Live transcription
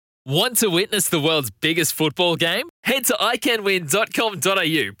Want to witness the world's biggest football game? Head to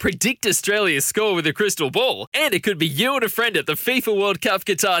iCanWin.com.au, predict Australia's score with a crystal ball, and it could be you and a friend at the FIFA World Cup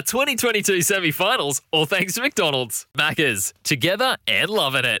Qatar 2022 semi-finals, all thanks to McDonald's. Maccas, together and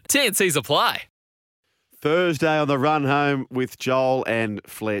loving it. TNCs apply. Thursday on the run home with Joel and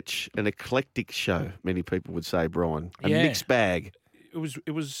Fletch, an eclectic show, many people would say, Brian. A mixed bag. It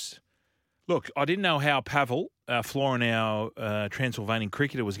was. Look, I didn't know how Pavel, Florin, our Transylvanian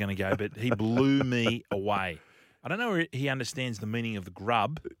cricketer, was going to go, but he blew me away. I don't know if he understands the meaning of the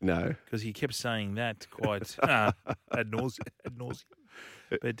grub. No. Because he kept saying that quite ad nauseum.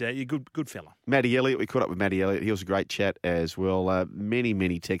 But you're good fella. Matty Elliott, we caught up with Matty Elliott. He was a great chat as well.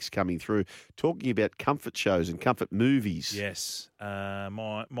 Many texts coming through talking about comfort shows and comfort movies. Yes.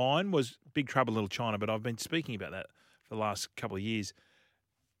 Mine was Big Trouble in Little China, but I've been speaking about that for the last couple of years.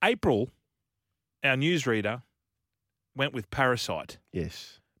 April, our newsreader, went with Parasite.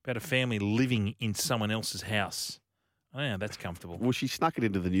 Yes. About a family living in someone else's house. Oh, yeah, that's comfortable. Well, she snuck it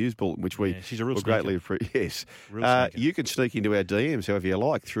into the news bulletin, which she's a real will greatly appreciate. Yes. Real you can sneak into our DMs however you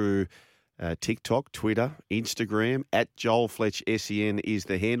like through TikTok, Twitter, Instagram. At Joel Fletch SEN is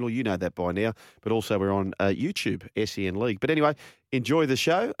the handle. You know that by now. But also we're on YouTube, SEN League. But anyway, enjoy the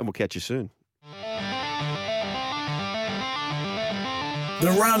show and we'll catch you soon.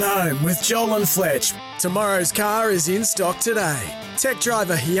 The Run Home with Joel and Fletch. Tomorrow's car is in stock today. Tech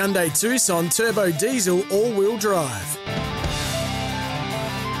driver Hyundai Tucson Turbo Diesel All-Wheel Drive.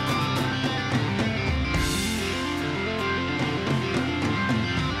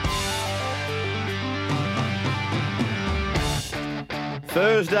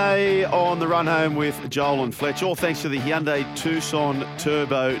 Thursday on the run home with Joel and Fletch. All thanks to the Hyundai Tucson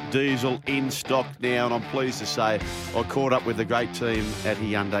Turbo Diesel in stock now. And I'm pleased to say I caught up with the great team at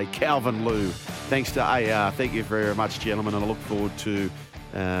Hyundai, Calvin Liu. Thanks to AR. Thank you very much, gentlemen. And I look forward to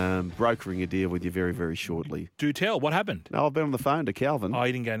brokering a deal with you very, very shortly. Do tell. What happened? No, I've been on the phone to Calvin. Oh,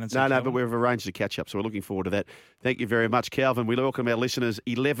 you didn't go and see No, Calvin? but we've arranged to catch up, so we're looking forward to that. Thank you very much, Calvin. We welcome our listeners,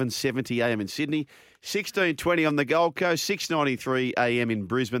 11:70am in Sydney, 16:20 on the Gold Coast, 6:93am in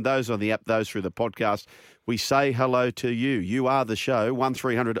Brisbane. Those on the app, those through the podcast. We say hello to you. You are the show.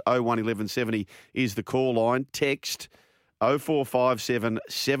 1300 01 1170 is the call line. Text 0457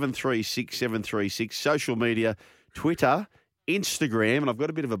 736 736. Social media, Twitter, Instagram, and I've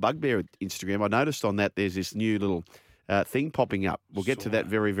got a bit of a bugbear at Instagram. I noticed on that there's this new little thing popping up. We'll get to that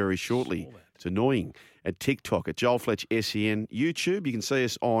very, very shortly. It's annoying. At TikTok, at Joel Fletch SEN. YouTube, you can see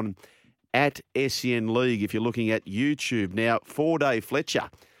us on at SEN League if you're looking at YouTube. Now, 4-day Fletcher.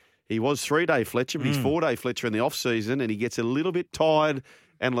 He was 3-day Fletcher, but he's 4-day Fletcher in the off-season, and he gets a little bit tired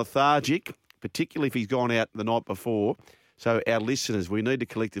and lethargic, particularly if he's gone out the night before. So our listeners, we need to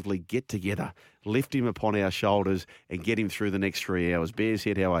collectively get together, lift him upon our shoulders and get him through the next 3 hours. Bears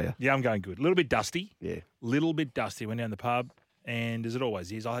Head, how are you? Yeah, I'm going good. A little bit dusty. Yeah. Little bit dusty. Went down the pub, and as it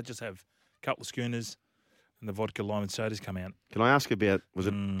always is, I just have a couple of schooners and the vodka, lime and sodas come out. Can I ask about, was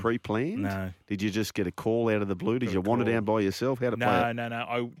it pre-planned? No. Did you just get a call out of the blue? Did you wander down by yourself? How did it play out? No.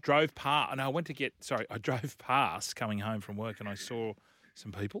 I drove past, and I drove past coming home from work, and I saw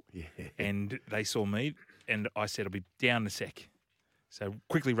some people, and they saw me, and I said, I'll be down in a sec. So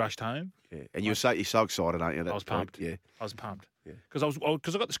quickly rushed home. Yeah. And you're so excited, aren't you? I was pumped. Yeah. I was pumped. Because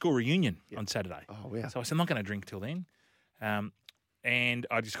I got the school reunion on Saturday. Oh, wow. So I said, I'm not going to drink till then. And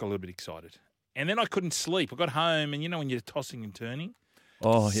I just got a little bit excited. And then I couldn't sleep. I got home, and you know when you're tossing and turning?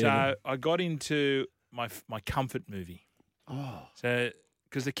 Oh, yeah. So I got into my comfort movie. Oh. So,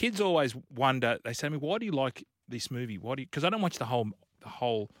 because the kids always wonder, they say to me, why do you like this movie? Because I don't watch the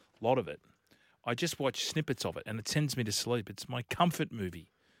whole lot of it. I just watch snippets of it, and it sends me to sleep. It's my comfort movie.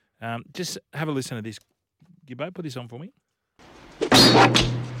 Just have a listen to this. Gibbo, put this on for me.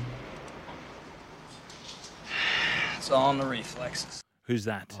 It's all on the reflexes. Who's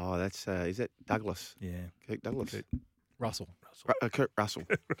that? Oh, that's, is that Douglas? Yeah. Kirk Douglas? Russell. Kurt Russell.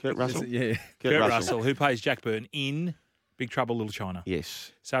 Kurt Russell? Yeah. Kurt Russell, who plays Jack Burton in Big Trouble in Little China.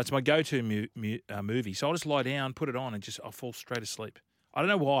 Yes. So it's my go-to movie. So I'll just lie down, put it on, and I'll fall straight asleep. I don't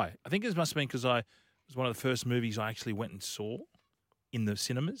know why. I think it must have been because it was one of the first movies I actually went and saw in the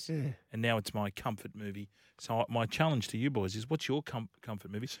cinemas. Yeah. And now it's my comfort movie. So my challenge to you boys is, what's your comfort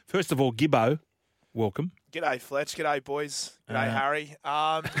movie? First of all, Gibbo, welcome. G'day, Fletch. G'day, boys. G'day, Harry.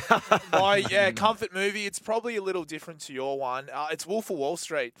 My comfort movie, it's probably a little different to your one. It's Wolf of Wall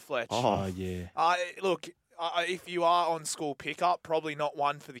Street, Fletch. Oh, yeah. Look, if you are on school pickup, probably not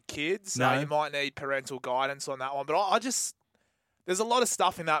one for the kids. No. You might need parental guidance on that one. But there's a lot of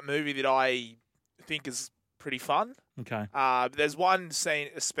stuff in that movie that I think is pretty fun. Okay. There's one scene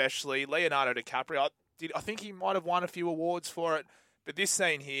especially, Leonardo DiCaprio. I think he might have won a few awards for it. But this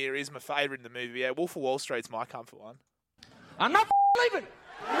scene here is my favourite in the movie. Yeah, Wolf of Wall Street's my comfort one. I'm not leaving.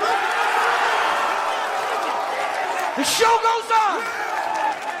 The show goes on.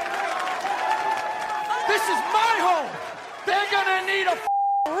 This is my home. They're gonna need a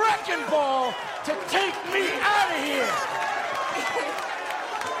wrecking ball to take me out of here.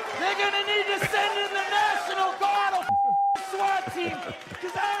 They're gonna need to send in the National Guard or SWAT team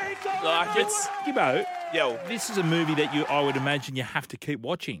because I ain't going. Like it's Gibbo, yo. this is a movie that I would imagine you have to keep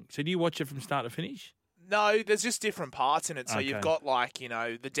watching. So do you watch it from start to finish? No, there's just different parts in it. So Okay. you've got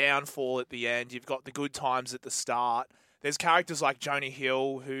the downfall at the end. You've got the good times at the start. There's characters like Jonah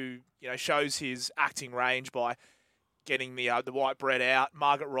Hill who shows his acting range by getting the white bread out.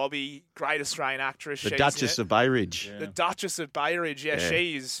 Margaret Robbie, great Australian actress. The she's Duchess in it. of Bayridge. Yeah. The Duchess of Bayridge, Yeah.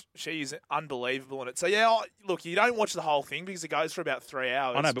 she's unbelievable in it. So yeah, look, you don't watch the whole thing because it goes for about 3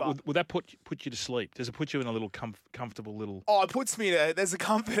 hours. I know, but would that put you to sleep? Does it put you in a little comfortable little... it puts me to. There's a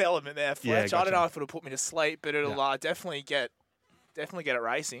comfort element there, Fletch. Yeah, I gotcha. don't know if it'll put me to sleep, but it'll definitely get it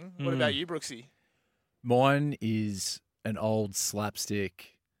racing. What about you, Brooksy? Mine is an old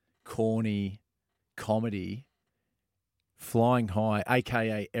slapstick, corny comedy, Flying High,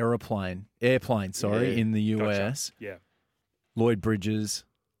 a.k.a. Airplane, Yeah. in the US. Yeah. Lloyd Bridges,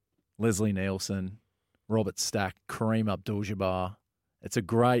 Leslie Nielsen, Robert Stack, Kareem Abdul-Jabbar. It's a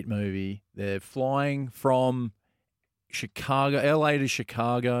great movie. They're flying from LA to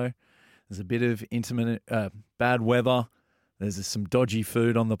Chicago. There's a bit of bad weather. There's some dodgy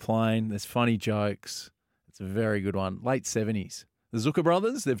food on the plane. There's funny jokes. It's a very good one. Late 70s. The Zucker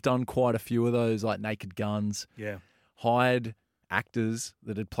brothers, they've done quite a few of those, like Naked Guns. Yeah. Hired actors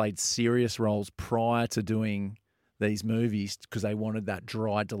that had played serious roles prior to doing these movies because they wanted that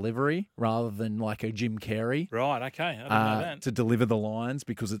dry delivery rather than like a Jim Carrey Right, okay. I didn't know that. to deliver the lines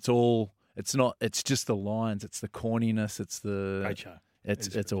because it's just the lines, it's the corniness, it's the Great show.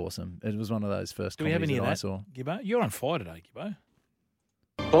 it's awesome. It was one of those first Do we have comedies any of that I that, saw. Gibbo? You're on fire today, Gibbo.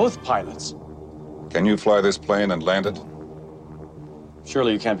 Both pilots. Can you fly this plane and land it?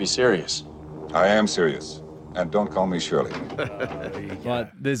 Surely you can't be serious. I am serious. And don't call me Shirley.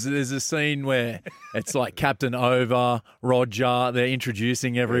 Like there's a scene where it's like Captain Over, Roger. They're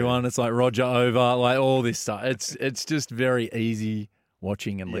introducing everyone. It's like Roger Over, like all this stuff. It's just very easy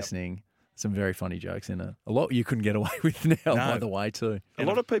watching and listening. Some very funny jokes in it. A lot you couldn't get away with now, by the way, too. A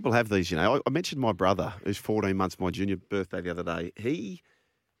lot of people have these, I mentioned my brother, who's 14 months, my junior birthday the other day.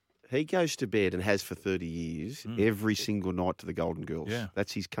 He goes to bed and has for 30 years every single night to the Golden Girls. Yeah.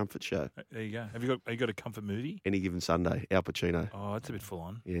 That's his comfort show. There you go. Have you got a comfort movie? Any given Sunday, Al Pacino. Oh, it's a bit full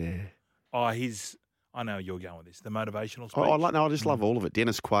on. Yeah. Oh, I know you're going with this. The motivational speech. I just love all of it.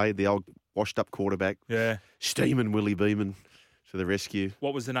 Dennis Quaid, the old washed-up quarterback. Yeah. Steeman Willie Beeman to the rescue.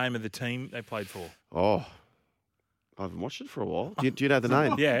 What was the name of the team they played for? Oh, I haven't watched it for a while. Do you know the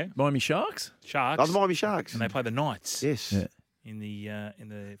name? Yeah. Miami Sharks? Sharks. Oh, the Miami Sharks. And they play the Knights Yes. Yeah. in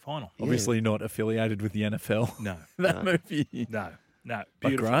the final. Obviously not affiliated with the NFL. No. that movie. No. But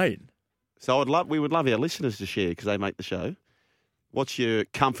Beautiful. great. So we would love our listeners to share because they make the show. What's your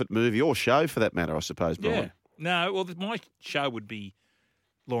comfort movie or show for that matter, I suppose, Brian? Yeah. No, well, my show would be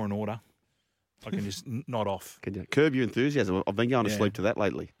Law and Order. I can just nod off. Can you curb your enthusiasm? I've been going to Yeah. sleep to that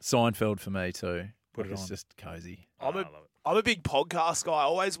lately. Seinfeld for me, too. Put it It's on. just cozy. I'm a big podcast guy. I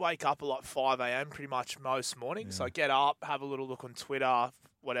always wake up at like 5 a.m. pretty much most mornings. So I get up, have a little look on Twitter,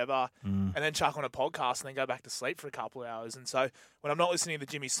 whatever, and then chuck on a podcast and then go back to sleep for a couple of hours. And so when I'm not listening to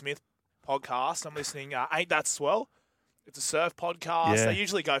the Jimmy Smith podcast, I'm listening Ain't That Swell? It's a surf podcast. Yeah. They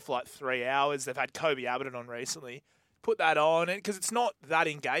usually go for like 3 hours. They've had Kobe Abbott on recently. Put that on because it's not that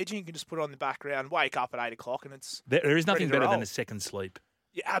engaging. You can just put it on the background, wake up at 8 o'clock, and it's There is nothing ready to better than roll. a second sleep.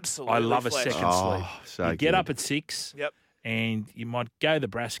 yeah, absolutely. I love a Fletch. second Oh, sleep. so You get good. up at 6 Yep. and you might go the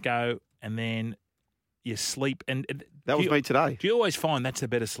Brasco and then you sleep. And That was me today. Do you always find that's a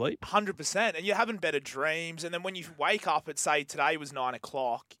better sleep? 100%. And you're having better dreams. And then when you wake up at, say, today was 9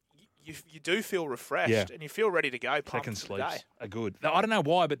 o'clock, you do feel refreshed Yeah. and you feel ready to go. pumped Second for the day. sleeps are good. Now, I don't know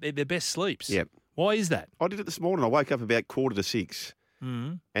why, but they're their best sleeps. Yep. Why is that? I did it this morning. I woke up about 5:45,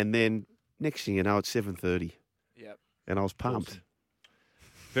 and then next thing you know, it's 7:30, Yep. and I was pumped.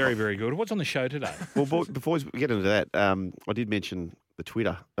 Very, very good. What's on the show today? Well, before we get into that, I did mention the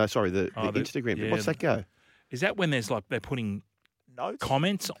Twitter. The Instagram. yeah, What's that go? Is that when there's like they're putting Notes?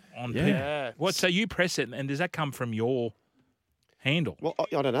 comments on Yeah. people? Yeah. What? So you press it, and does that come from your handle? Well,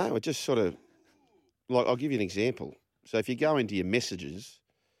 I don't know. It just sort of like I'll give you an example. So if you go into your messages,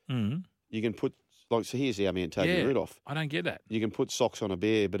 Mm. you can put Like, so here's our man Toby Rudolph. I don't get that. You can put socks on a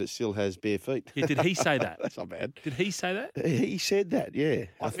bear, but it still has bare feet. Yeah, did he say that? That's not bad. Did he say that? He said that, yeah.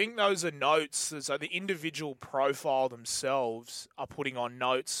 I think those are notes. So the individual profile themselves are putting on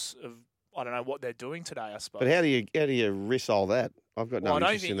notes of, I don't know what they're doing today, I suppose. But how do you wrestle that? I've got no I don't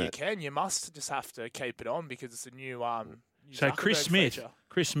interest think in you that. can. You must just have to keep it on because it's a new So Chris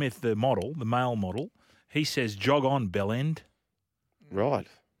Zuckerberg Smith, the model, the male model, he says, jog on, bellend. Right.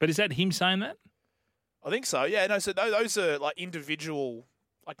 But is that him saying that? I think so. Yeah. No. So those are like individual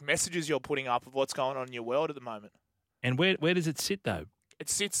like messages you're putting up of what's going on in your world at the moment. And where does it sit, though? It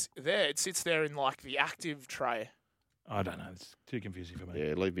sits there. It sits there in like the active tray. I don't know. It's too confusing for me.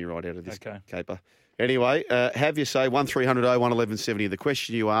 Yeah, leave me right out of this Okay. caper. Anyway, have your say, 1300 01 1170. The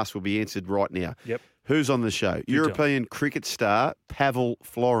question you asked will be answered right now. Yep. Who's on the show? European cricket star Pavel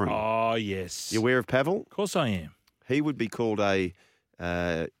Florin. Oh, yes. You aware of Pavel? Of course I am. He would be called a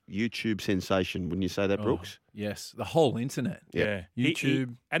YouTube sensation, wouldn't you say that, Brooks? Yes, the whole internet. Yeah. He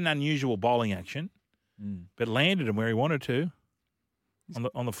YouTube. had an unusual bowling action, but landed him where he wanted to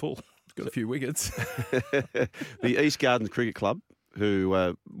on the full. Got a few wickets. The East Gardens Cricket Club,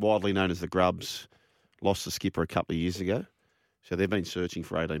 who widely known as the Grubs, lost the skipper a couple of years ago. So they've been searching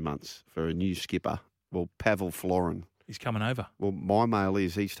for 18 months for a new skipper. Well, Pavel Florin. He's coming over. Well, my mail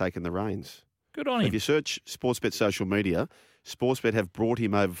is he's taken the reins. Good on If him. you search Sportsbet social media, Sportsbet have brought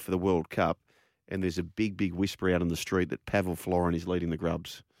him over for the World Cup, and there's a big whisper out on the street that Pavel Florin is leading the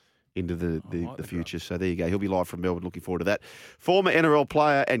Grubs into the future. So there you go. He'll be live from Melbourne. Looking forward to that. Former NRL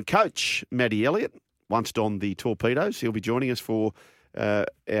player and coach Matty Elliott once donned the Torpedoes. He'll be joining us for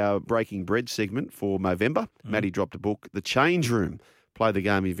our Breaking Bread segment for November. Matty dropped a book, The Change Room. Play the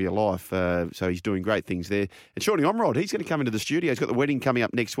game of your life. So he's doing great things there. And Shawnee Omrod, he's going to come into the studio. He's got the wedding coming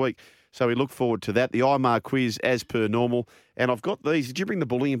up next week. So we look forward to that. The IMAR quiz as per normal. And I've got these. Did you bring the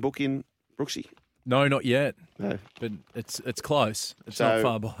bullying book in, Brooksy? No, not yet. No. But it's close. It's So- not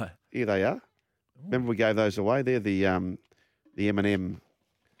far by. Here they are. Remember we gave those away? They're the M&M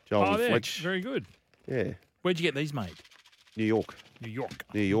Joel and there. Fletch. Very good. Yeah. Where'd you get these made? New York. New York.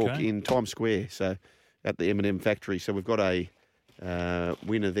 New York Okay. in Times Square. So at the M&M factory. So we've got a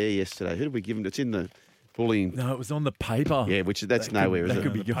winner there yesterday. Who did we give them? It's in the bullying. No, it was on the paper. Yeah, that's nowhere, is that it?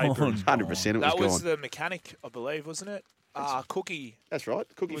 could be The paper gone. is 100% it was That was gone. the mechanic, I believe, wasn't it? Cookie. That's right.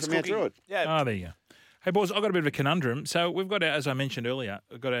 Cookie It was from Mount Cookie. Druitt. Yeah. Oh, there you go. Hey, boys, I've got a bit of a conundrum. So we've got, as I mentioned earlier,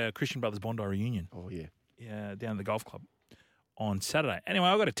 we've got a Christian Brothers Bondi reunion Oh, yeah. down at the golf club on Saturday. Anyway,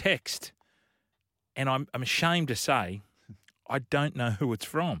 I got a text, and I'm ashamed to say I don't know who it's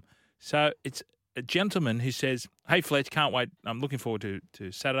from. So it's a gentleman who says, "Hey, Fletch, can't wait. I'm looking forward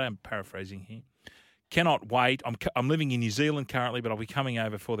to Saturday." I'm paraphrasing here. Cannot wait. I'm living in New Zealand currently, but I'll be coming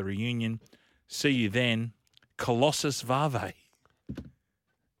over for the reunion. See you then. Colossus Vave.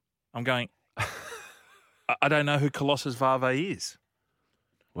 I'm going, I don't know who Colossus Vave is.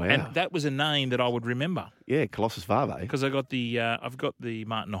 Wow. And that was a name that I would remember Yeah, Colossus Vave. because I've got the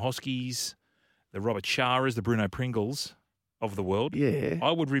Martin Nahoskis, the Robert Sharas, the Bruno Pringles of the world. Yeah.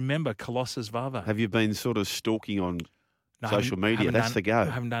 I would remember Colossus Vave. Have you been sort of stalking on No, social haven't- media? haven't That's done- the go. I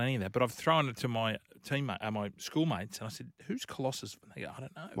haven't done any of that, but I've thrown it to my teammate, my schoolmates, and I said, "Who's Colossus?" And they go, "I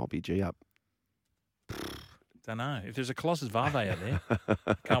don't know. Might be a G up. Don't know. If there's a Colossus Vave out there,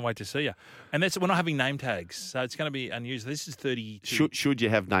 can't wait to see you." And we're not having name tags, so it's going to be unusual. This is 32. Should you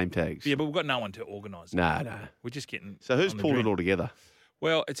have name tags? Yeah, but we've got no one to organise it. No. We're just getting. So who's on the pulled it dream. all together?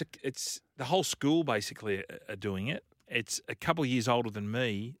 Well, it's the whole school basically are doing it. It's a couple of years older than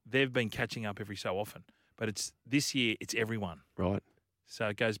me. They've been catching up every so often, but it's this year. It's everyone. Right. So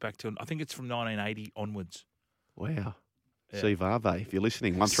it goes back to, I think it's from 1980 onwards. Wow. Yeah. See Vave, if you're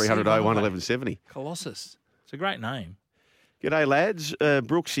listening, 1300 01 1170. Colossus. It's a great name. G'day, lads.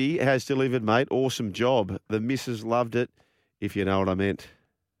 Brooksy has delivered, mate. Awesome job. The missus loved it, if you know what I meant.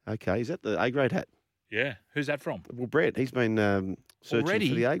 Okay, is that the A-grade hat? Yeah. Who's that from? Well, Brett, he's been searching Already?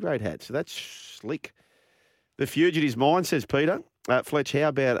 for the A-grade hat, so that's slick. The fugitive's mine, says Peter. Fletch, how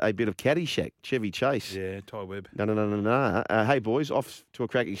about a bit of Caddyshack, Chevy Chase? Yeah, Ty Webb. No. Hey, boys, off to a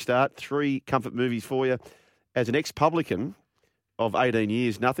cracking start. 3 comfort movies for you. As an ex-publican of 18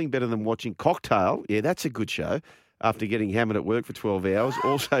 years, nothing better than watching Cocktail. Yeah, that's a good show. After getting hammered at work for 12 hours.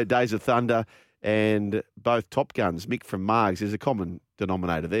 Also, Days of Thunder and both Top Guns. Mick from Margs. There's a common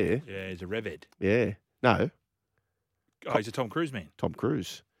denominator there. Yeah, he's a Reved. Yeah. No, Oh, he's a Tom Cruise man. Tom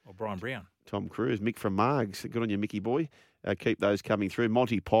Cruise. Or Brian Brown. Tom Cruise, Mick from Margs. Good on you, Mickey boy. Keep those coming through.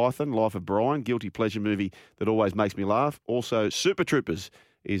 Monty Python, Life of Brian, guilty pleasure movie that always makes me laugh. Also, Super Troopers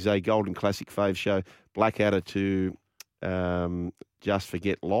is a golden classic fave show. Blackadder to Just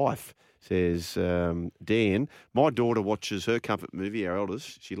Forget Life. Says Dan, my daughter watches her comfort movie, our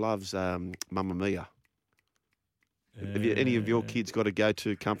eldest. She loves Mamma Mia. Have any of your kids got a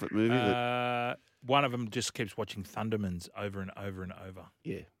go-to comfort movie? One of them just keeps watching Thundermans over and over and over.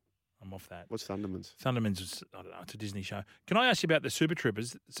 Yeah. I'm off that. What's Thundermans? Thundermans is, I don't know, it's a Disney show. Can I ask you about the Super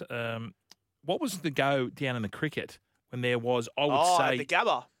Troopers? What was the go down in the cricket when there was, I would say, the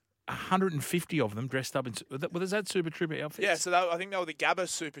Gabba. 150 of them dressed up in. Was that Super Trooper outfits? Yeah, so I think they were the Gabba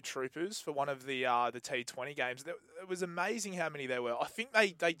Super Troopers for one of the T20 games. It was amazing how many there were. I think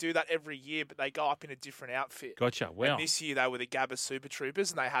they do that every year, but they go up in a different outfit. Gotcha. Wow. And this year they were the Gabba Super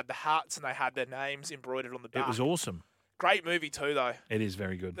Troopers, and they had the hats and they had their names embroidered on the back. It was awesome. Great movie too, though. It is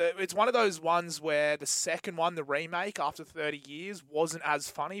very good. It's one of those ones where the second one, the remake, after 30 years, wasn't as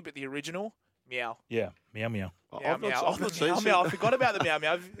funny, but the original, meow. Yeah, meow meow. Meow, meow. Oh, the meow, meow. I forgot about the meow,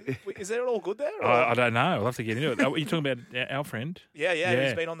 meow. Is it all good there? Or? I don't know. I'll have to get into it. Are you talking about our friend? Yeah.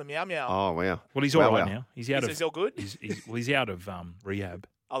 He's been on the meow, meow. Oh, wow. Well, he's all right now. He's out Is he all good? He's out of rehab.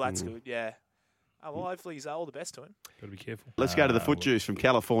 Oh, that's good, yeah. Oh, well, hopefully he's all the best to him. Got to be careful. Let's go to the Foot Juice from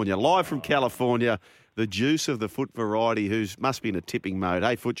California. Live from California, the juice of the foot variety who's must be in a tipping mode.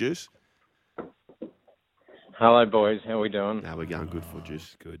 Hey, Foot Juice. Hello, boys. How we doing? No, we're going good, Foot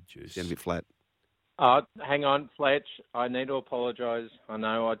Juice. Good juice. Getting a bit flat. Hang on, Fletch. I need to apologise. I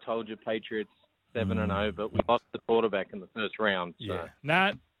know I told you Patriots 7-0, but we lost the quarterback in the first round. So Yeah.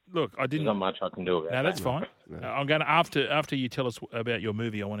 No, look, I didn't. there's not much I can do about No, that. that's fine. I'm going to, after you tell us about your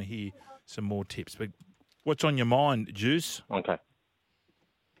movie, I want to hear some more tips. But what's on your mind, Juice? Okay.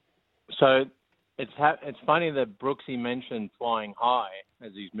 So it's funny that Brooksy mentioned Flying High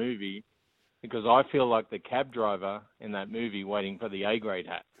as his movie because I feel like the cab driver in that movie waiting for the A-grade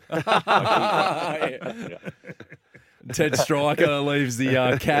hat. Ted Stryker leaves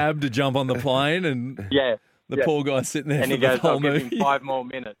the cab to jump on the plane, and the poor guy sitting there and for he the goes, whole I'll give movie. him 5 more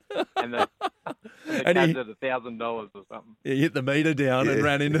minutes. And the And cab's he- at $1,000 or something. He hit the meter down and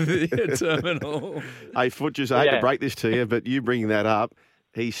ran into the terminal. Hey, Foot Juice, I hate to break this to you, but you bringing that up,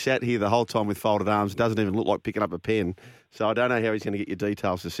 he sat here the whole time with folded arms. Doesn't even look like picking up a pen. So I don't know how he's going to get your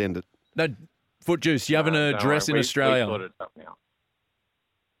details to send it. No, Foot Juice, you have an Don't address worry, in Australia. We sorted it out now.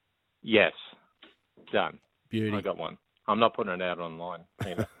 Yes. Done. Beauty. I got one. I'm not putting it out online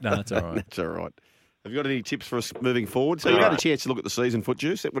either. No, that's all right. That's all right. Have you got any tips for us moving forward? So you've had a chance to look at the season, Foot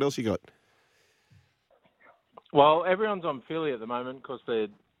Juice. What else you got? Well, everyone's on Philly at the moment because they're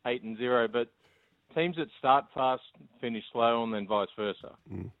 8-0, but teams that start fast finish slow, and then vice versa.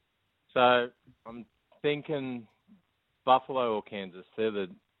 So I'm thinking Buffalo or Kansas. They're the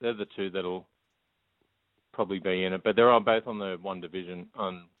two that'll probably be in it, but they're all both on the one division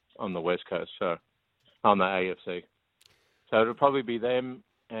on the West Coast, so on the AFC. So it'll probably be them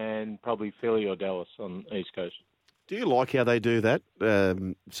and probably Philly or Dallas on the East Coast. Do you like how they do that?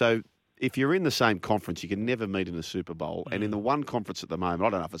 So if you're in the same conference, you can never meet in a Super Bowl. And in the one conference at the moment, I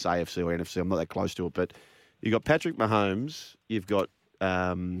don't know if it's AFC or NFC, I'm not that close to it, but you've got Patrick Mahomes, you've got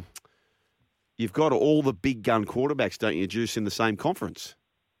all the big gun quarterbacks, don't you, Juice, in the same conference?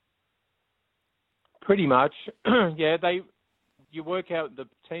 Pretty much, yeah. You work out the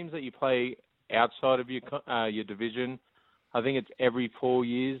teams that you play outside of your division. I think it's every 4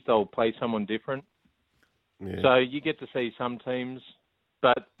 years they'll play someone different. Yeah. So you get to see some teams,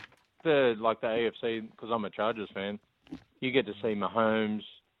 but like the AFC, because I'm a Chargers fan, you get to see Mahomes,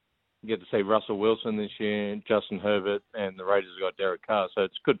 you get to see Russell Wilson this year, Justin Herbert, and the Raiders got Derek Carr, so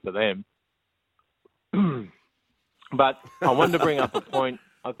it's good for them. But I wanted to bring up a point.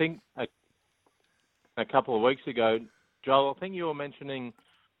 I think a couple of weeks ago, Joel, I think you were mentioning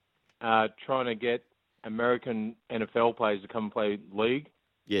trying to get American NFL players to come and play league.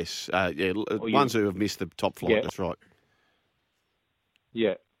 Yes, ones who have missed the top flight, Yeah. that's right.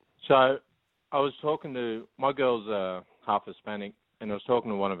 Yeah. So I was talking to, my girl's half Hispanic, and I was talking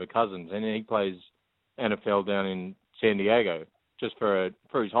to one of her cousins, and he plays NFL down in San Diego just for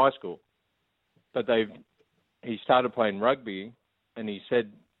his high school. But he started playing rugby, and he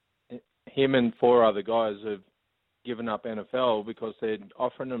said him and 4 other guys have given up NFL because they're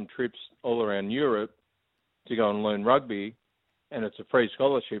offering them trips all around Europe to go and learn rugby, and it's a free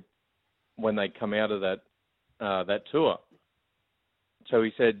scholarship when they come out of that tour. So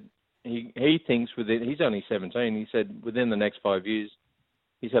he said he thinks he's only 17. He said within the next 5 years,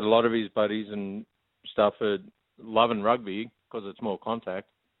 he said a lot of his buddies and stuff are loving rugby because it's more contact,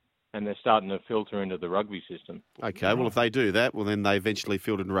 and they're starting to filter into the rugby system. Okay, well, if they do that, well, then they eventually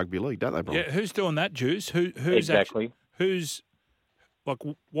field in rugby league, don't they, Brian? Yeah, who's doing that, Juice? Who's Exactly. Who's like?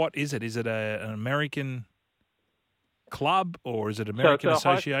 What is it? Is it an American club or is it American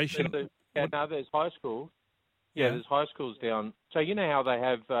association? There's high schools. Yeah, there's high schools down. So you know how they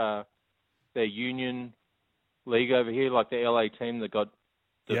have their union league over here, like the LA team that got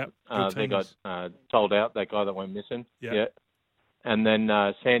they got sold out. That guy that went missing. Yep. Yeah, and then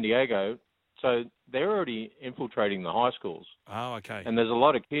San Diego. So they're already infiltrating the high schools. Oh, okay. And there's a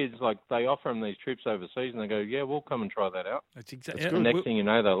lot of kids, like, they offer them these trips overseas, and they go, yeah, we'll come and try that out. That's exactly. And next thing you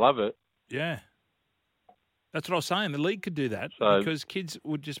know, they love it. Yeah. That's what I was saying. The league could do that because kids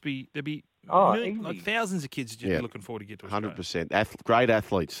would just be, there'd be like thousands of kids would just be looking forward to get to Australia. 100%. Great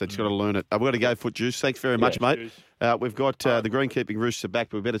athletes. So just got to learn it. We've got to go, Foot Juice. Thanks very much, mate. We've got the greenkeeping Rooster back,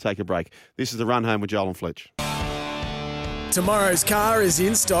 but we better take a break. This is the Run Home with Joel and Fletch. Tomorrow's car is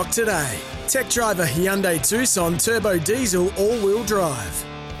in stock today. Tech driver Hyundai Tucson Turbo Diesel All-Wheel Drive.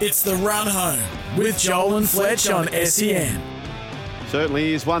 It's the Run Home with Joel and Fletch on SEN.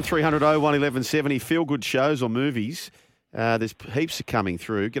 Certainly is. 1300 01 1170. Feel-good shows or movies. There's heaps coming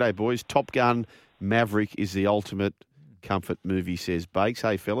through. G'day, boys. Top Gun Maverick is the ultimate comfort movie, says Bakes.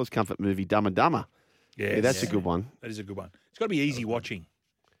 Hey, fellas, comfort movie Dumb and Dumber. Yeah, that's a good one. That is a good one. It's got to be easy watching.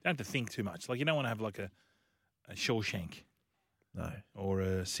 You don't have to think too much. Like, you don't want to have like a Shawshank. No. Or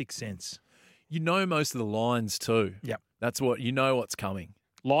a Sixth Sense. You know most of the lines too. Yep. That's what, you know what's coming.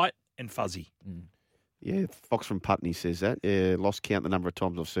 Light and fuzzy. Mm. Yeah, Fox from Putney says that. Yeah, lost count the number of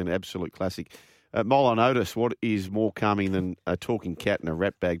times I've seen it. Absolute classic. Molo Otis, what is more coming than a talking cat and a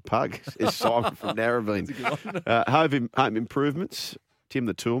rat bag pug? Is Simon from Narrabeen. Home Improvements, Tim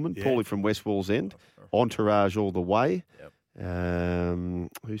the Toolman, Paulie from West Walls End, Entourage all the way. Yep.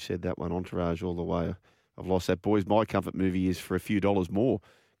 Who said that one? Entourage all the way. I've lost that. Boys, my comfort movie is for a few dollars more.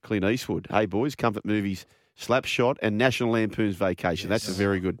 Clint Eastwood. Hey, boys, comfort movies, Slapshot and National Lampoon's Vacation. That's a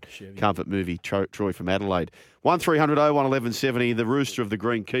very good comfort movie. Troy from Adelaide. 1300 01 1170. The Rooster of the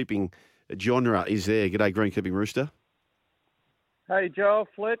greenkeeping genre is there. G'day, greenkeeping Rooster. Hey, Joel,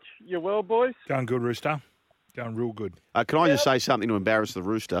 Fletch. You well, boys? Going good, Rooster. Going real good. Can I just say something to embarrass the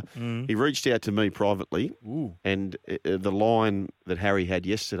Rooster? He reached out to me privately, and the line that Harry had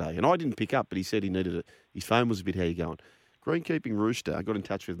yesterday, and I didn't pick up, but he said he needed it. His phone was a bit, how you going? Greenkeeping Rooster got in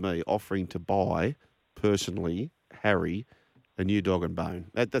touch with me, offering to buy, personally, Harry, a new dog and bone.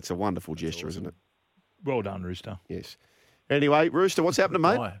 That's a wonderful gesture, isn't it? Well done, Rooster. Yes. Anyway, Rooster, what's happening,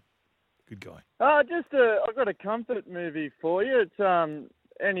 mate? Good guy. I've got a comfort movie for you. It's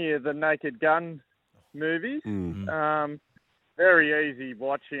any of the Naked Gun movies. Very easy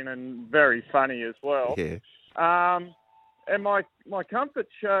watching and very funny as well. Yeah. And my comfort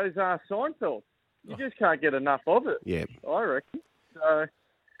shows Seinfeld. You just can't get enough of it. Yeah. I reckon. So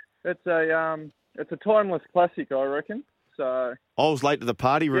it's a timeless classic, I reckon. So I was late to the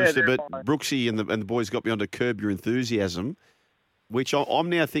party, Rooster, but mine. Brooksy and the boys got me on to Curb Your Enthusiasm, which I'm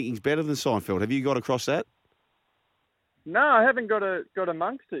now thinking is better than Seinfeld. Have you got across that? No, I haven't got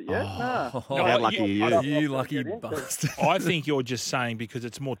amongst it yet. Oh, no. how lucky are you? You lucky bastard. I think you're just saying because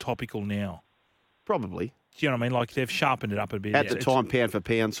it's more topical now. Probably. Do you know what I mean? Like, they've sharpened it up a bit. At the time, pound for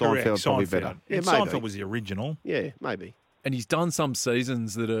pound, Correct, Seinfeld's probably better. Yeah, and maybe. Seinfeld was the original. Yeah, maybe. And he's done some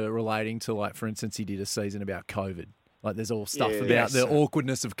seasons that are relating to, like, for instance, he did a season about COVID. Like, there's all stuff about the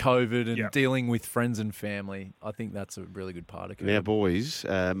awkwardness of COVID and dealing with friends and family. I think that's a really good part of it. Now, boys,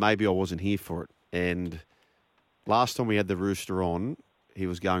 maybe I wasn't here for it. And last time we had the Rooster on, he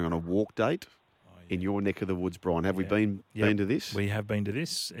was going on a walk date in your neck of the woods, Brian. Have we been to this? We have been to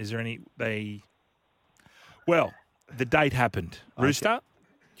this. Is there any... Well, the date happened. Rooster,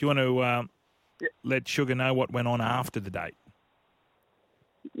 do you want to let Sugar know what went on after the date?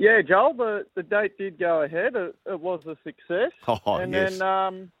 Yeah, Joel, the date did go ahead. It was a success. And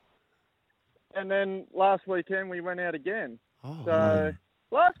then last weekend we went out again.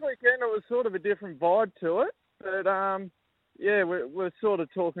 Last weekend it was sort of a different vibe to it. But, we're sort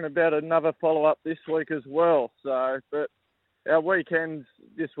of talking about another follow-up this week as well. So, but our weekends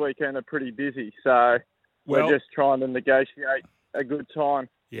this weekend are pretty busy. So we're just trying to negotiate a good time.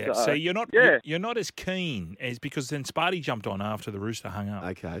 Yeah, so you're not as keen as, because then Sparty jumped on after the Rooster hung up.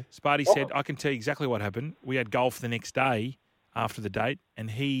 Okay. Sparty said, I can tell you exactly what happened. We had golf the next day after the date, and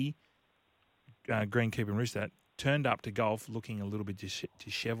he, greenkeeping Rooster, turned up to golf looking a little bit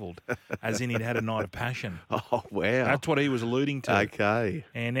dishevelled, as in he'd had a night of passion. Oh, wow. That's what he was alluding to. Okay.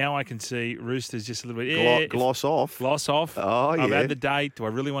 And now I can see Rooster's just a little bit... gloss off. Gloss off. Oh, yeah. I've had the date. Do I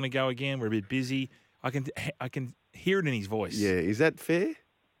really want to go again? We're a bit busy. I can hear it in his voice. Yeah, is that fair?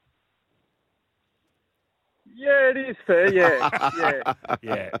 Yeah, it is fair. Yeah.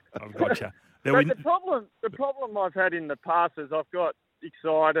 Yeah, I've got you. But the problem I've had in the past is I've got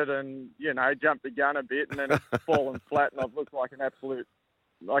excited and jumped the gun a bit, and then it's fallen flat, and I've looked like an absolute.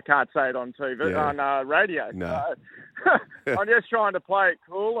 I can't say it on TV on radio. No. So, I'm just trying to play it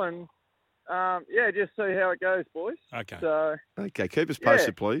cool, and just see how it goes, boys. Okay. So, Okay, keep us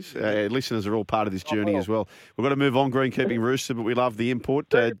posted, please. Listeners are all part of this journey as well. We've got to move on, Greenkeeping Rooster, but we love the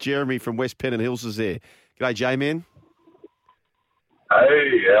input. Jeremy from West Pennant Hills is there. G'day, J-Man. Hey,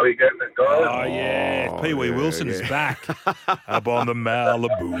 how are you getting it, guys? Oh, yeah. Pee Wee Wilson is back up on the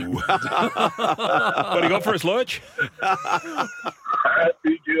Malibu. What do you got for us, Lurch?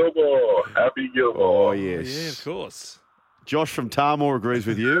 Happy Gilmore. Oh, yes. Yeah, of course. Josh from Tarmore agrees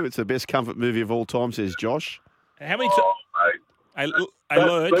with you. It's the best comfort movie of all time, says Josh. How many Hey, That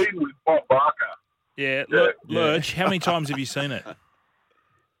Lurch. scene with Bob Barker. Yeah, Yeah. Lurch, how many times have you seen it?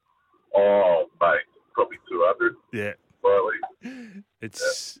 Oh, mate, probably 200. Yeah. Slightly.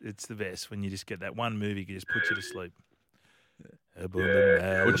 It's the best when you just get that one movie that just puts you to sleep.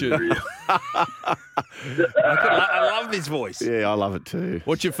 Yeah. What's your I love his voice. Yeah, I love it too.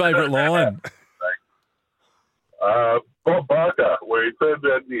 What's your favourite line? Bob Barker, where he turns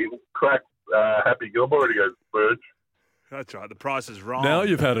out and he cracks Happy Gilmore and he goes, Birch. That's right. The price is wrong. Now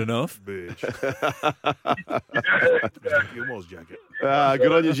you've had enough. Bitch. Gilmore's jacket.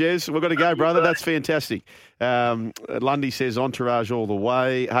 Good on you, Jez. We've got to go, brother. That's fantastic. Lundy says entourage all the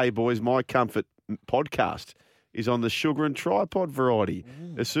way. Hey, boys, my comfort podcast is on the sugar and tripod variety.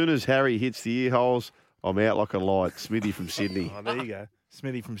 As soon as Harry hits the ear holes, I'm out like a light. Smithy from Sydney. Oh, there you go.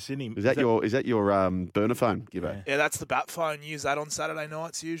 Smithy from Sydney. Is that your burner phone, Gibbo? Yeah, that's the bat phone. Use that on Saturday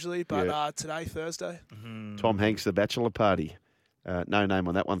nights usually, but today, Thursday. Tom Hanks, The Bachelor Party. No name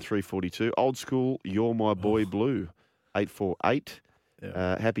on that one, 342. Old School, You're My Boy Blue, 848.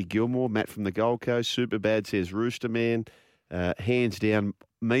 Happy Gilmore, Matt from the Gold Coast. Super Bad says Rooster Man. Hands down,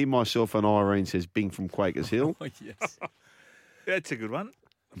 me, myself and Irene says Bing from Quakers Hill. Oh, yes. That's a good one.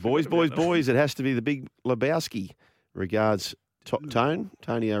 Boys, it has to be the big Lebowski. Regards,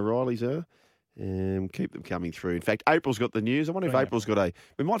 Tony O'Reilly's her. Keep them coming through. In fact, April's got the news. I wonder if April's got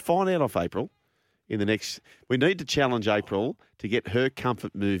we might find out off April in the next. We need to challenge April to get her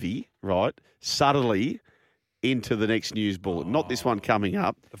comfort movie, right, subtly into the next news bulletin. Not this one coming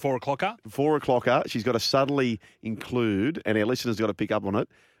up. The 4 o'clocker? 4 o'clocker. She's got to subtly include, and our listeners got to pick up on it,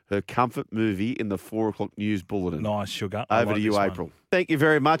 her comfort movie in the 4 o'clock news bulletin. Nice, Sugar. Over to you, April. Thank you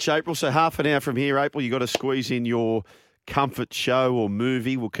very much, April. So half an hour from here, April, you've got to squeeze in your comfort show or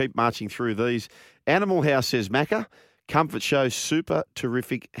movie. We'll keep marching through these. Animal House says, Macca, comfort show, super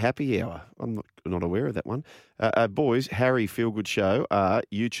terrific happy hour. I'm not aware of that one. Boys, Harry Feelgood Show are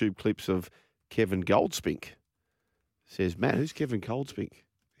YouTube clips of Kevin Goldspink. Says, Matt, who's Kevin Goldspink?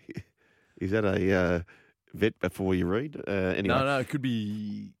 Is that a vet before you read? Anyway. No, it could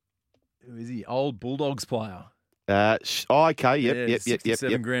be, who is he? Old Bulldogs player. Okay, yep.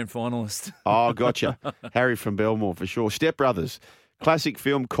 67 grand finalist. Oh, gotcha. Harry from Belmore for sure. Step Brothers, classic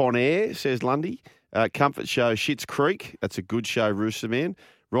film Con Air, says Lundy. Comfort show Schitt's Creek. That's a good show, Rooster Man.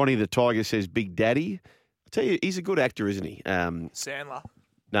 Ronnie the Tiger says Big Daddy. I tell you, he's a good actor, isn't he? Sandler.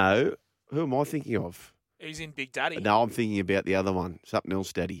 No, who am I thinking of? He's in Big Daddy. No, I'm thinking about the other one. Something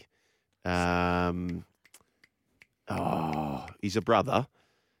else, Daddy. He's a brother.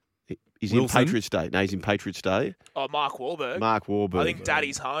 He's Wilson? in Patriots Day. No, he's in Patriots Day. Oh, Mark Wahlberg. Mark Wahlberg. I think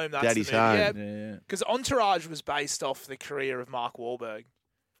Daddy's Home. That's Daddy's the movie. Home. Yeah, because Entourage was based off the career of Mark Wahlberg.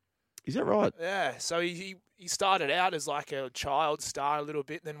 Is that right? Yeah, so he started out as like a child star a little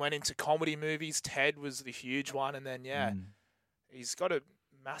bit, and then went into comedy movies. Ted was the huge one, and then he's got a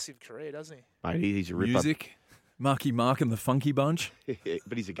massive career, doesn't he? Mate, he's a ripper. Music, Marky Mark and the Funky Bunch.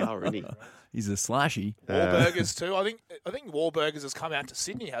 But he's a goer, isn't he? He's a slashy. Wahlburgers too. I think Wahlburgers has come out to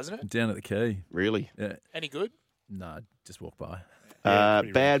Sydney, hasn't it? Down at the Quay. Really? Yeah. Any good? No, just walk by.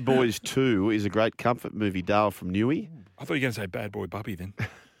 Bad Boys 2 is a great comfort movie. Dale from Newey. I thought you were going to say Bad Boy Puppy then.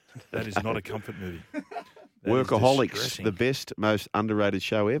 That is not a comfort movie. That is Workaholics, distressing. the best, most underrated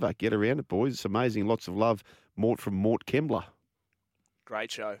show ever. Get around it, boys. It's amazing. Lots of love. Mort from Mort Kembler.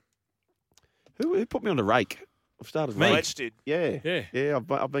 Great show. Who put me on the rake? I've started Me. Fletch did. Yeah.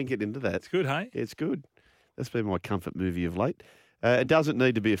 I've been getting into that. It's good, hey? Yeah, it's good. That's been my comfort movie of late. It doesn't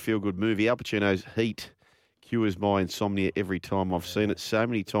need to be a feel-good movie. Al Pacino's Heat cures my insomnia every time. I've seen it so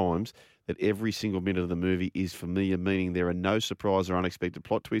many times that every single minute of the movie is familiar, meaning there are no surprise or unexpected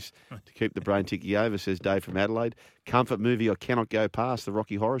plot twists to keep the brain ticking over, says Dave from Adelaide. Comfort movie I cannot go past, The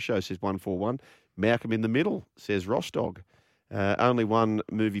Rocky Horror Show, says 141. Malcolm in the Middle, says Rostog. Only one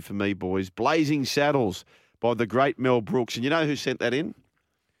movie for me, boys. Blazing Saddles by the great Mel Brooks. And you know who sent that in?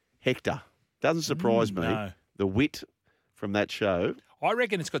 Hector. Doesn't surprise me. No. The wit from that show. I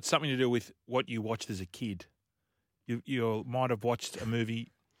reckon it's got something to do with what you watched as a kid. You might have watched a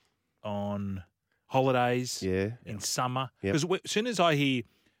movie on holidays in summer. Yep. Because as soon as I hear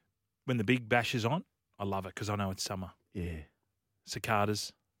when the Big Bash is on, I love it because I know it's summer. Yeah.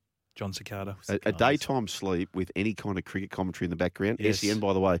 Cicadas, John Cicada. A daytime sleep with any kind of cricket commentary in the background. Yes. SEN,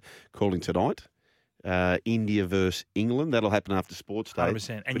 by the way, calling tonight. India versus England. That'll happen after sports day.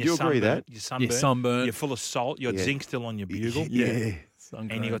 100%. And Would you agree that? You're sunburned. You're You're full of salt. Your zinc still on your bugle. Yeah.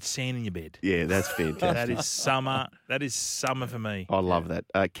 And you got sand in your bed. Yeah, that's fantastic. That is summer. That is summer for me. I love that.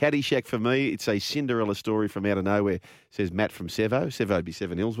 Caddyshack for me, it's a Cinderella story from out of nowhere, says Matt from Sevo. Sevo would be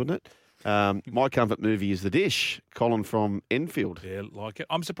Seven Hills, wouldn't it? My comfort movie is The Dish, Colin from Enfield. Yeah, like it.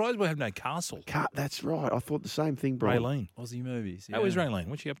 I'm surprised we have no castle. That's right. I thought the same thing, Brian. Raylene. Aussie movies. How is Raylene?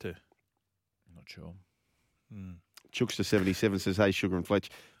 What's she up to? Not sure. Chuckster77 says, hey, Sugar and Fletch,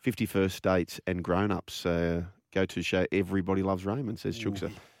 51st dates and grown-ups. Go-to show, Everybody Loves Raymond, says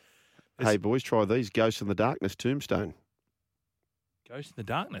Chuckster. Hey, boys, try these. Ghost in the Darkness, Tombstone. Ghost in the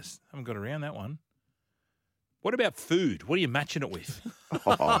Darkness. Haven't got around that one. What about food? What are you matching it with? Mate,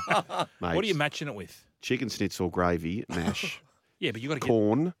 What are you matching it with? chicken schnitzel, gravy, mash, Yeah, but you got to get.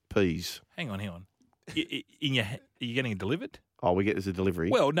 corn, peas. Hang on. Are you getting it delivered? Oh, we get this as a delivery.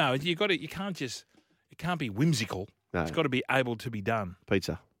 Well, no. You got to. You can't just. It can't be whimsical. No. It's got to be able to be done.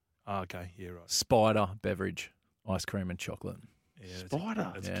 Pizza. Oh, okay. Yeah, right. Spider beverage, ice cream and chocolate. Yeah,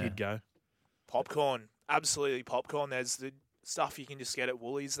 Spider. That's a kid go. Popcorn. Absolutely popcorn. There's the stuff you can just get at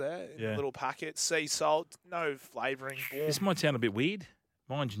Woolies there in little packets. Sea salt, no flavouring. Boom. This might sound a bit weird.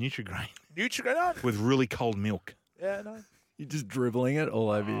 Mine's Nutri-Grain Nutri-Grain? with really cold milk. Yeah, no. You're just dribbling it all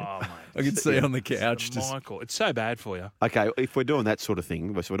over you. Oh, mate. I can see on the couch. Just, Michael, it's so bad for you. Okay, if we're doing that sort of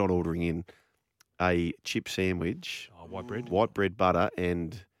thing, so we're not ordering in a chip sandwich, white bread, butter,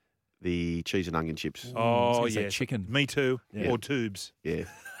 and the cheese and onion chips. Oh, say yeah. chicken. Me too. Yeah. Or tubes. Yeah.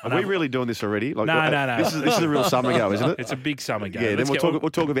 Are we really doing this already? Like, No. This is a real summer go, isn't it? It's a big summer go. Yeah, then Let's we'll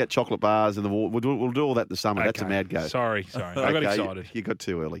talk about chocolate bars and we'll do all that in the summer. That's a Okay. mad go. Sorry. I got excited. You got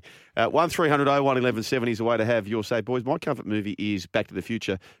too early. 1300 01 1170 is a way to have your say. Boys, my comfort movie is Back to the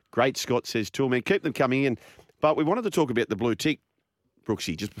Future. Great Scott, says Toolman. Keep them coming in. But we wanted to talk about the blue tick,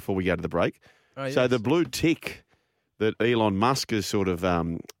 Brooksy, just before we go to the break. Oh, yes. So the blue tick that Elon Musk is sort of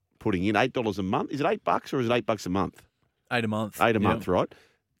putting in, $8 a month. Is it $8 or is it $8 a month? $8 a month. $8 a Yeah. month, right?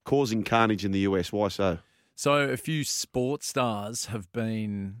 Causing carnage in the US. Why so? So a few sports stars have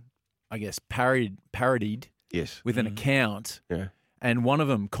been, I guess, parodied Yes. with an account. Yeah. And one of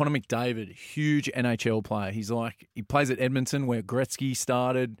them, Connor McDavid, huge NHL player. He plays at Edmonton where Gretzky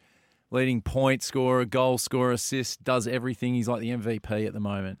started, leading point scorer, goal scorer, assist, does everything. He's like the MVP at the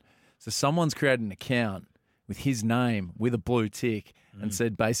moment. So someone's created an account with his name with a blue tick and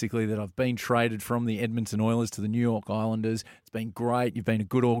said basically that I've been traded from the Edmonton Oilers to the New York Islanders. It's been great. You've been a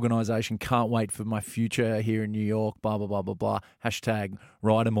good organisation. Can't wait for my future here in New York, blah, blah, blah, blah, blah. Hashtag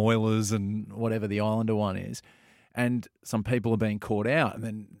ride 'em Oilers and whatever the Islander one is. And some people are being caught out. And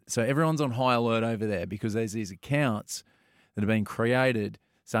then so everyone's on high alert over there because there's these accounts that have been created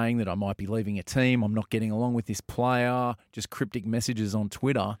saying that I might be leaving a team, I'm not getting along with this player, just cryptic messages on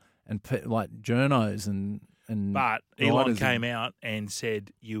Twitter and like journos and But Elon writers came out and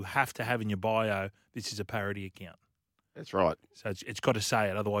said you have to have in your bio, this is a parody account. That's right. So it's got to say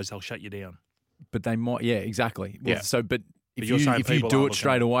it, otherwise they'll shut you down. But they might, yeah, exactly. Well, Yeah. So, but if you're saying you people do aren't it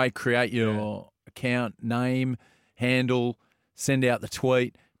straight looking- away, create your account name, handle, send out the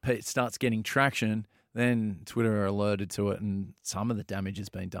tweet, it starts getting traction, then Twitter are alerted to it, and some of the damage has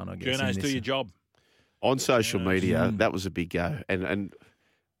been done. I guess. in Journos, this. do your job. On social media, that was a big go, and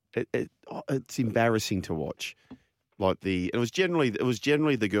it's embarrassing to watch. Like it was generally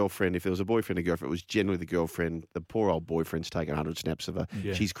the girlfriend. If there was a boyfriend or girlfriend, it was generally the girlfriend. The poor old boyfriend's taking 100 snaps of her.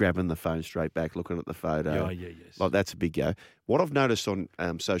 Yeah. She's grabbing the phone straight back, looking at the photo. Yes. Like that's a big go. What I've noticed on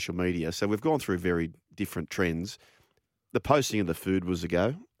social media, so we've gone through very different trends. The posting of the food was a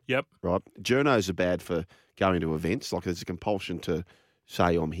go. Yep. Right. Journos are bad for going to events. Like there's a compulsion to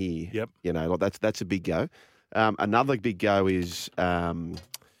say I'm here. Yep. You know, like that's a big go. Another big go is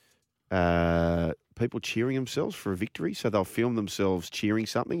people cheering themselves for a victory. So they'll film themselves cheering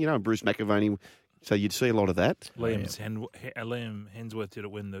something. You know, Bruce McAvaney. So you'd see a lot of that. Liam Hemsworth did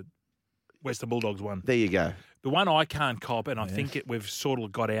it when the Western Bulldogs won. There you go. The one I can't cop, and I think we've sort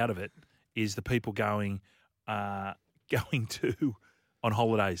of got out of it, is the people going to on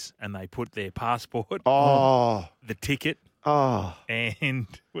holidays and they put their passport, the ticket, and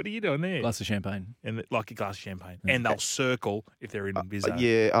what are you doing there? Glass of champagne. And like a glass of champagne. And they'll circle if they're in Bizzo.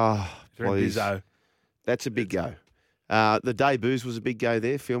 If they're in please. Bizzo. That's a big go. The debuts was a big go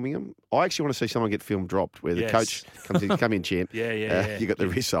there, filming them. I actually want to see someone get film dropped where the coach comes in, come in, champ. Yeah. You got the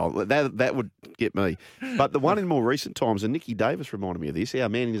whistle. That would get me. But the one in more recent times, and Nicky Davis reminded me of this. Our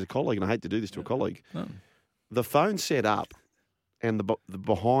man is a colleague, and I hate to do this to a colleague. Oh. The phone set up and the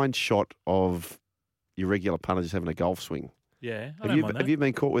behind shot of your regular punter just having a golf swing. Yeah, I Have don't you mind that. have you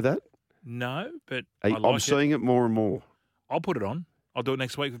been caught with that? No, but Hey, I like I'm seeing it more and more. I'll put it on. I'll do it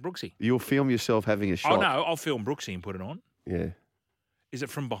next week with Brooksy. You'll film yourself having a shot. Oh, no, I'll film Brooksy and put it on. Yeah. Is it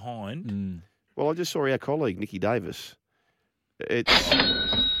from behind? Well, I just saw our colleague, Nicky Davis. It's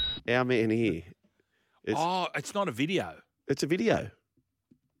our man here. It's not a video. It's a video.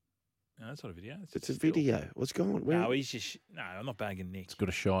 No, it's not a video. It's a video. What's going on? No, he's just... No, I'm not bagging Nick. It's got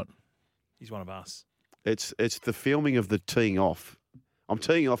a shot. He's one of us. It's the filming of the teeing off. I'm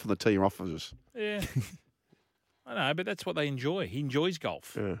teeing off on the teeing offers. Yeah. I know, but that's what they enjoy. He enjoys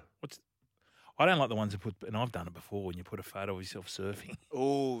golf. Yeah. I don't like the ones that put... And I've done it before, when you put a photo of yourself surfing.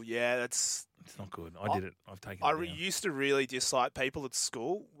 Oh, yeah, that's... It's not good. I did it. I've taken I it down. used to really dislike people at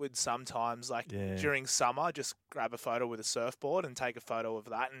school would sometimes, during summer, just grab a photo with a surfboard and take a photo of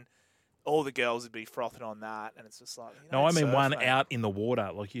that, and all the girls would be frothing on that, and it's just like... No, I mean surf, one mate. out in the water,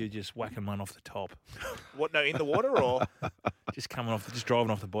 like you're just whacking one off the top. What, no, in the water or...? Just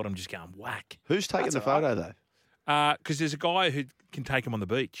driving off the bottom, just going whack. Who's taking the photo, though? Because there's a guy who can take them on the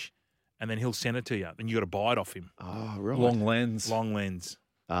beach, and then he'll send it to you. Then you got to buy it off him. Oh, right. Long lens. Long lens.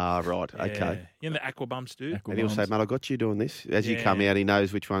 Ah, right. Yeah. Okay. You know the aqua bumps, dude? And he'll say, mate, I got you doing this. As you come out, he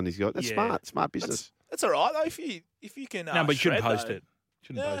knows which one he's got. That's smart business. That's all right, though, if you can... No, but you shouldn't shred, post though. it.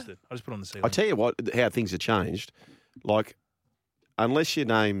 Shouldn't post it. I just put it on the ceiling. I tell you what, how things have changed. Like, unless your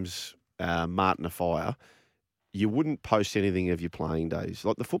name's Martin Afire, you wouldn't post anything of your playing days.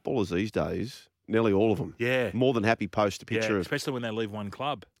 Like the footballers these days, nearly all of them. Yeah. More than happy post a picture of... especially when they leave one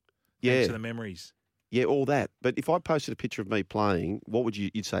club. Yeah. Thanks to the memories. Yeah, all that. But if I posted a picture of me playing, what would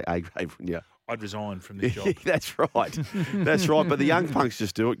you'd say A grade, wouldn't you? I'd resign from this job. That's right. That's right. But the young punks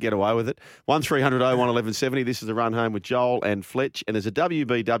just do it, get away with it. 1300 01 1170. This is the run home with Joel and Fletch. And there's a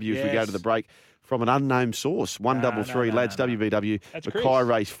WBW as we go to the break from an unknown source. 133 lads, WBW. That's Mackay Chris.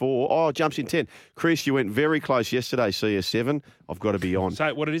 race 4. Oh, jumps in 10. Chris, you went very close yesterday, CS7. I've got to be on.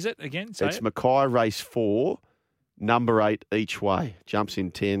 So what is it again? Say It's it. Mackay race 4. Number 8 each way. Jumps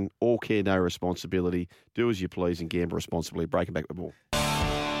in 10. All care, no responsibility. Do as you please and gamble responsibly. Breaking back the ball.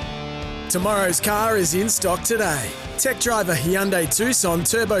 Tomorrow's car is in stock today. Tech driver Hyundai Tucson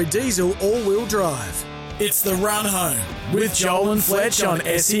Turbo Diesel All-Wheel Drive. It's the Run Home with Joel and Fletch on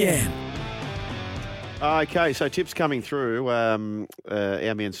SEN. Okay, so tips coming through. Our man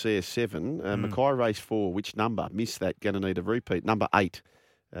CS7. Mackay race 4. Which number? Missed that. Going to need a repeat. Number 8.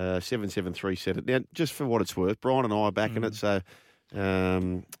 773 said it. Now, just for what it's worth, Brian and I are backing it. So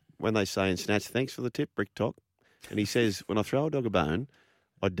when they say in Snatch, thanks for the tip, Brick Talk. And he says, when I throw a dog a bone,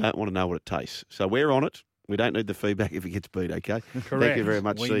 I don't want to know what it tastes. So we're on it. We don't need the feedback if it gets beat, okay? Thank you very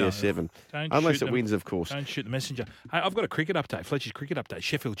much, We CS7. Unless it wins, of course. Don't shoot the messenger. Hey, I've got a cricket update. Fletcher's cricket update.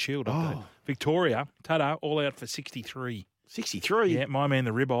 Sheffield Shield update. Victoria, ta-da, all out for 63. 63? Yeah, my man,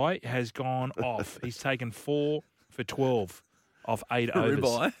 the ribeye, has gone off. He's taken 4 for 12 off 8 overs.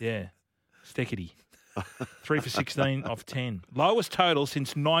 Ribeye? Yeah. Steckity. 3 for 16 off 10. Lowest total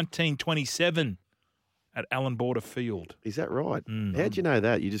since 1927 at Allan Border Field. Is that right? How'd you know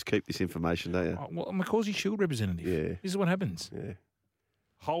that? You just keep this information, don't you? Oh, well, I'm a Causey Shield representative. Yeah. This is what happens. Yeah.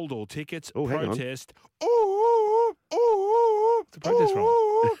 Hold all tickets. Oh, hang on. Protest. What's the protest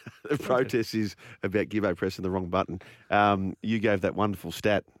from? The protest is about Gibbo pressing the wrong button. You gave that wonderful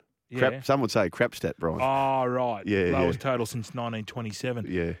stat. Yeah. Some would say a crap stat, Brian. Oh, right. Yeah, Lowest total since 1927.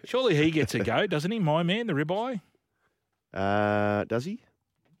 Yeah. Surely he gets a go, doesn't he, my man, the ribeye? Does he?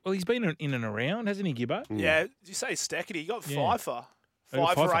 Well, he's been in and around, hasn't he, Gibbo? Yeah, did you say Steckity? He got Yeah. Pfeiffer. Who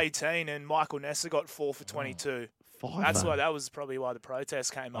got 5 for Pfeiffer? 18, and Michael Nessa got 4 for 22. Pfeiffer? That was probably why the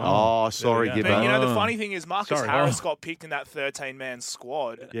protest came up. Oh, sorry, There we Gibbo. go. But, you know, the funny thing is Marcus Sorry. Harris got picked in that 13-man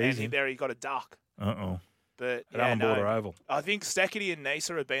squad, Yeah, and he's in. he got a duck. Uh-oh. But At Allan Border Oval. I think Steckity and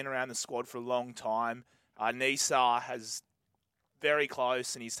Nisa have been around the squad for a long time. Nisa has very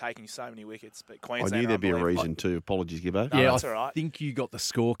close, and he's taking so many wickets. But I Queensland knew there'd be a unbelievable. reason too. Apologies, Gibbo. No, Yeah, that's I all right. think you got the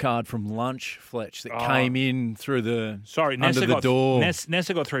scorecard from lunch, Fletch, that Oh. came in through the Sorry, Nessa under the got, door.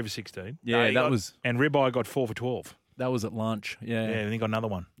 Nessa got 3 for 16. Yeah, No, he that got- was And Ribeye got 4 for 12. at lunch. Yeah, Yeah, and he got another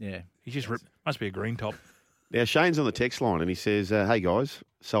one. yeah. He just must be a green top. Now, Shane's on the text line and he says, hey, guys,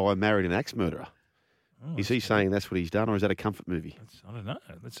 so I married an axe murderer. Oh, Is he saying that's what he's done or is that a comfort movie? I don't know.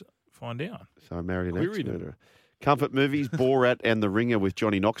 Let's find out. So I married an Query axe them. murderer. Comfort movies, Borat and The Ringer with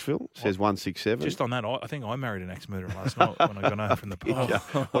Johnny Knoxville, says 167. Just on that, I think I married an ex-murderer last night when I got home from the pub. Yeah.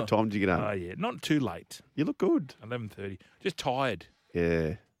 What time did you get home? Oh, yeah. Not too late. You look good. 11:30. Just tired.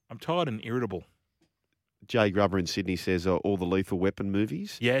 Yeah. I'm tired and irritable. Jay Grubber in Sydney says all the Lethal Weapon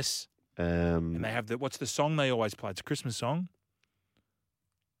movies. Yes. And Um, they have what's the song they always play? It's a Christmas song.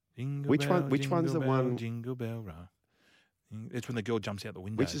 Jingle Which one- bell, which one's jingle the bell, one- Jingle bell rock. It's when the girl jumps out the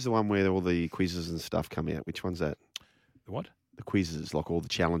window. which is the one where all the quizzes and stuff come out? Which one's that? What? The quizzes, like all the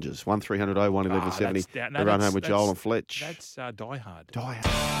challenges. 1300 01 1170. The Run Home with Joel and Fletch. That's Die Hard. Die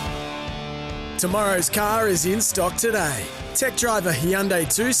Hard. Tomorrow's car is in stock today. Tech driver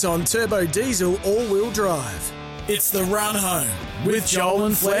Hyundai Tucson Turbo Diesel All-Wheel Drive. It's the Run Home with Joel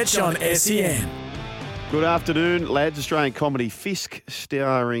and Fletch on SEN. Good afternoon, lads. Australian comedy Fisk,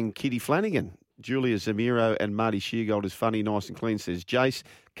 starring Kitty Flanagan. Julia Zamiro and Marty Sheargold is funny, nice and clean, says Jace.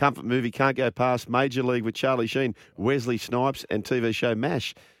 Comfort movie, can't go past Major League with Charlie Sheen, Wesley Snipes and TV show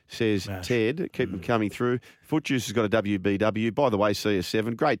MASH, says Ted. Keep them coming through. Foot Juice has got a WBW. By the way,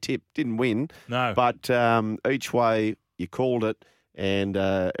 CS7, great tip. Didn't win. No. But each way, you called it. And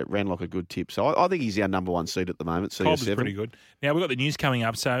it ran like a good tip. So I think he's our number one seed at the moment, CS7. Cobb is pretty good. Now, we've got the news coming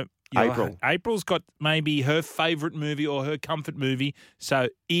up. So April's got maybe her favourite movie or her comfort movie. So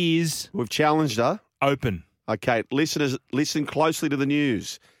we've challenged her. Open. Okay, listeners, listen closely to the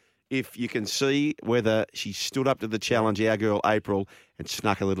news. If you can see whether she stood up to the challenge, our girl April, and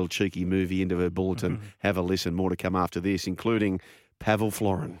snuck a little cheeky movie into her bulletin, have a listen. More to come after this, including Pavel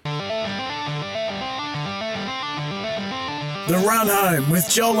Florin. The Run Home with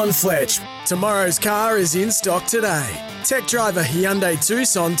Joel and Fletch. Tomorrow's car is in stock today. Tech driver Hyundai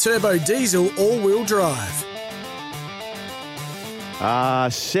Tucson Turbo Diesel All-Wheel Drive.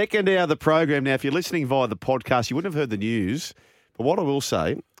 Second hour of the program. Now, if you're listening via the podcast, you wouldn't have heard the news. But what I will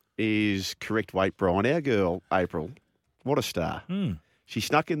say is correct weight, Brian. Our girl, April, what a star. She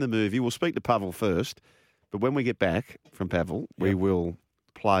snuck in the movie. We'll speak to Pavel first. But when we get back from Pavel, we will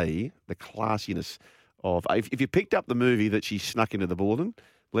play the classiness of. If you picked up the movie that she snuck into the bulletin,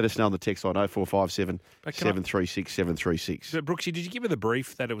 let us know on the text line 0457 736 736. But Brooksy, did you give her the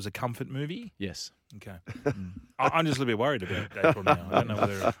brief that it was a comfort movie? Yes. Okay. I'm just a little bit worried about April now. I don't know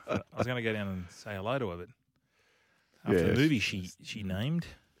whether I was going to go down and say hello to her, but after the movie she named.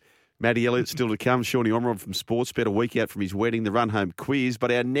 Matty Elliott still to come. Shawnee Omron from Sportsbet, a week out from his wedding, the Run Home quiz.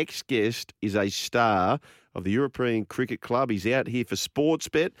 But our next guest is a star of the European Cricket Club. He's out here for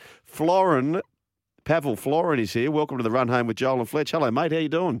Sportsbet. Pavel Florin is here. Welcome to the Run Home with Joel and Fletch. Hello, mate. How you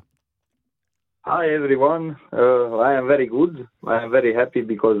doing? Hi, everyone. I am very good. I am very happy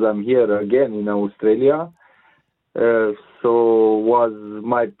because I'm here again in Australia. So was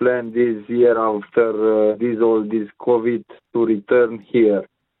my plan this year after this COVID to return here.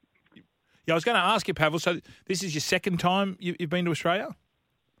 Yeah, I was going to ask you, Pavel, so this is your second time you've been to Australia?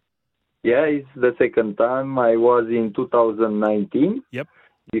 Yeah, it's the second time. I was in 2019. Yep.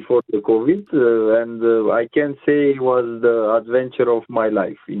 Before the COVID, and I can say it was the adventure of my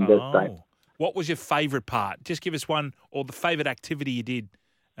life in that time. What was your favourite part? Just give us one, or the favourite activity you did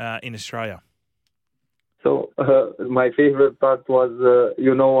in Australia. So my favourite part was,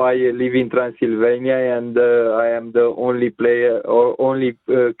 I live in Transylvania, and I am the only player or only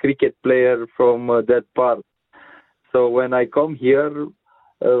cricket player from that part. So when I come here,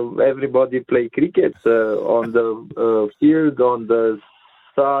 everybody play cricket on the field, on the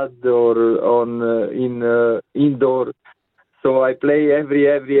side or on in indoor. So I play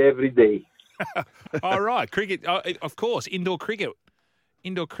every day. All right, cricket, of course, indoor cricket.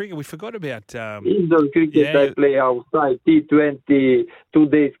 Indoor cricket, we forgot about... Indoor cricket, I play outside, T20, 2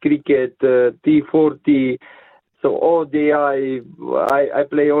 days cricket, T40. So all day I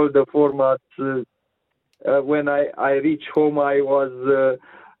play all the formats. When I reach home, I was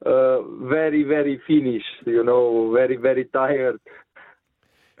very, very finished, very, very tired.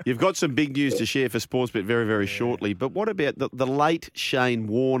 You've got some big news to share for Sportsbet very, very shortly. But what about the late Shane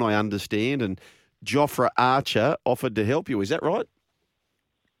Warne, I understand, and Jofra Archer offered to help you. Is that right?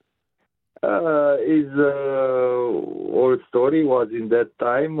 His old story was in that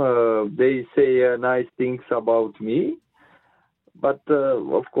time. They say nice things about me. But,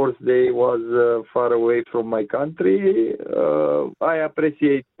 of course, they was far away from my country. I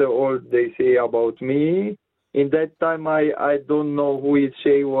appreciate all they say about me. In that time, I don't know who is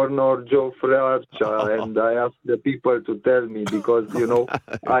Shea Warne or Jofra Archer, and I asked the people to tell me because,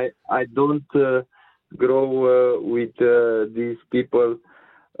 I don't grow with these people.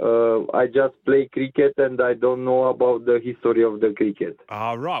 I just play cricket and I don't know about the history of the cricket.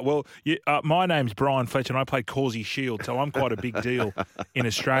 Right. Well, my name's Brian Fletcher and I play Causey Shield, so I'm quite a big deal in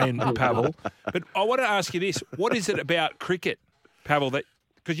Australian, Pavel. But I want to ask you this. What is it about cricket, Pavel, that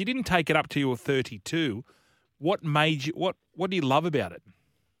because you didn't take it up till you were 32, what made you? What do you love about it?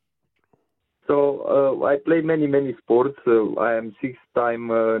 So I play many sports. I am 6-time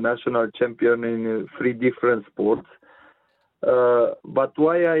national champion in 3 different sports. But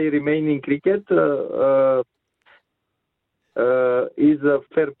why I remain in cricket is a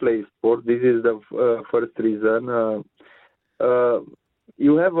fair play sport. This is the first reason.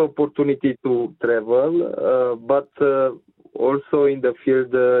 you have opportunity to travel, but also in the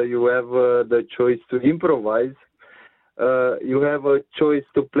field you have the choice to improvise. You have a choice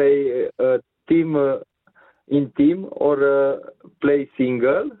to play in team or play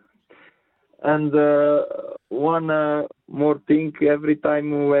single. And one more thing, every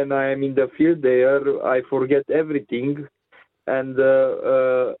time when I am in the field there, I forget everything. And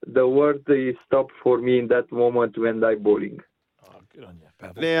the word is stopped for me in that moment when I'm bowling. Oh, good on you,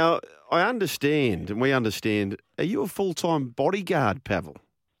 Pavel. Now, I understand, and we understand, are you a full-time bodyguard, Pavel?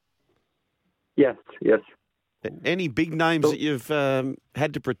 Yes. Any big names that you've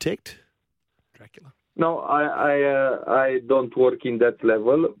had to protect? Dracula? No, I don't work in that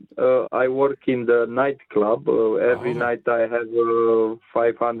level. I work in the nightclub. Every night I have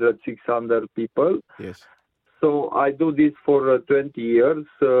 500, 600 people. Yes. So I do this for 20 years.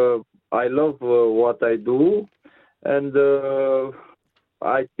 I love what I do. And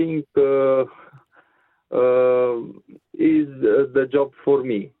I think is the job for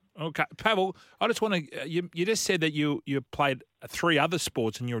me. Okay. Pavel, I just want to, you just said that you played 3 other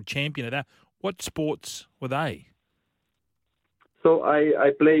sports and you're a champion of that. What sports were they? So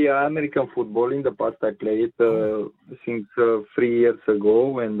I play American football. In the past, I played since 3 years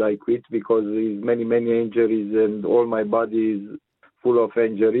ago, and I quit because there's many injuries, and all my body is full of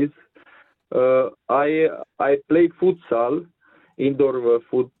injuries. I play futsal, indoor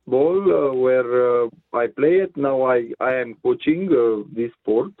football, where I play it. Now I am coaching this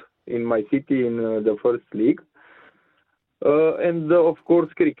sport in my city in the first league. And of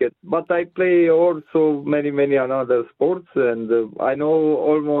course cricket, but I play also many other sports, and I know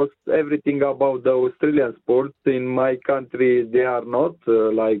almost everything about the Australian sports. In my country they are not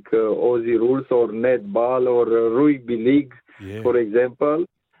like Aussie rules or netball or rugby league, for example,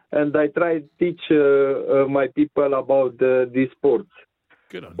 and I try to teach my people about these sports.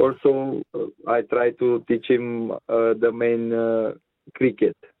 Good on also I try to teach him the main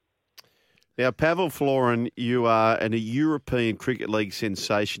cricket. Now, Pavel Florin, you are a European Cricket League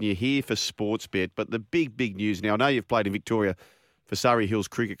sensation. You're here for Sportsbet, but the big news now, I know you've played in Victoria for Surrey Hills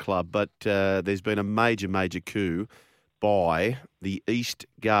Cricket Club, but there's been a major coup by the East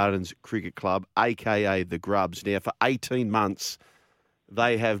Gardens Cricket Club, a.k.a. the Grubs. Now, for 18 months,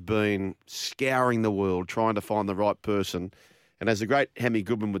 they have been scouring the world, trying to find the right person. And as the great Hammy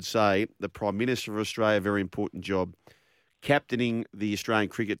Goodman would say, the Prime Minister of Australia, very important job, captaining the Australian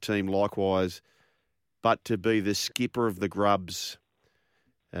cricket team likewise, but to be the skipper of the Grubs,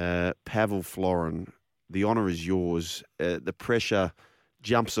 Pavel Florin, the honour is yours. The pressure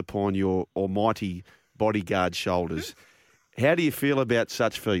jumps upon your almighty bodyguard shoulders. How do you feel about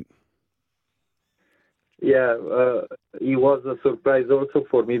such feat? Yeah, it was a surprise also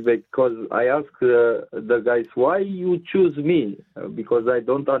for me because I asked the guys, why you choose me? Because I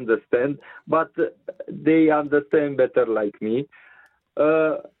don't understand, but they understand better like me.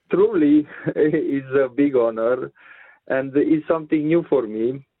 Truly, it's a big honor, and it's something new for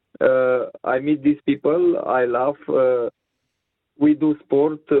me. I meet these people, I laugh. We do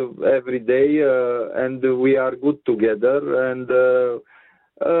sport every day, and we are good together, and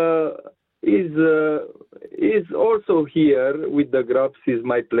is also here with the Grubs is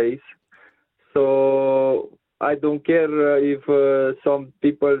my place. So I don't care if some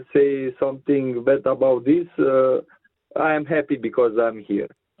people say something bad about this. I am happy because I'm here.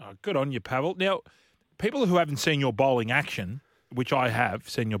 Oh, good on you, Pavel. Now, people who haven't seen your bowling action, which I have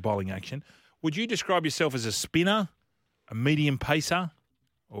seen your bowling action, would you describe yourself as a spinner, a medium pacer,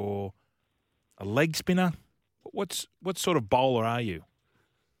 or a leg spinner? What sort of bowler are you?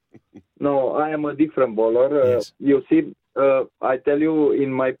 No, I am a different bowler. Yes. You see, I tell you,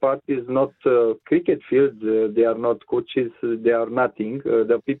 in my part is not cricket field. They are not coaches. They are nothing.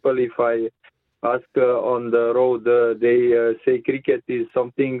 The people, if I ask on the road, they say cricket is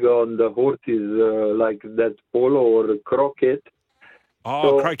something on the horses, like that polo or croquet.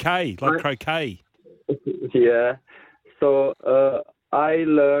 Oh, so croquet, croquet. Yeah. So I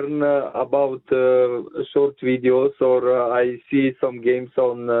learn about short videos, or I see some games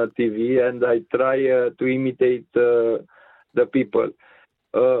on TV, and I try to imitate the people.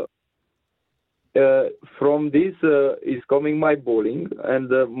 From this is coming my bowling, and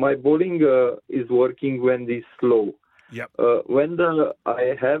my bowling is working when it's slow. Yep. When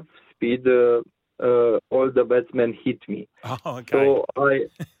I have speed, all the batsmen hit me. Oh, okay. So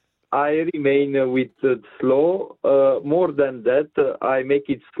I remain with slow. More than that, I make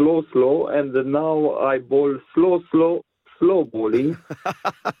it slow, and now I bowl slow bowling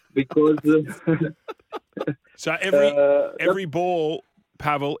because. So every ball,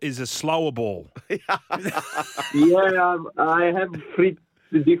 Pavel, is a slower ball. Yeah, I have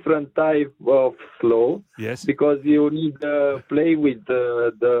different type of slow. Yes. Because you need to play with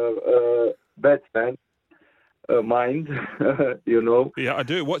the batsman mind, you know. Yeah, I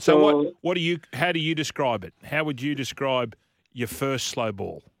do. How do you describe it? How would you describe your first slow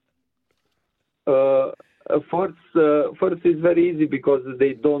ball? First is very easy because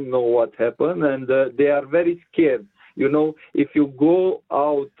they don't know what happened and they are very scared. You know, if you go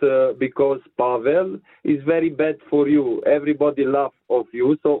out because Pavel is very bad for you, everybody laughs of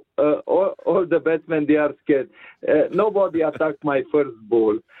you. So all the batsmen, they are scared. Nobody attacked my first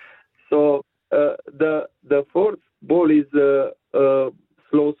ball. So the first ball is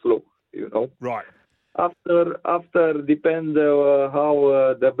slow, you know. Right. After depend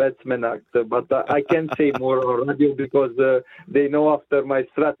how the batsmen act, but I can't say more on radio because they know after my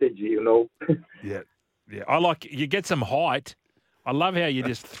strategy, you know. Yeah. I like you get some height. I love how you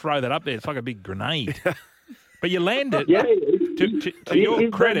just throw that up there. It's like a big grenade. But you land it. Yeah. To your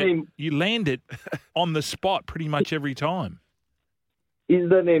credit, you land it on the spot pretty much every time. Is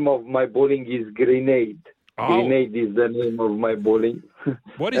the name of my bowling is Grenade. Oh. Grenade is the name of my bowling.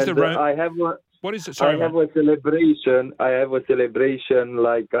 What is What is it? Sorry, I have a celebration.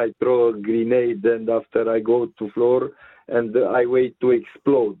 Like I throw a grenade and after I go to floor and I wait to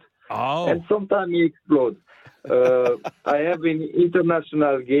explode. Oh. And sometimes it explodes. I have in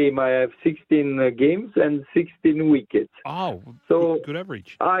international game, I have 16 games and 16 wickets. Oh, so good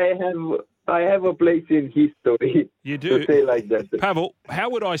average. I have a place in history. You do. To say like that. Pavel,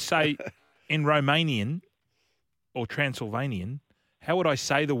 how would I say in Romanian or Transylvanian, how would I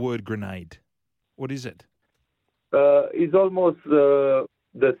say the word grenade? What is it? It's almost the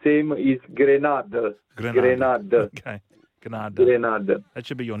same as Grenade. Grenade. Okay. Grenade. That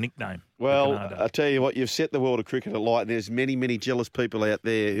should be your nickname. Well, I tell you what, you've set the world of cricket alight. There's many, many jealous people out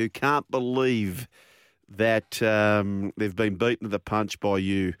there who can't believe that they've been beaten to the punch by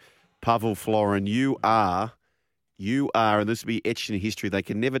you, Pavel Florin. You are, and this will be etched in history. They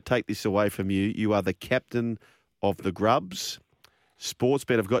can never take this away from you. You are the captain of the Grubs.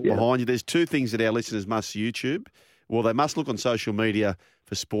 Sportsbet have got behind you. There's two things that our listeners must YouTube. Well, they must look on social media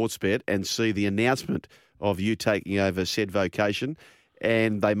for Sportsbet and see the announcement of you taking over said vocation.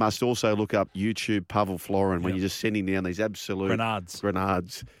 And they must also look up YouTube Pavel Florin when you're just sending down these absolute Grenades.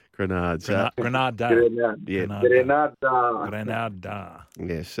 Grenada.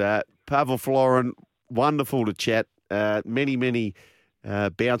 Yes. Pavel Florin, wonderful to chat. Many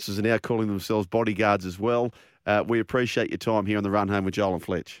bouncers are now calling themselves bodyguards as well. We appreciate your time here on the Run Home with Joel and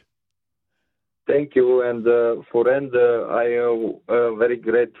Fletch. Thank you, and I am very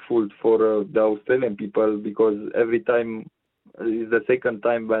grateful for the Australian people because every time is the second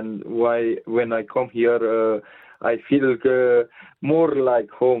time when I come here, I feel more like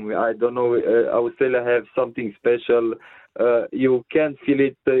home. I don't know, Australia have something special. You can feel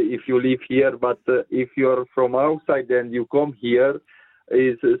it if you live here, but if you're from outside and you come here,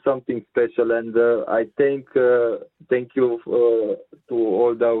 is something special, and I thank you to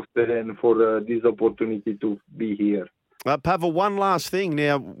all the Australians for this opportunity to be here. Pavel, one last thing.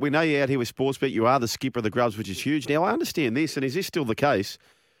 Now, we know you're out here with Sportsbet. You are the skipper of the Grubs, which is huge. Now, I understand this, and is this still the case?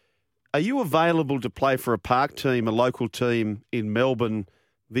 Are you available to play for a park team, a local team in Melbourne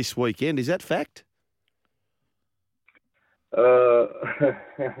this weekend? Is that fact?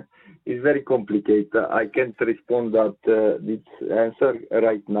 It's very complicated. I can't respond this answer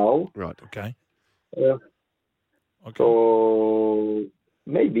right now. Right. Okay. So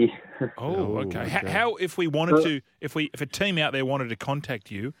maybe. Oh, okay. How if we wanted to, if a team out there wanted to contact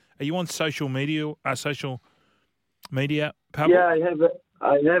you, are you on social media? Pavel? Yeah,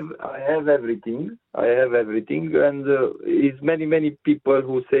 I have everything. And it's many people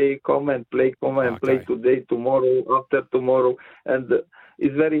who say come and play today, tomorrow, after tomorrow, and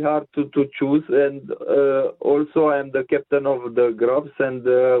it's very hard to choose. And also I'm the captain of the Grubs, and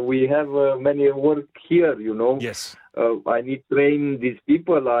we have many work here, you know. Yes. I need train these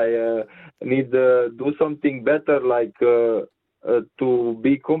people. I need do something better, like to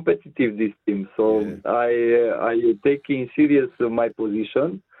be competitive this team. So I take in serious my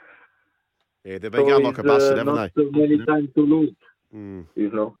position. Yeah, they've been going like a bastard, haven't they? Not many times to lose,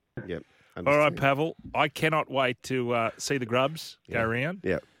 you know. Yep. All right, Pavel. I cannot wait to see the Grubs go around.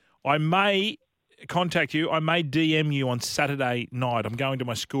 Yeah. I may contact you. I may DM you on Saturday night. I'm going to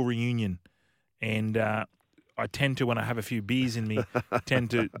my school reunion, and I tend to, when I have a few beers in me,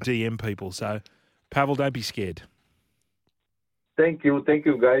 tend to DM people. So, Pavel, don't be scared. Thank you,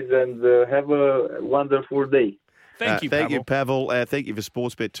 guys, and have a wonderful day. Thank you, Thank you, Pavel. Pavel. Thank you for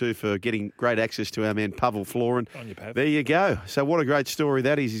Sportsbet too for getting great access to our man Pavel Florin. On you, Pav. There you go. So what a great story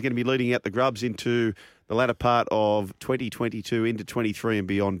that is. He's going to be leading out the Grubs into the latter part of 2022 into 23 and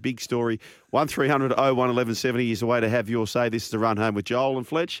beyond. Big story. 1300 01 1170 is the way to have your say. This is the Run Home with Joel and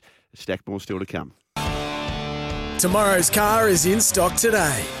Fletch. A stack more still to come. Tomorrow's car is in stock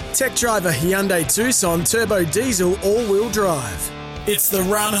today. Tech driver Hyundai Tucson Turbo Diesel All-Wheel Drive. It's the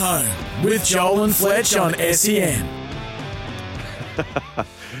Run Home with Joel and Fletch on SEN.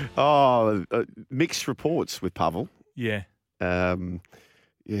 Mixed reports with Pavel. Yeah.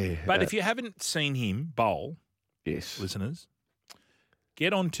 Yeah. But if you haven't seen him bowl, yes, listeners,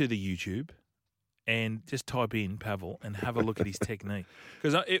 get onto the YouTube and just type in Pavel and have a look at his technique.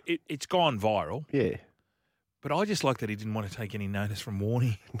 Because it's gone viral. Yeah. But I just like that he didn't want to take any notice from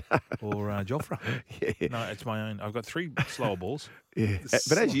Warney or Jofra. Yeah. No, it's my own. I've got 3 slower balls. Yeah.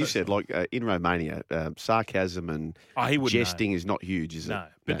 But as you said, like in Romania, sarcasm and he wouldn't jesting is not huge, is it? No.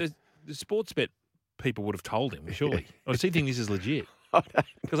 But the sports bet people would have told him, surely. Or does he think this is legit?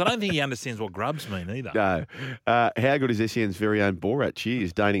 Because I don't think he understands what grubs mean either. No. How good is SEN's very own Borat? She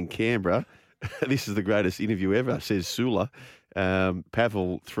is dating Canberra. This is the greatest interview ever, says Sula.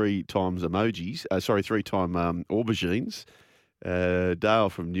 Pavel 3 times emojis. 3-time aubergines. Dale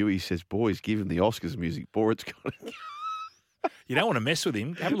from Newey says, boys, give him the Oscars music. Borat's got it. You don't want to mess with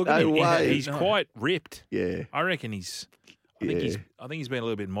him. Have a look at him. He's quite ripped. Yeah. I reckon I think he's been a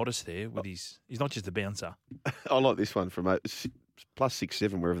little bit modest there with his. He's not just a bouncer. I like this one from plus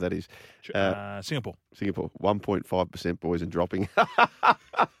 6-7, wherever that is. Singapore. 1.5% boys and dropping.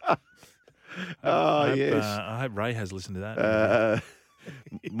 Yes. I hope Ray has listened to that.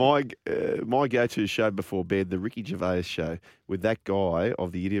 My go-to show before bed, the Ricky Gervais show, with that guy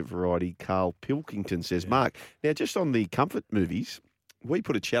of the idiot variety, Carl Pilkington, says, Mark, now just on the comfort movies, we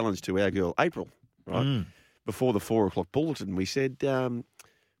put a challenge to our girl, April, right? Before the 4 o'clock bulletin, we said,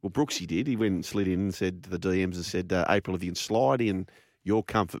 well, Brooksy did. He went and slid in and said to the DMs and said, April, if you can slide in your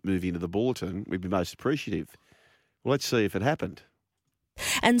comfort movie into the bulletin, we'd be most appreciative. Well, let's see if it happened.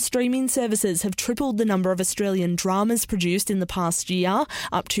 And streaming services have tripled the number of Australian dramas produced in the past year,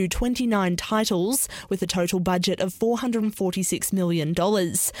 up to 29 titles, with a total budget of $446 million.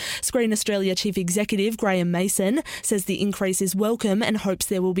 Screen Australia Chief Executive Graham Mason says the increase is welcome and hopes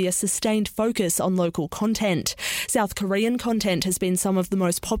there will be a sustained focus on local content. South Korean content has been some of the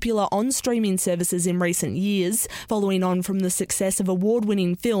most popular on streaming services in recent years, following on from the success of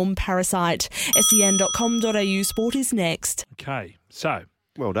award-winning film Parasite. sen.com.au sport is next. Okay. So,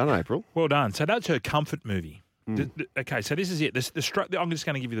 well done, April. Well done. So that's her comfort movie. Okay, so this is it. I'm just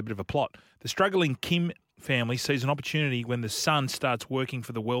going to give you a bit of a plot. The struggling Kim family sees an opportunity when the son starts working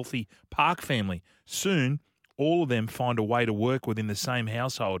for the wealthy Park family. Soon, all of them find a way to work within the same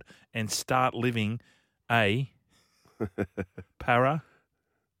household and start living a parasitic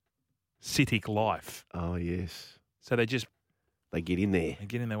life. Oh, yes. So they get in there.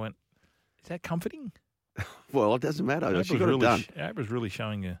 They went, is that comforting? Well, it doesn't matter. She got it done. Abra's really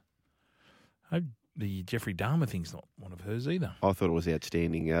showing I hope the Jeffrey Dahmer thing's not one of hers either. I thought it was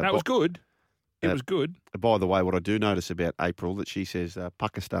outstanding. That was good. It was good. By the way, what I do notice about April, that she says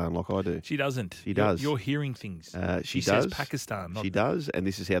Pakistan like I do. She doesn't. She does. You're hearing things. She says does. Pakistan. She does, and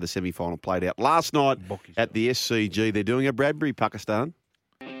this is how the semi-final played out. Last night at the SCG, they're doing a Bradbury Pakistan.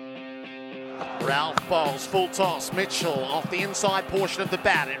 Ralph bowls, full toss. Mitchell off the inside portion of the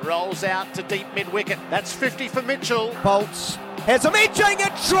bat. It rolls out to deep mid-wicket. That's 50 for Mitchell. Bolts has a edging.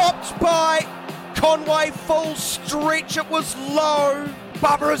 It dropped by Conway. Full stretch. It was low.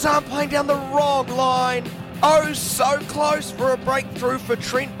 Barbara Azam playing down the wrong line. Oh, so close for a breakthrough for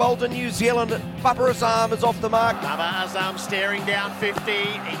Trent Bolton, New Zealand. Barbara Azam is off the mark. Barbara Azam staring down 50.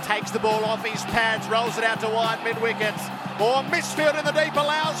 He takes the ball off his pads, rolls it out to wide mid-wicket. Or misfield in the deep,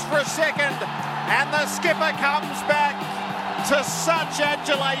 allows for a second. And the skipper comes back to such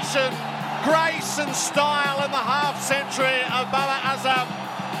adulation, grace and style in the half-century of Barbara Azam,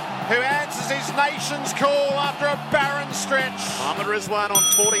 who answers his nation's call after a barren stretch. Mohammad Rizwan on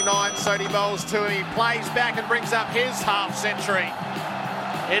 49, Sony bowls to him. He plays back and brings up his half-century.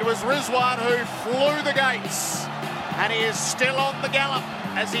 It was Rizwan who flew the gates, and he is still on the gallop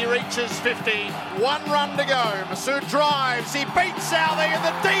as he reaches 50. 1 run to go. Masood drives, he beats Southey, and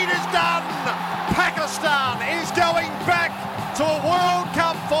the deed is done. Pakistan is going back to a World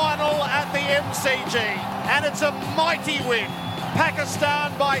Cup final at the MCG, and it's a mighty win.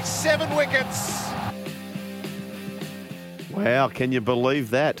 Pakistan by 7 wickets. Wow, can you believe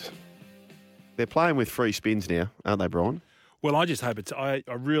that? They're playing with free spins now, aren't they, Brian? Well, I just hope I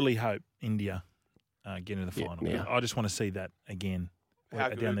really hope India get into the final. Yeah. I just want to see that again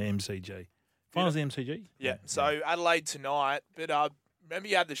down the MCG. Finals of the MCG? Yeah. So Adelaide tonight, but remember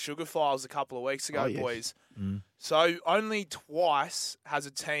you had the Sugar Files a couple of weeks ago, boys. So only twice has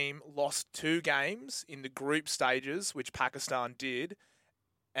a team lost 2 games in the group stages, which Pakistan did,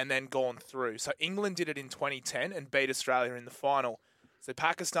 and then gone through. So England did it in 2010 and beat Australia in the final. So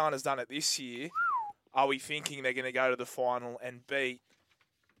Pakistan has done it this year. Are we thinking they're going to go to the final and beat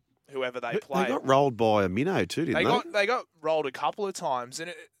whoever they play? They got rolled by a minnow too, didn't they? They got rolled a couple of times.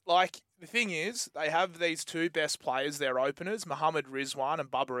 And, the thing is, they have these 2 best players, their openers, Mohammad Rizwan and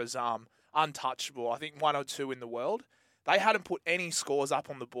Babar Azam, untouchable. I think 1 or 2 in the world. They hadn't put any scores up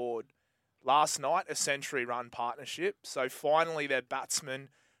on the board. Last night, a century-run partnership. So finally, their batsmen,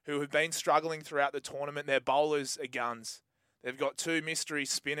 who have been struggling throughout the tournament, their bowlers are guns. They've got 2 mystery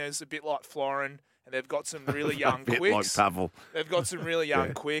spinners, a bit like Florin, and they've got some really young bit quicks. like Pavel. They've got some really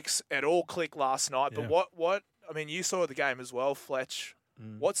young quicks. It all clicked last night. But what? I mean, you saw the game as well, Fletch.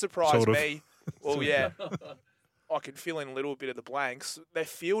 What surprised me? Well, yeah. I can fill in a little bit of the blanks. Their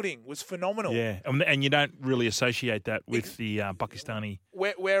fielding was phenomenal. Yeah, and you don't really associate that with the Pakistani.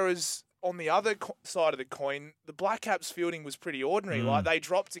 Whereas on the other side of the coin, the Black Caps fielding was pretty ordinary. Like they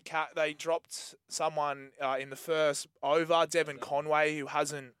dropped someone in the first over, Devon Conway, who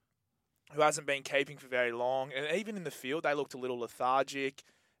hasn't been keeping for very long, and even in the field they looked a little lethargic.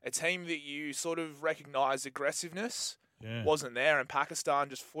 A team that you sort of recognise aggressiveness wasn't there, and Pakistan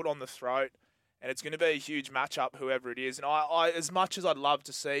just foot on the throat. And it's going to be a huge matchup, whoever it is. And I as much as I'd love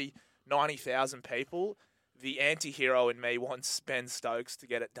to see 90,000 people, the anti-hero in me wants Ben Stokes to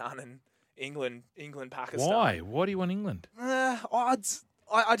get it done in England, Pakistan. Why? Why do you want England? I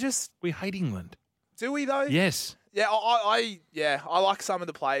just... We hate England. Do we, though? Yes. Yeah, I like some of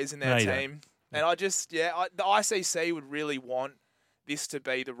the players in their team. And I just, the ICC would really want this to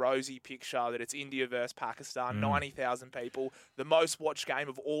be the rosy picture that it's India versus Pakistan, 90,000 people, the most watched game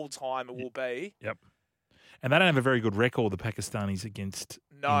of all time it will be. Yep. And they don't have a very good record, the Pakistanis, against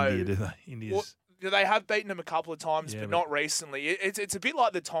India, do they? India's... Well, they have beaten them a couple of times, but not recently. It's a bit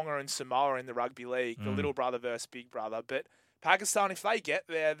like the Tonga and Samoa in the rugby league, the little brother versus big brother. But Pakistan, if they get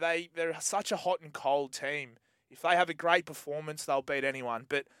there, they're such a hot and cold team. If they have a great performance, they'll beat anyone.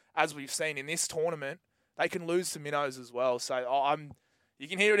 But as we've seen in this tournament, they can lose to minnows as well. So you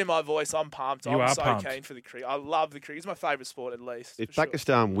can hear it in my voice. I'm pumped. I'm so pumped. Keen for the cricket. I love the cricket. It's my favourite sport, at least. If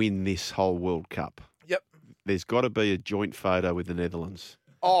Pakistan win this whole World Cup, there's got to be a joint photo with the Netherlands.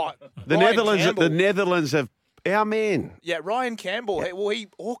 Oh, the Netherlands have our man. Yeah, Ryan Campbell. Yeah. He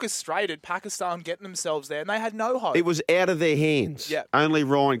orchestrated Pakistan getting themselves there, and they had no hope. It was out of their hands. Yeah. Only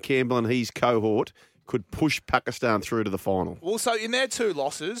Ryan Campbell and his cohort could push Pakistan through to the final. Well, so in their 2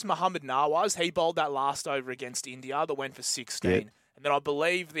 losses, Mohammad Nawaz, he bowled that last over against India that went for 16. Yep. And then I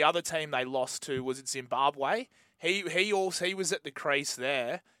believe the other team they lost to was Zimbabwe. He was at the crease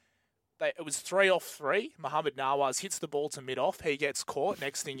there. It was 3 off 3. Mohammad Nawaz hits the ball to mid-off. He gets caught.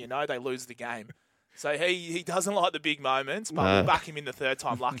 Next thing you know, they lose the game. So he doesn't like the big moments, but we'll back him in the third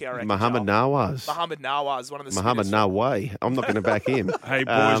time lucky, I reckon. Mohammad Nawaz, one of the Mohammad No way. I'm not going to back him. Hey, boys,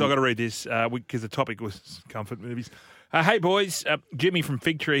 I've got to read this because the topic was comfort movies. Hey, boys, Jimmy from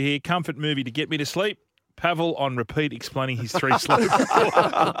Fig Tree here. Comfort movie to get me to sleep. Pavel on repeat explaining his 3 sleep.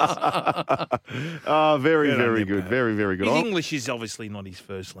 Oh, very, very good. Very, very good. His English is obviously not his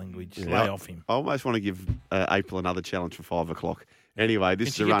first language. Lay off him. I almost want to give April another challenge for 5 o'clock. Anyway, this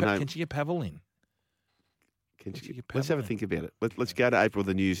is a run home. Can she get Pavel in? Let's have a think about it. Let's go to April,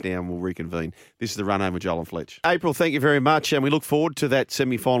 the news now, and we'll reconvene. This is the run home with Joel and Fletch. April, thank you very much, and we look forward to that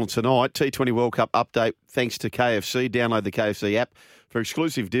semi-final tonight. T20 World Cup update thanks to KFC. Download the KFC app for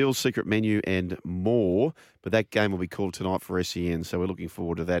exclusive deals, secret menu, and more. But that game will be called tonight for SEN, so we're looking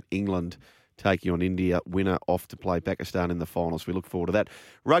forward to that. England taking on India, winner off to play Pakistan in the finals. We look forward to that.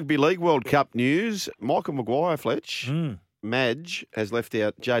 Rugby League World Cup news. Michael Maguire, Fletch, Madge has left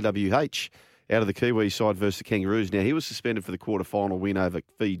out JWH out of the Kiwi side versus the Kangaroos. Now, he was suspended for the quarter-final win over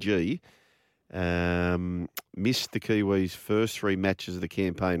Fiji. Missed the Kiwis' first 3 matches of the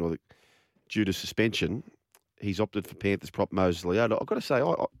campaign due to suspension. He's opted for Panthers prop Moses Leota. I've got to say,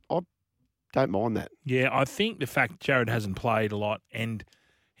 I don't mind that. Yeah, I think the fact Jared hasn't played a lot and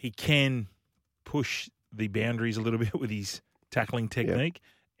he can push the boundaries a little bit with his tackling technique,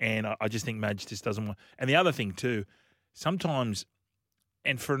 and I just think Madge just doesn't want... And the other thing too, sometimes...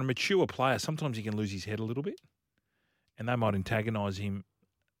 And for a mature player, sometimes he can lose his head a little bit, and they might antagonise him,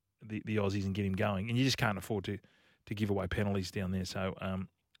 the Aussies, and get him going. And you just can't afford to give away penalties down there. So,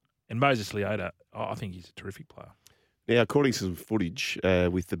 and Moses Leota, I think he's a terrific player. Now, according to some footage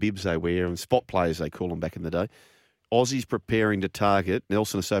with the bibs they wear and spot players they call them back in the day, Aussies preparing to target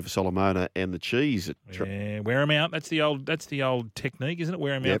Nelson Asofa-Solomona and the Cheese. Yeah, wear them out. That's the old technique, isn't it?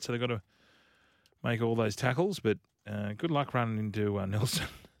 Wear them out, so they've got to. make all those tackles. But good luck running into Nelson.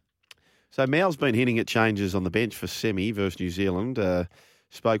 So Mal's been hinting at changes on the bench for semi versus New Zealand.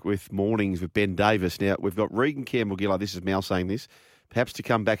 Spoke with Mornings with Ben Davis. Now, we've got Regan Campbell-Gillard, this is Mal saying this, perhaps to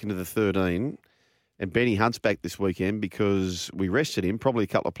come back into the 13. And Benny Hunt's back this weekend because we rested him. Probably a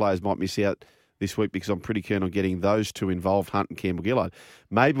couple of players might miss out this week because I'm pretty keen on getting those two involved, Hunt and Campbell-Gillard.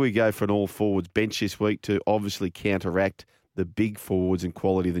 Maybe we go for an all-forwards bench this week to obviously counteract the big forwards and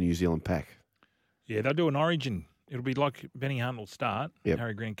quality of the New Zealand pack. Yeah, they'll do an origin. It'll be like Benny Hunt will start. Yep.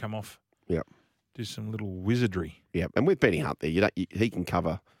 Harry Grant come off. Yep. Do some little wizardry. Yeah, and with Benny Hunt there, he can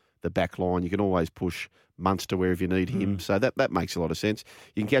cover the back line. You can always push Munster wherever you need him. So that makes a lot of sense.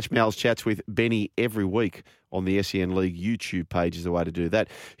 You can catch Mal's chats with Benny every week on the SEN League YouTube page is the way to do that.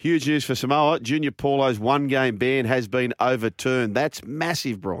 Huge news for Samoa. Junior Paulo's one-game ban has been overturned. That's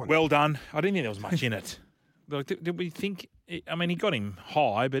massive, Brian. Well done. I didn't think there was much in it. Like, did we think... I mean, he got him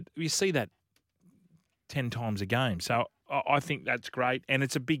high, but you see that 10 times a game. So I think that's great. And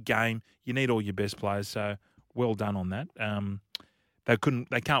it's a big game. You need all your best players. So well done on that.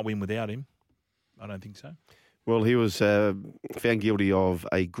 They can't win without him. I don't think so. Well, he was found guilty of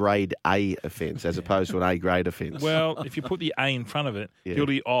a grade A offence as opposed to an A grade offence. Well, if you put the A in front of it,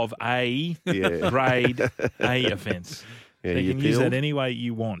 guilty of a grade A offence. Yeah, you can use that any way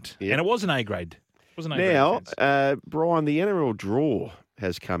you want. Yeah. And it was an A grade. It was an A grade now, offence. Brian, the NRL draw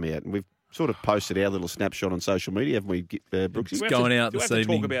has come out, and we've sort of posted our little snapshot on social media, haven't we, Brooksy? Do we have to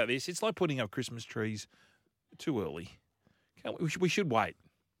talk about this? It's like putting up Christmas trees too early. We should wait.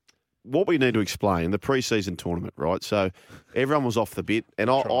 What we need to explain, the pre-season tournament, right? So everyone was off the bit, and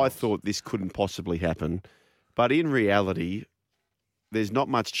I thought this couldn't possibly happen. But in reality, there's not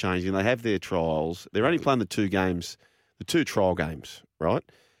much changing. They have their trials. They're only playing the two trial games, right?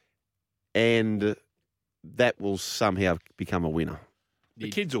 And that will somehow become a winner. The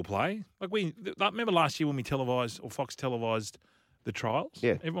kids will play. Remember last year when we televised, or Fox televised the trials?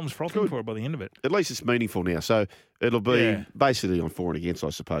 Yeah. Everyone was frothing for it by the end of it. At least it's meaningful now. So it'll be basically on for and against, I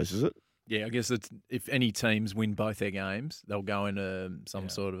suppose, is it? Yeah, I guess if any teams win both their games, they'll go into some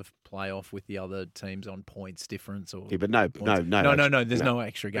sort of playoff with the other teams on points difference. Or but no. There's no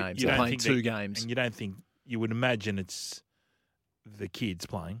extra games. They're playing two games. And you would imagine it's the kids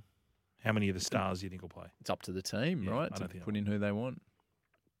playing. How many of the stars do you think will play? It's up to the team, right? To put in who they want.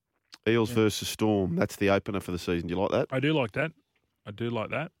 Eels versus Storm. That's the opener for the season. Do you like that? I do like that. I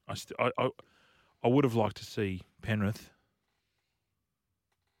would have liked to see Penrith.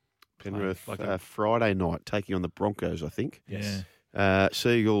 Friday night, taking on the Broncos, I think. Yes.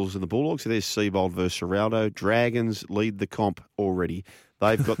 Seagulls and the Bulldogs. So there's Seabold versus Serraldo. Dragons lead the comp already.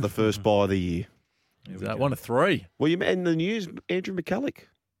 They've got the first bye of the year. Is that 1 of 3? Well, you in the news, Andrew McCulloch.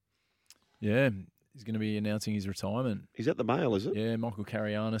 Yeah, he's going to be announcing his retirement. Is that the Mail, is it? Yeah, Michael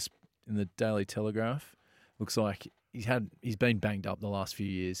Carianis in the Daily Telegraph. Looks like he's been banged up the last few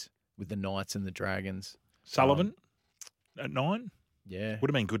years with the Knights and the Dragons. Sullivan at 9? Yeah.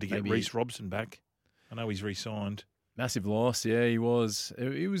 Would have been good to get Reece Robson back. I know he's re-signed. Massive loss, yeah, he was.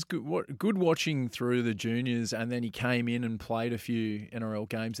 It was good watching through the juniors, and then he came in and played a few NRL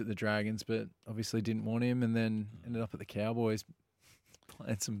games at the Dragons, but obviously didn't want him, and then ended up at the Cowboys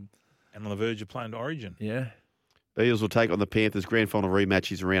playing some... And on the verge of playing to Origin. Yeah. Eels will take on the Panthers. Grand final rematch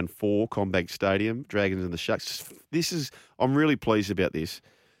is around 4, Combank Stadium. Dragons and the Sharks. I'm really pleased about this.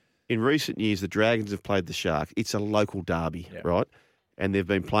 In recent years, the Dragons have played the Sharks. It's a local derby, right? And they've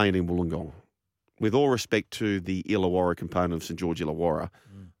been playing in Wollongong. With all respect to the Illawarra component of St George Illawarra,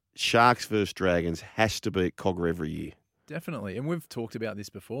 Sharks versus Dragons has to be at Cogger every year. Definitely. And we've talked about this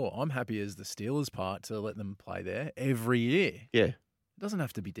before. I'm happy as the Steelers part to let them play there every year. Yeah. It doesn't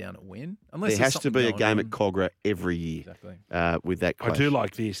have to be down at Win. Unless there has to be a game at Cogra every year. Exactly. With that clash. I do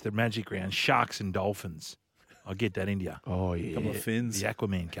like this, the Magic Round, Sharks and Dolphins. I'll get that into you. Oh, yeah. A couple of fins. The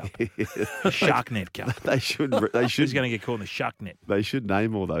Aquaman Cup. The Sharknet Cup. They should. Who's going to get caught in the Sharknet? They should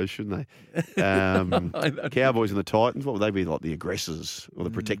name all those, shouldn't they? Cowboys and the Titans, what would they be like? The aggressors or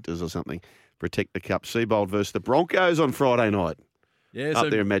the protectors or something? Protect the Cup. Seabold versus the Broncos on Friday night. Yeah, up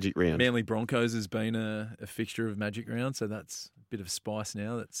there in Magic Round. Manly Broncos has been a fixture of Magic Round, so that's a bit of spice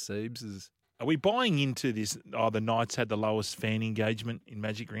now that Siebes is. Are we buying into this? Oh, the Knights had the lowest fan engagement in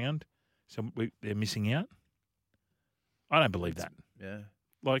Magic Round, so they're missing out? I don't believe that. Yeah.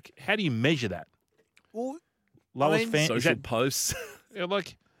 Like, how do you measure that? Well, lowest fan social posts. Yeah,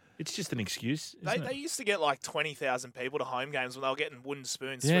 like, it's just an excuse. They used to get like 20,000 people to home games when they were getting wooden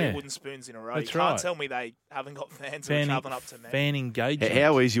spoons, Yeah. 3 wooden spoons in a row. That's you can't right. tell me they haven't got fans who are travelling up to men. Fan engagement.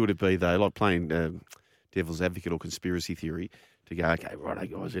 How easy would it be, though, like playing devil's advocate or conspiracy theory, to go, okay, right,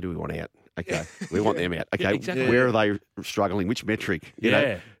 guys, who do we want out? Okay, we want them out. Okay, exactly. where are they struggling? Which metric? You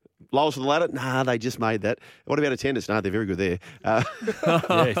know? Lowest of the ladder? Nah, they just made that. What about attendance? No, they're very good there. Yeah,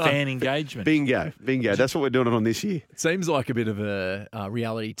 fan engagement. Bingo. That's what we're doing it on this year. It seems like a bit of a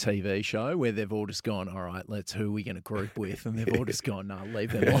reality TV show where they've all just gone, all right, who are we going to group with? And they've all just gone, no,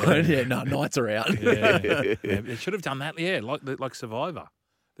 leave them alone. Yeah, no, Knights are out. Yeah. They should have done that, like Survivor.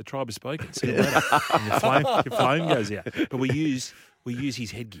 The tribe is spoken. See you later. And your flame goes out. But we use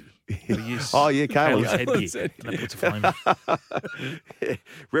his headgear. Caleb's headgear. And that puts a flame in.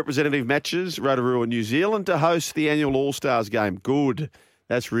 Representative matches, Rotorua, New Zealand to host the annual All-Stars game. Good.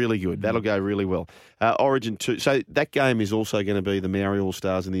 That's really good. That'll go really well. Origin 2. So that game is also going to be the Maori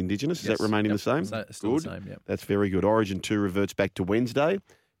All-Stars and the Indigenous. Is that remaining the same? Still good. the same, yep. That's very good. Origin 2 reverts back to Wednesday.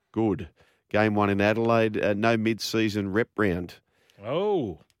 Good. Game 1 in Adelaide. No mid-season rep round.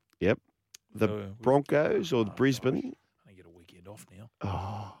 Oh. Yep. The Broncos or the Brisbane. I get a weekend off now.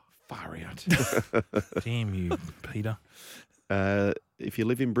 Oh, far out. Damn you, Peter. If you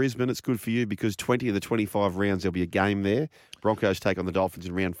live in Brisbane, it's good for you because 20 of the 25 rounds, there'll be a game there. Broncos take on the Dolphins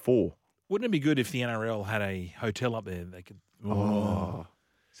in round 4. Wouldn't it be good if the NRL had a hotel up there? They could. Oh.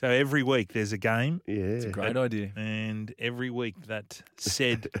 So every week there's a game. Yeah. It's a great idea. And every week that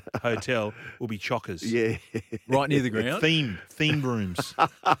said hotel will be chockers. Yeah. Right near the ground? Themed rooms.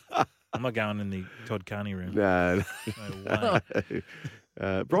 I'm not going in the Todd Carney room. No.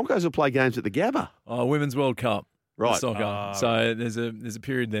 way. Broncos will play games at the Gabba. Oh, Women's World Cup. Right. Soccer. So there's a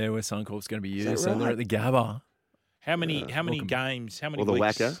period there where Suncorp's going to be used. So they're right? at the Gabba. How many games? How many Or the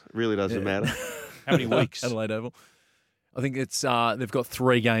weeks? Wacker. Really doesn't matter. How many weeks? Adelaide Oval. I think it's they've got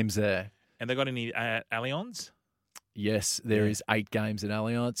 3 games there. And they got any Allianz? Yes, there is 8 games at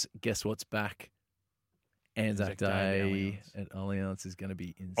Allianz. Guess what's back? Anzac Day at Allianz is going to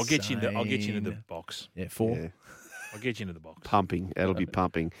be insane. I'll get you into the box. Yeah, 4. Yeah. I'll get you into the box. Pumping. That'll be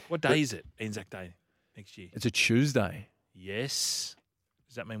pumping. What day is it? Anzac Day next year. It's a Tuesday. Yes.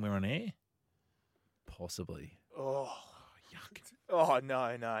 Does that mean we're on air? Possibly. Oh, yuck. Oh,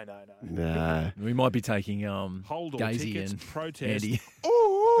 no. No. We might be taking Hold all Gazy tickets, and protest. Andy.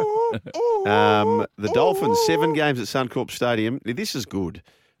 The Dolphins, 7 games at Suncorp Stadium. This is good.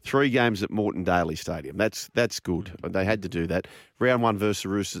 3 games at Moreton Daly Stadium. That's good. They had to do that. Round 1 versus the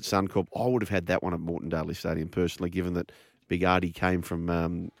Roosters at Suncorp. I would have had that one at Moreton Daly Stadium personally, given that Big Artie came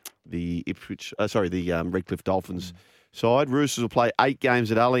from the Redcliffe Dolphins side. Roosters will play 8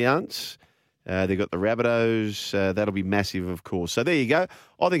 games at Allianz. They've got the Rabbitohs. That'll be massive, of course. So there you go.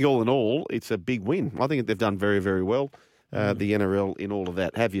 I think all in all, it's a big win. I think they've done very, very well, the NRL in all of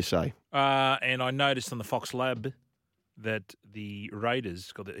that. Have you say? And I noticed on the Fox Lab that the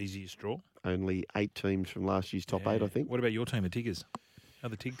Raiders got the easiest draw. Only 8 teams from last year's top 8, I think. What about your team, the Tiggers? How are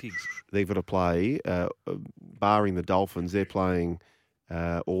the Tigs? They've got to play, barring the Dolphins, they're playing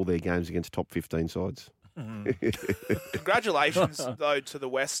all their games against top 15 sides. Congratulations, though, to the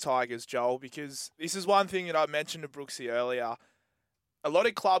West Tigers, Joel, because this is one thing that I mentioned to Brooksy earlier. A lot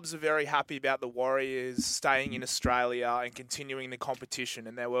of clubs are very happy about the Warriors staying in Australia and continuing the competition,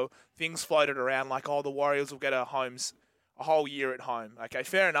 and there were things floated around like, the Warriors will get a whole year at home. Okay,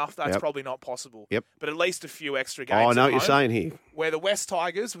 fair enough. That's probably not possible. Yep. But at least a few extra games. Oh, I know at what you're home, saying here. Where the West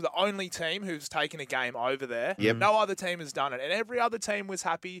Tigers were the only team who's taken a game over there. Yep. No other team has done it. And every other team was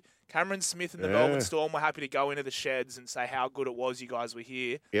happy. Cameron Smith and the Melbourne Storm were happy to go into the sheds and say how good it was you guys were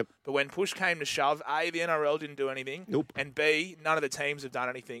here. Yep. But when push came to shove, A, the NRL didn't do anything. Nope. And B, none of the teams have done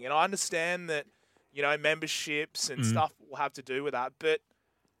anything. And I understand that, memberships and stuff will have to do with that. But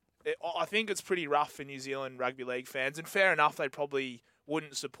I think it's pretty rough for New Zealand rugby league fans. And fair enough, they probably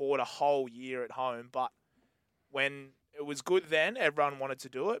wouldn't support a whole year at home. But when it was good then, everyone wanted to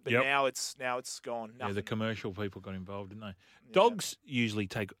do it. But now it's gone. Nothing. Yeah, the commercial people got involved, didn't they? Dogs usually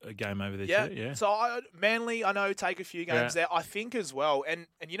take a game over there too. Yeah. So Manly, I know, take a few games there. I think as well. And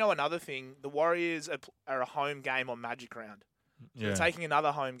another thing, the Warriors are a home game on Magic Round. So they're taking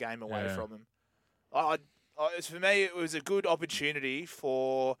another home game away from them. For me, it was a good opportunity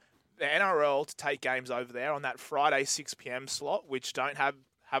for the NRL to take games over there on that Friday 6 p.m. slot, which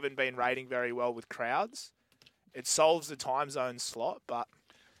haven't been rating very well with crowds. It solves the time zone slot, but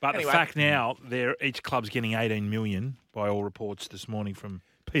anyway. The fact now, each club's getting $18 million by all reports this morning from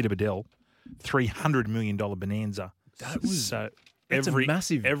Peter Bedell, $300 million bonanza. That's a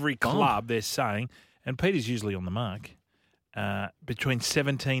massive every bump. club they're saying, and Peter's usually on the mark, between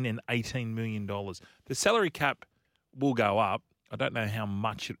 $17 and $18 million. The salary cap will go up. I don't know how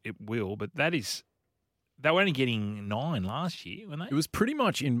much it will, but that is. They were only getting 9 last year, weren't they? It was pretty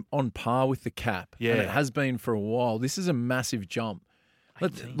much on par with the cap. Yeah. And it has been for a while. This is a massive jump.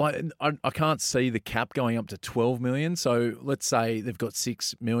 I can't see the cap going up to 12 million. So let's say they've got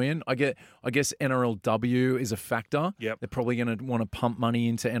 6 million. I guess NRLW is a factor. Yep. They're probably going to want to pump money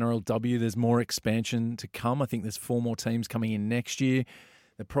into NRLW. There's more expansion to come. I think there's 4 more teams coming in next year.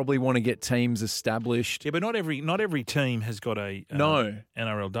 They probably want to get teams established. Yeah, but not every team has got a No.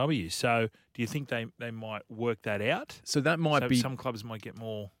 NRLW. So do you think they might work that out? So that might be some clubs might get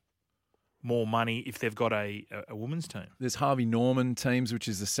more money if they've got a women's team. There's Harvey Norman teams, which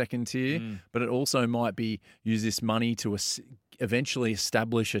is the second tier, but it also might be use this money to eventually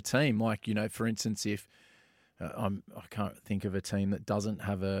establish a team. Like, for instance, if I can't think of a team that doesn't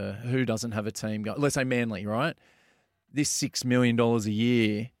have a team. Let's say Manly, right? This $6 million a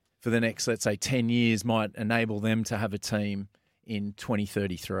year for the next, let's say, 10 years might enable them to have a team in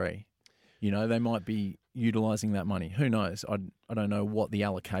 2033. They might be utilising that money. Who knows? I don't know what the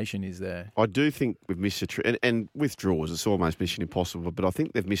allocation is there. I do think we've missed a trick, and with draws, it's almost mission impossible. But I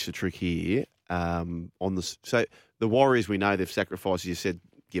think they've missed a trick here. So the Warriors, we know they've sacrificed, as you said,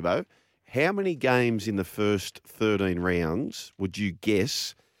 Gibbo. How many games in the first 13 rounds would you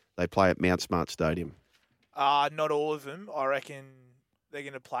guess they play at Mount Smart Stadium? Not all of them. I reckon they're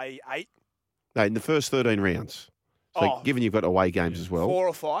going to play 8. No, in the first 13 rounds. So given you've got away games as well. 4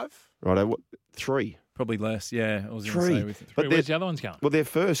 or 5? Right, 3. Probably less, yeah. I was going to 3. say with 3. But Where's the other ones going? Well, their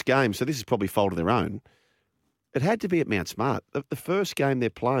first game, so this is probably fault of their own. It had to be at Mount Smart. The first game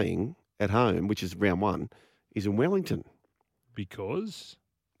they're playing at home, which is round 1, is in Wellington. Because?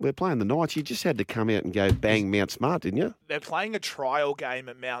 They're playing the Knights. You just had to come out and go bang Mount Smart, didn't you? They're playing a trial game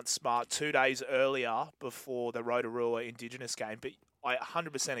at Mount Smart 2 days earlier before the Rotorua Indigenous game. But I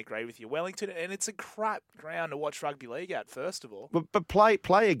 100% agree with you. Wellington, and it's a crap ground to watch rugby league at, first of all. But play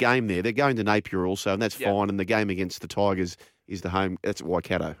a game there. They're going to Napier also, and that's fine. And the game against the Tigers is the home. That's at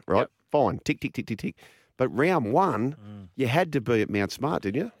Waikato, right? Yep. Fine. Tick, tick, tick, tick, tick. But round 1, you had to be at Mount Smart,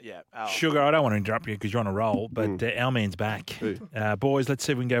 didn't you? Yeah. Sugar, I don't want to interrupt you because you're on a roll, but our man's back. Boys, let's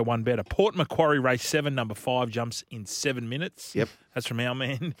see if we can go one better. Port Macquarie race 7, number 5, jumps in 7 minutes. Yep. That's from our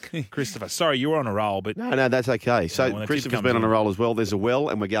man, Christopher. Sorry, you were on a roll, but... No, that's okay. So Christopher's been on a roll as well. There's a well,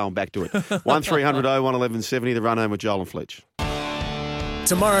 and we're going back to it. 1300 01 1170, the run home with Joel and Fletch.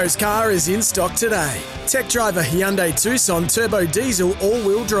 Tomorrow's car is in stock today. Tech driver Hyundai Tucson Turbo Diesel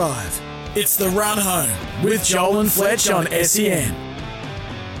All-Wheel Drive. It's the run home with Joel and Fletch on SEN.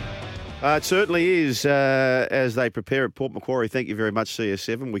 It certainly is, as they prepare at Port Macquarie. Thank you very much,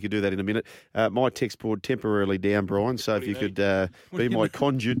 CS7. We could do that in a minute. My text board temporarily down, Brian, so if you could be my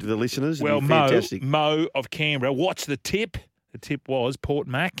conduit to the listeners, it'd be fantastic. Mo of Canberra, what's the tip? The tip was Port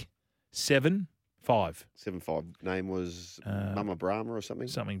Mac 7-5. 7-5. Name was Mama Brahma or something?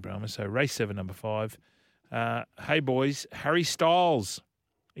 Something Brahma. So race 7, number 5. Hey, boys, Harry Styles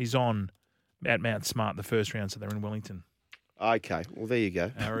is on at Mount Smart the first round, so they're in Wellington. Okay, well, there you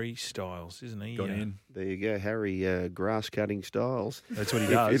go. Harry Styles, isn't he? Got in. There you go, Harry grass-cutting Styles. That's what he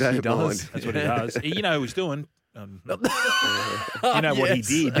does. He does. That's what he does. You know who he's doing. You know what he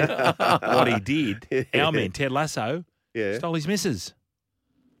did. What he did. Our man, Ted Lasso, stole his missus.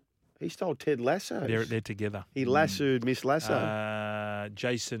 He stole Ted Lasso. They're together. He lassoed Miss Lasso.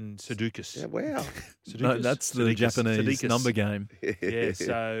 Jason Sudeikis. Yeah, wow. No, that's the Japanese number game. Yeah,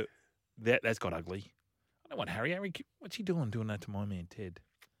 so that's got ugly. I don't want Harry. What's he doing that to my man Ted?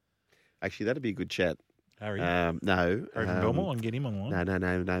 Actually, that'd be a good chat. Harry? No. Harry from Belmore, and get him on one.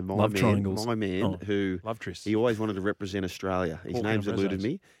 No. Love triangles. My man who... Love tryst. He always wanted to represent Australia. His name's eluded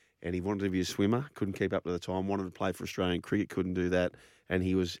me. And he wanted to be a swimmer. Couldn't keep up to the time. Wanted to play for Australian cricket. Couldn't do that. And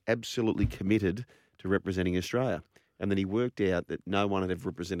he was absolutely committed to representing Australia. And then he worked out that no one had ever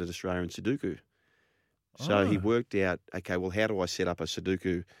represented Australia in Sudoku. So he worked out, okay, well, how do I set up a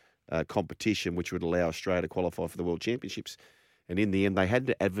Sudoku competition which would allow Australia to qualify for the World Championships? And in the end, they had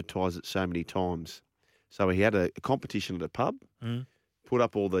to advertise it so many times. So he had a competition at a pub, put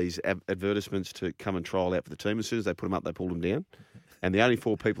up all these advertisements to come and trial out for the team. As soon as they put them up, they pulled them down. And the only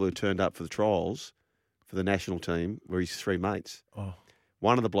 4 people who turned up for the trials for the national team were his 3 mates. Oh.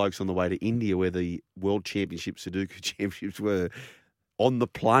 One of the blokes on the way to India, where the World Championship Sudoku Championships were, on the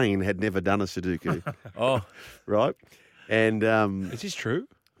plane had never done a Sudoku. Right? And is this true?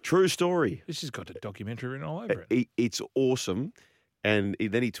 True story. This has got a documentary written all over it. It's awesome. And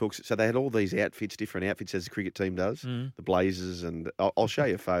then he talks. So they had all these outfits, different outfits, as the cricket team does, the Blazers. And I'll show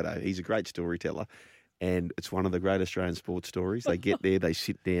you a photo. He's a great storyteller. And it's one of the great Australian sports stories. They get there, they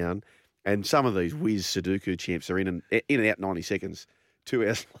sit down, and some of these whiz Sudoku champs are in and out 90 seconds. 2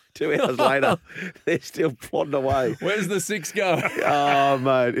 hours later, they're still plodding away. Where's the 6 go? Oh,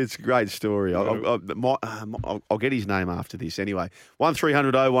 mate, it's a great story. I'll get his name after this anyway.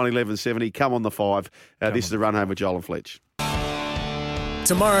 1300 01 1170. Come on the 5. This is the run home with Joel and Fletch.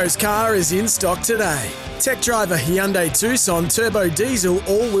 Tomorrow's car is in stock today. Tech driver Hyundai Tucson Turbo Diesel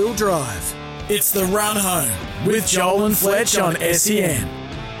all-wheel drive. It's the Run Home with Joel and Fletch on SEN.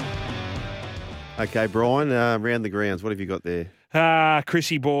 Okay, Brian, round the grounds. What have you got there?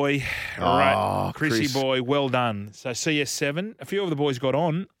 Chrissy boy. All right. Oh, Chrissy Chris. boy, well done. So CS7, a few of the boys got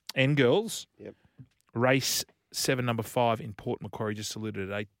on, and girls. Yep. Race 7, number 5 in Port Macquarie, just saluted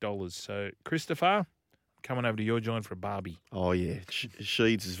at $8. So, Christopher, coming over to your joint for a Barbie. Oh, yeah.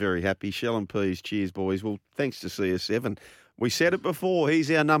 Sheeds is very happy. Shell and Peas, cheers, boys. Well, thanks to CS7. We said it before. He's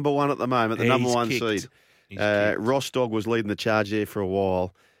our number one at the moment, the number one kicked. seed. Rostock was leading the charge there for a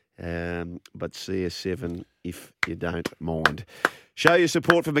while, but CS7, if you don't mind. Show your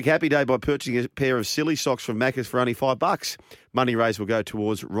support for McHappy Day by purchasing a pair of silly socks from Macca's for only $5. Money raised will go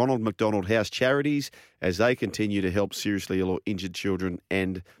towards Ronald McDonald House Charities as they continue to help seriously ill or injured children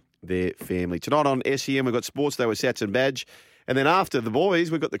and their family. Tonight on SEM, we've got Sports Day with Sats and Badge. And then after the boys,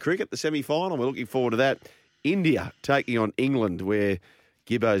 we've got the cricket, the semi-final. We're looking forward to that. India taking on England, where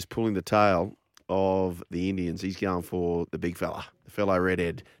Gibbo's pulling the tail of the Indians. He's going for the big fella, the fellow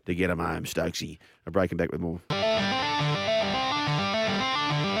redhead, to get him home, Stokesy. I'll break him back with more.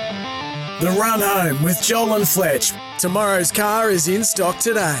 The Run Home with Joel and Fletch. Tomorrow's car is in stock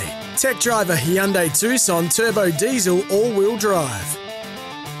today. Tech driver Hyundai Tucson Turbo Diesel all-wheel drive.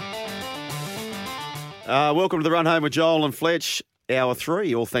 Welcome to the Run Home with Joel and Fletch. Hour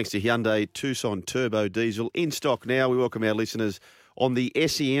 3, all thanks to Hyundai Tucson Turbo Diesel. In stock now. We welcome our listeners on the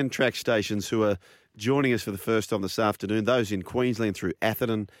SEN track stations who are joining us for the first time this afternoon. Those in Queensland through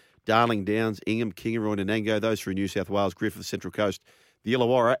Atherton, Darling Downs, Ingham, Kingaroy and Nango. Those through New South Wales, Griffith, Central Coast, the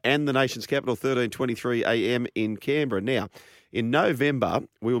Illawarra and the nation's capital, 13:23 a.m. in Canberra. Now, in November,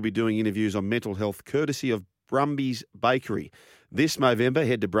 we will be doing interviews on mental health courtesy of Brumby's Bakery. This November,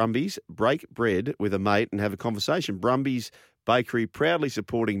 head to Brumby's, break bread with a mate and have a conversation. Brumby's Bakery proudly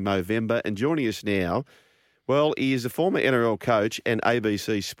supporting Movember, and joining us now, well, he is a former NRL coach and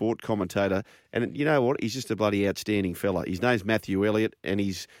ABC sport commentator, and you know what? He's just a bloody outstanding fella. His name's Matthew Elliott, and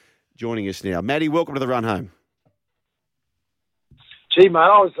he's joining us now. Matty, welcome to the Run Home. Gee, mate,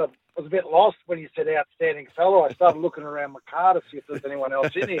 I was a bit lost when you said outstanding fellow. I started looking around my car to see if there's anyone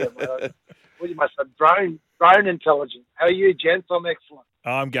else in here. Well, you must have drone intelligence. How are you, gents? I'm excellent.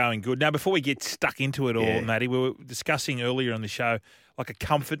 I'm going good. Now, before we get stuck into it all, Matty, we were discussing earlier on the show, like a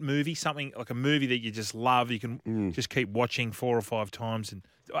comfort movie, something like a movie that you just love. You can just keep watching 4 or 5 times and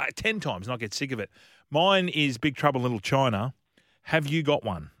 10 times, not get sick of it. Mine is Big Trouble in Little China. Have you got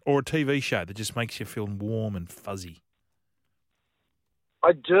one? Or a TV show that just makes you feel warm and fuzzy?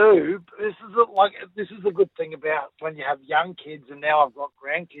 I do. This is a good thing about when you have young kids, and now I've got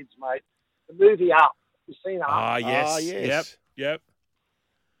grandkids, mate. The movie Up. You've seen Up? Ah, yes. Yep.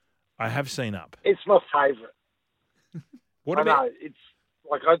 I have seen Up. It's my favourite. What I about? know, it's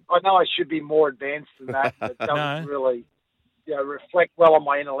like I know I should be more advanced than that, but it doesn't really, reflect well on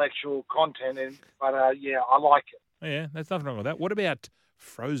my intellectual content. But I like it. Yeah, there's nothing wrong with that. What about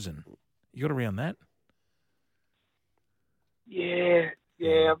Frozen? You got around that? Yeah.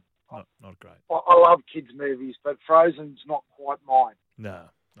 Not great. I love kids' movies, but Frozen's not quite mine. No.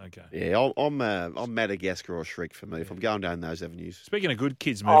 Okay. Yeah, I'm Madagascar or Shrek for me if I'm going down those avenues. Speaking of good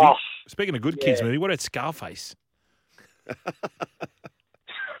kids movie, kids movie, what about Scarface?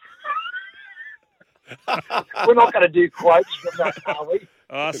 We're not going to do quotes from that, are we?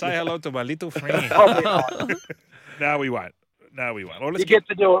 Oh, say hello to my little friend. Probably not. No, we won't. Well, you get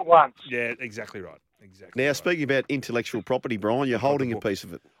to do it once. Yeah, exactly right. Exactly. Now, speaking about intellectual property, Brian, you're holding a piece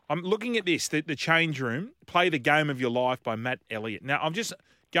of it. I'm looking at this, the Change Room, Play the Game of Your Life by Matt Elliott. Now, I'm just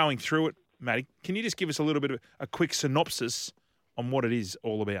going through it, Matty. Can you just give us a little bit of a quick synopsis on what it is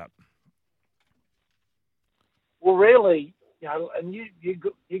all about? Well, really, and you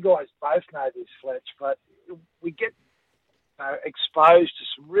guys both know this, Fletch, but we get exposed to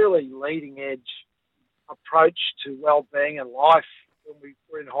some really leading-edge approach to well-being and life when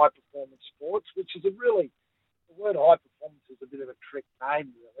we're in high-performance sports, which is the word high performance is a bit of a trick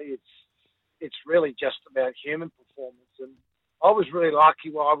name, really. It's really just about human performance. And I was really lucky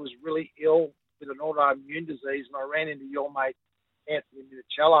while I was really ill with an autoimmune disease, and I ran into your mate, Anthony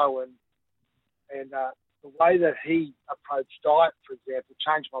Minicello, and the way that he approached diet, for example,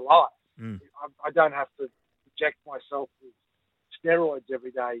 changed my life. I don't have to inject myself with steroids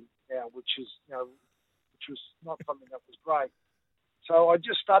every day now, which was not something that was great. So I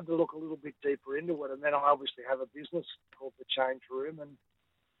just started to look a little bit deeper into it, and then I obviously have a business called The Change Room, and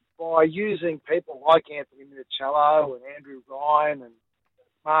by using people like Anthony Minicello and Andrew Ryan and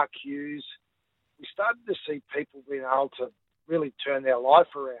Mark Hughes, we started to see people being able to really turn their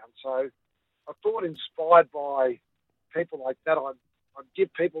life around. So I thought, inspired by people like that, I'd I'd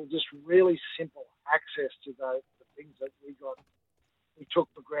give people just really simple access to the things that we took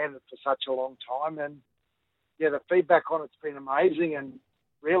for granted for such a long time. And yeah, the feedback on it's been amazing, and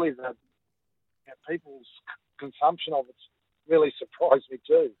really people's consumption of it's really surprised me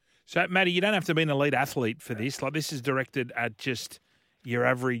too. So, Matty, you don't have to be an elite athlete for this. Like, this is directed at just the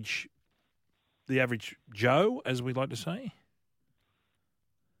average Joe, as we like to say.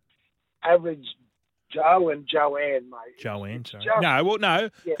 Average Joe and Joanne, mate. Joanne, sorry. Joe. No,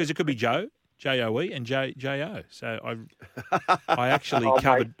 because Yeah. it could be Joe, J-O-E, and J-O. So I actually Oh,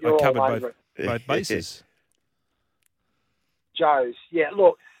 covered mate, you're all both over both bases. Joe's. Yeah,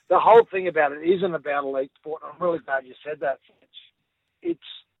 look, the whole thing about it isn't about elite sport. I'm really glad you said that. It's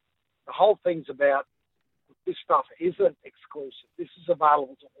the whole thing's about this stuff isn't exclusive. This is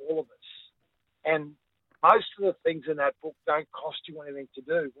available to all of us. And most of the things in that book don't cost you anything to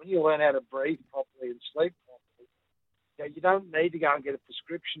do. When you learn how to breathe properly and sleep properly, you don't need to go and get a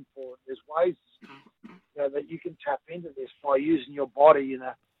prescription for it. There's ways that you can tap into this by using your body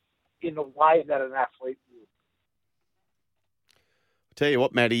in a way that an athlete would. Tell you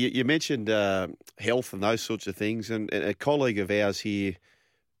what, Matty, you mentioned health and those sorts of things, and a colleague of ours here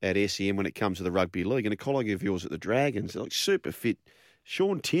at SEM when it comes to the rugby league, and a colleague of yours at the Dragons, like super fit,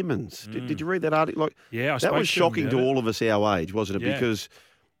 Sean Timmins. Did you read that article? Like, yeah, that was shocking to all of us our age, wasn't it? Yeah. Because,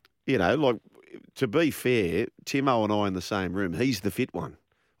 to be fair, Timo and I in the same room, he's the fit one.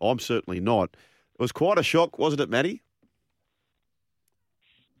 I'm certainly not. It was quite a shock, wasn't it, Matty?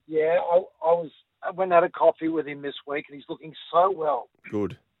 Yeah, I went out of coffee with him this week, and he's looking so well.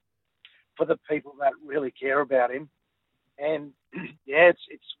 Good. For the people that really care about him. And, yeah,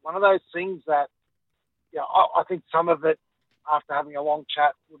 it's one of those things that, I think some of it, after having a long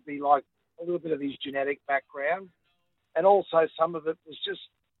chat, would be like a little bit of his genetic background. And also some of it was just,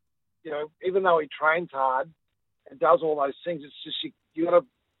 even though he trains hard and does all those things, it's just you got to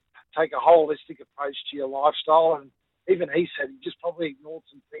take a holistic approach to your lifestyle. And even he said he just probably ignored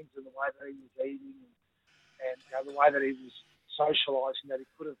some things in the way that he was eating and the way that he was socialising, that he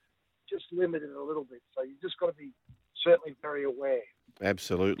could have just limited it a little bit. So you just got to be certainly very aware.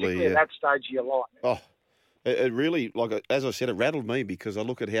 Absolutely. Particularly at that stage of your life. Oh, it really, as I said, it rattled me because I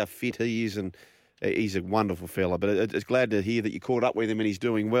look at how fit he is, and he's a wonderful fella. But it's glad to hear that you caught up with him and he's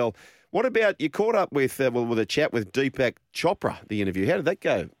doing well. What about you caught up with a chat with Deepak Chopra, the interview? How did that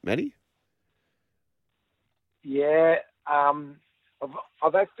go, Matty? Yeah,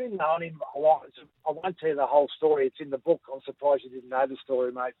 I've actually known him a lot. I won't tell you the whole story. It's in the book. I'm surprised you didn't know the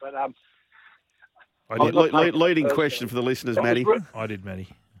story, mate. But leading question for the listeners, Matty. I did, Matty.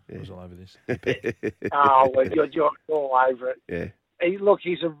 I was all over this. Well, you're all over it. Yeah.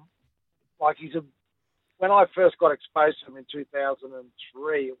 When I first got exposed to him in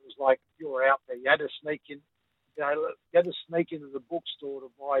 2003, it was like you were out there. You had to sneak in. You had to sneak into the bookstore to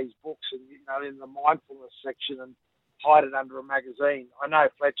buy his books, and in the mindfulness section, and hide it under a magazine. I know,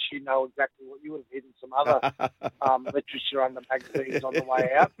 Fletch, you know exactly what you would have hidden some other literature under magazines on the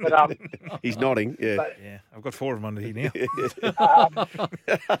way out. But he's nodding. Yeah, yeah. I've got 4 of them under here now.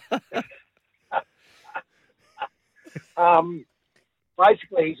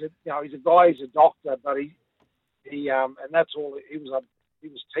 Basically, he's a guy. He's a doctor, but he and that's all. He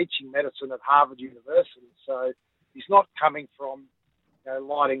was teaching medicine at Harvard University, so he's not coming from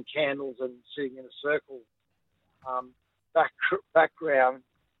lighting candles and sitting in a circle background.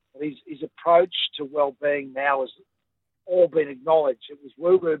 But his approach to well-being now has all been acknowledged. It was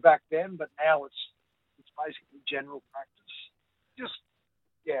woo-woo back then, but now it's basically general practice.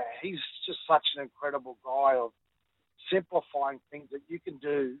 He's just such an incredible guy of simplifying things that you can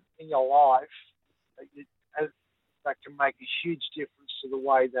do in your life that can make a huge difference to the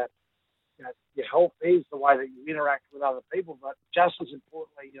way that your health is, the way that you interact with other people, but just as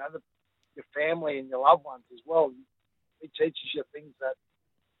importantly, your family and your loved ones as well. He teaches you things that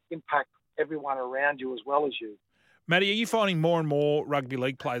impact everyone around you as well as you. Matty, are you finding more and more rugby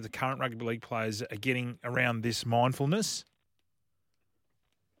league players, the current rugby league players, are getting around this mindfulness?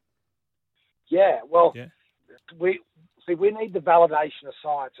 Yeah, well, we need the validation of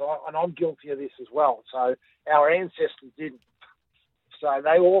science, and I'm guilty of this as well. So our ancestors didn't. So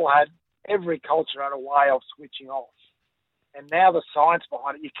they all had, every culture had a way of switching off. And now the science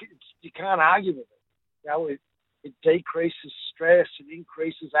behind it, you can't argue with it. It decreases stress, it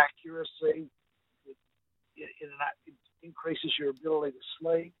increases accuracy, it increases your ability to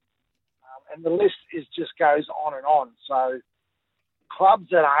sleep, and the list just goes on and on. So clubs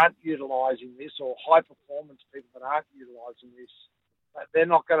that aren't utilising this, or high performance people that aren't utilising this, they're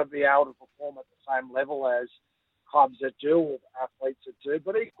not going to be able to perform at the same level as clubs that do, or athletes that do.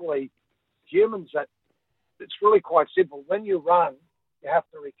 But equally, humans it's really quite simple. When you run, you have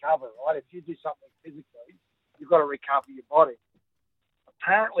to recover, right? If you do something physically, you've got to recover your body.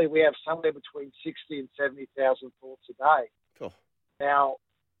 Apparently, we have somewhere between 60 and 70,000 thoughts a day. Cool. Now,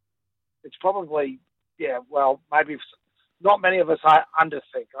 it's probably, maybe not many of us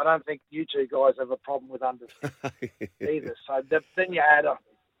underthink. I don't think you two guys have a problem with underthink either. So then you add on.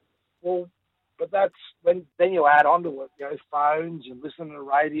 Well, but that's then you add onto it, phones and listening to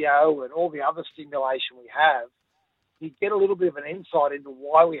radio and all the other stimulation we have. You get a little bit of an insight into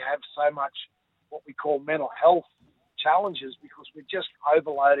why we have so much what we call mental health challenges, because we're just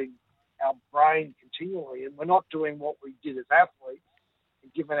overloading our brain continually, and we're not doing what we did as athletes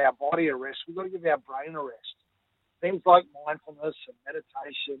and giving our body a rest. We've got to give our brain a rest. Things like mindfulness and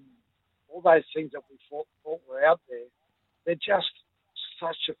meditation, all those things that we thought were out there, they're just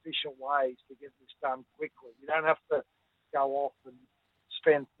such efficient ways to get this done quickly. You don't have to go off and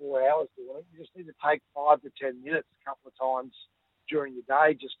spend 4 hours doing it. You just need to take 5 to 10 minutes a couple of times during your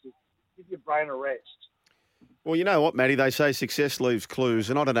day just to give your brain a rest. Well, you know what, Matty? They say success leaves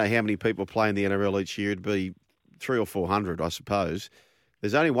clues, and I don't know how many people play in the NRL each year. It'd be 300 or 400, I suppose.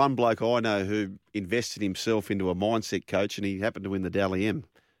 There's only one bloke I know who invested himself into a mindset coach, and he happened to win the Dally M,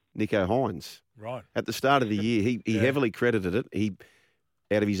 Nicho Hynes. Right. At the start of the year, he heavily credited it. He,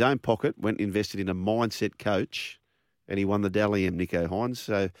 out of his own pocket, went and invested in a mindset coach, and he won the Dally M, Nicho Hynes.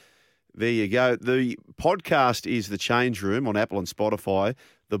 So there you go. The podcast is The Change Room on Apple and Spotify.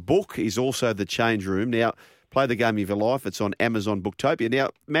 The book is also The Change Room. Now, play the game of your life. It's on Amazon Booktopia. Now,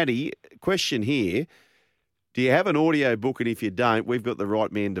 Matty, question here. Do you have an audio book? And if you don't, we've got the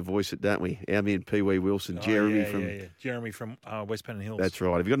right man to voice it, don't we? Our man, Pee Wee Wilson, Jeremy from... Jeremy from West Pennant Hills. That's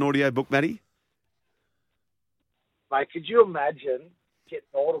right. Have you got an audio book, Matty? Mate, could you imagine getting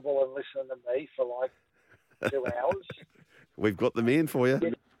Audible and listening to me for like 2 hours? We've got the man for you.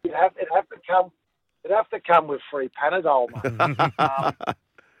 It'd have to come with free Panadol, mate.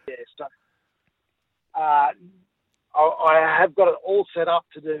 I have got it all set up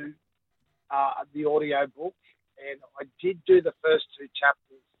to do the audio book, and I did do the first 2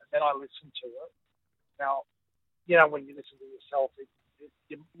 chapters, and then I listened to it. Now, when you listen to yourself,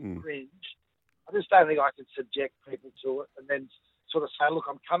 you cringe. I just don't think I can subject people to it and then sort of say, look,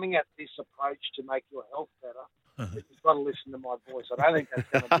 I'm coming at this approach to make your health better. But you've got to listen to my voice. I don't think that's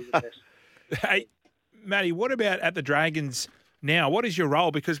going to be the best. Hey, Matty, what about at the Dragons now? What is your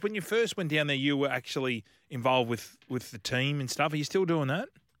role? Because when you first went down there, you were actually involved with the team and stuff. Are you still doing that?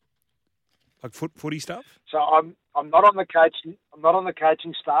 Like footy stuff? So I'm not on the coaching. I'm not on the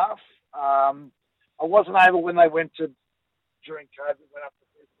coaching staff. I wasn't able when they went to during COVID. Went up to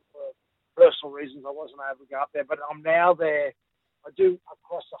Brisbane for personal reasons. I wasn't able to go up there, but I'm now there. I do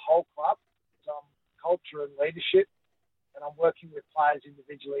across the whole club. So I'm culture and leadership, and I'm working with players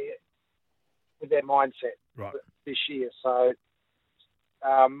individually with their mindset this year. So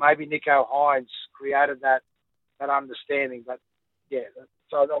maybe Nicho Hynes created that understanding, but yeah.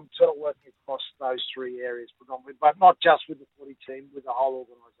 So I'm sort of working across those 3 areas predominantly, but not just with the footy team, with the whole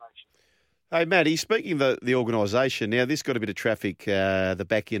organisation. Hey, Matty, speaking of the organisation, now this got a bit of traffic the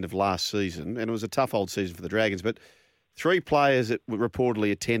back end of last season, and it was a tough old season for the Dragons, but 3 players that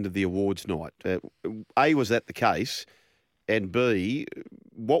reportedly attended the awards night. A, was that the case? And B,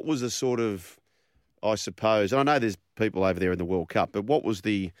 what was the sort of, I suppose, and I know there's people over there in the World Cup, but what was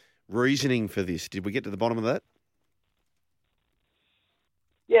the reasoning for this? Did we get to the bottom of that?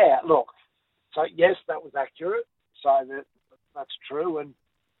 Yeah, look, so yes, that was accurate. So that's true. And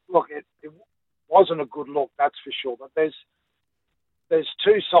look, it wasn't a good look, that's for sure. But there's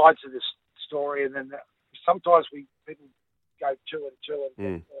 2 sides to this story, and then sometimes people go 2 and 2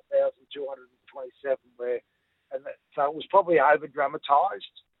 and 4,227 so it was probably over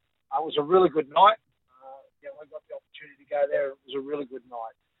dramatized. It was a really good night. I got the opportunity to go there. It was a really good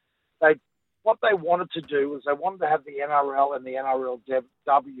night. What they wanted to do was they wanted to have the NRL and the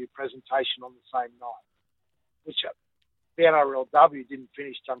NRLW presentation on the same night, which the NRLW didn't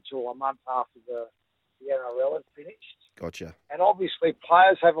finish until a month after the NRL had finished. Gotcha. And obviously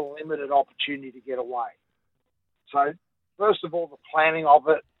players have a limited opportunity to get away. So first of all, the planning of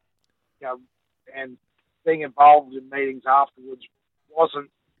it, and being involved in meetings afterwards wasn't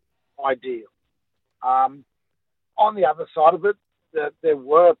ideal. On the other side of it, there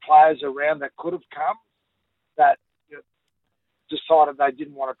were players around that could have come that decided they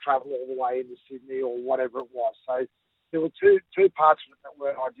didn't want to travel all the way into Sydney or whatever it was. So there were two parts of it that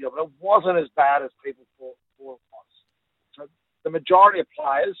weren't ideal, but it wasn't as bad as people thought it was. So the majority of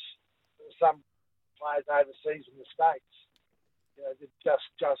players, there were some players overseas in the States, they'd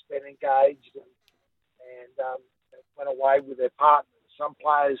just been engaged and went away with their partners. Some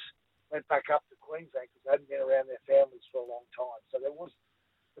players went back up to Queensland because they hadn't been around their families for a long time. So there was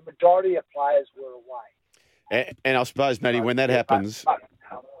the majority of players were away. And I suppose, Matty, when that happens,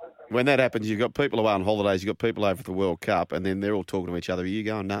 you've got people away on holidays, you've got people over at the World Cup, and then they're all talking to each other. Are you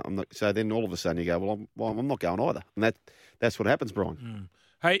going? No, I'm not. So then all of a sudden you go, well, I'm not going either. And that's what happens, Brian.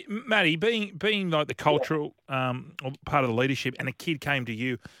 Hey, Matty, being like the cultural part of the leadership, and a kid came to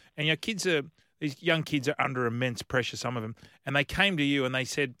you, and these young kids are under immense pressure, some of them, and they came to you and they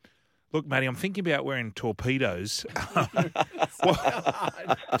said, "Look, Matty, I'm thinking about wearing torpedoes,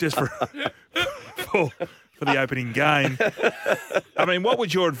 just for the opening game." I mean, what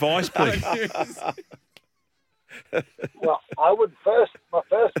would your advice be? Well, my first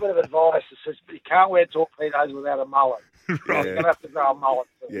bit of advice is you can't wear torpedoes without a mullet. Right. You're going to have to grow a mullet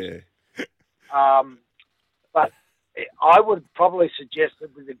first. Yeah. But I would probably suggest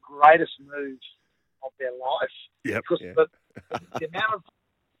it would be the greatest move of their life. Yep. Because the amount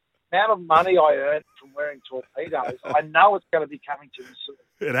of money I earned from wearing torpedoes, I know it's going to be coming to me soon.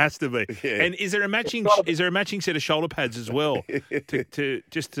 It has to be. Yeah. And is there a matching set of shoulder pads as well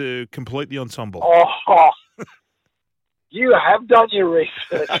to complete the ensemble? Oh, you have done your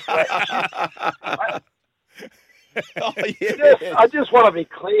research. I just want to be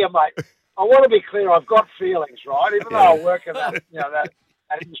clear, mate. I want to be clear. I've got feelings, right? Even though I work in that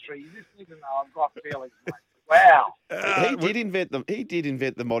industry, you just need to know I've got feelings, mate. Wow. He did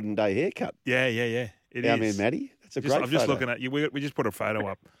invent the modern day haircut. Yeah. It is. I mean, Matty, that's a great photo. I'm just looking at you. We just put a photo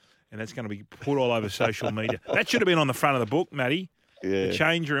up, and that's going to be put all over social media. That should have been on the front of the book, Matty. Yeah. The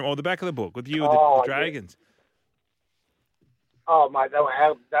change room, or the back of the book with you and the Dragons. Yeah. Oh, mate, they would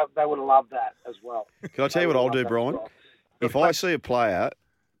have loved that as well. Can I tell you what I'll do, Brian? If I see a player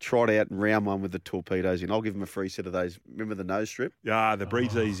trot out in round one with the torpedoes in, I'll give him a free set of those. Remember the nose strip? Yeah, the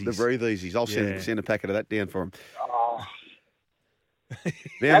Breathe Easies. The Breathe Easies. I'll send a packet of that down for him. Oh.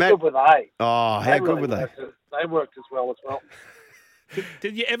 Now, how good were they? Oh, how good were they? They worked as well.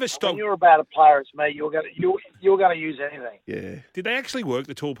 Did you ever stop? When you're about a player as me, you're going to use anything. Yeah. Did they actually work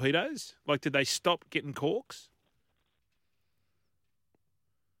the torpedoes? Like, did they stop getting corks?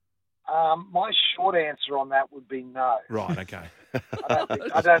 My short answer on that would be no. Right, okay.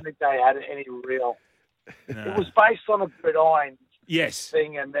 I don't think they had any real... No. It was based on a gridiron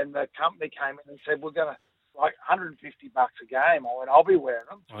thing, and then the company came in and said, we're going to, like, $150 a game. I went, I'll be wearing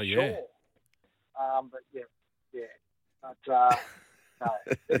them, for sure. But, yeah. But, no.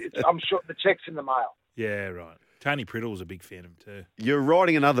 I'm sure the check's in the mail. Yeah, right. Tony Priddle's a big fan of him too. You're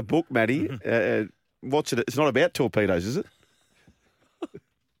writing another book, Matty. What's it? It's not about torpedoes, is it?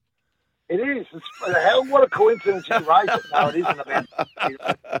 It is. What a coincidence you raised it. No, it isn't about.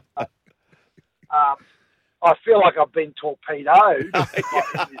 I feel like I've been torpedoed.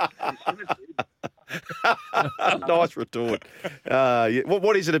 Nice retort.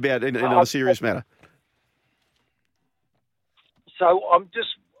 What is it about in a serious matter? So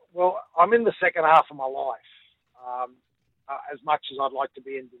I'm in the second half of my life. As much as I'd like to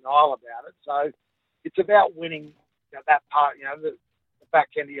be in denial about it, so it's about winning that part. The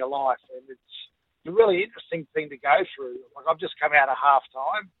back end of your life, and it's a really interesting thing to go through. Like, I've just come out of half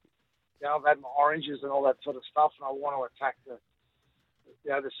time. I've had my oranges and all that sort of stuff, and I want to attack the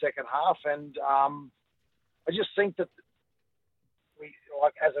second half. And I just think that we,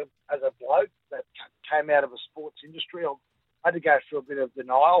 like, as a bloke that came out of a sports industry, I had to go through a bit of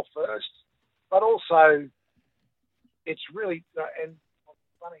denial first, but also it's really and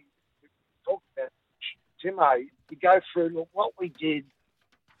funny we talked about Timo. You go through what we did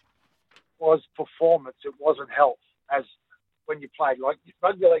was performance. It wasn't health. As when you played, like,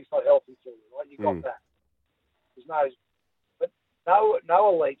 rugby league's not healthy for you, right? You got that. But no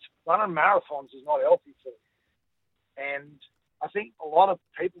elites running marathons is not healthy for you. And I think a lot of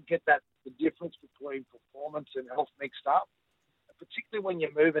people get the difference between performance and health mixed up, particularly when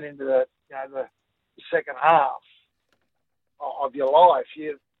you're moving into the second half of your life.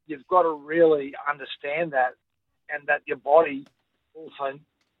 You've got to really understand that, and that your body also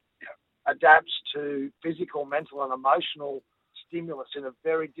adapts to physical, mental, and emotional stimulus in a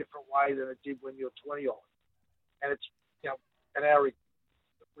very different way than it did when you were 20 odd. And it's and our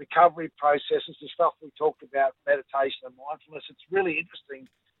recovery processes, the stuff we talked about, meditation and mindfulness. It's really interesting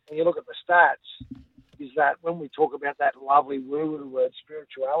when you look at the stats. Is that when we talk about that lovely woo-woo word,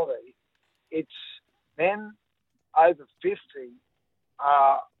 spirituality, it's men over 50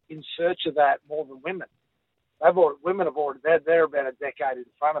 are in search of that more than women. Women have already, they're about a decade in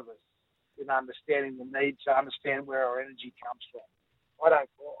front of us in understanding the need to understand where our energy comes from.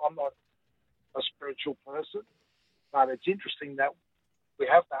 I'm not a spiritual person, but it's interesting that we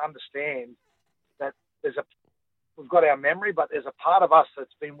have to understand that we've got our memory, but there's a part of us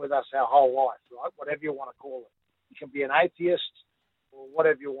that's been with us our whole life, right? Whatever you want to call it. You can be an atheist or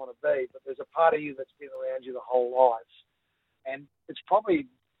whatever you want to be, but there's a part of you that's been around you the whole life. And it's probably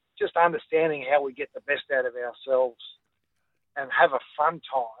just understanding how we get the best out of ourselves and have a fun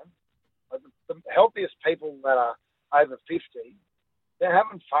time. But the healthiest people that are over 50, they're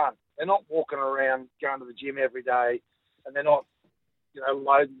having fun. They're not walking around going to the gym every day, and they're not,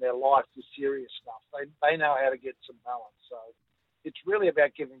 loading their life with serious stuff. They know how to get some balance. So it's really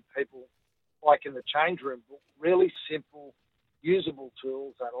about giving people, like in the change room, really simple, usable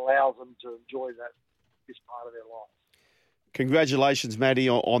tools that allows them to enjoy this part of their life. Congratulations, Matty,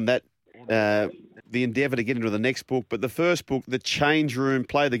 on that. The endeavour to get into the next book. But the first book, The Change Room,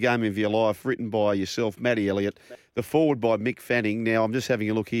 Play the Game of Your Life, written by yourself, Matty Elliott, the forward by Mick Fanning. Now, I'm just having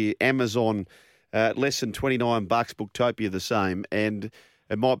a look here. Amazon, less than $29, Booktopia the same, and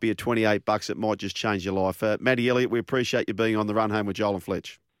it might be at $28. It might just change your life. Matty Elliott, we appreciate you being on the Run Home with Joel and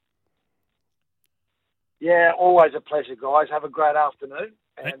Fletch. Yeah, always a pleasure, guys. Have a great afternoon,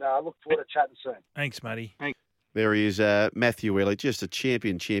 and I look forward to chatting soon. Thanks, Matty. Thanks. There he is, Matthew Elliott, just a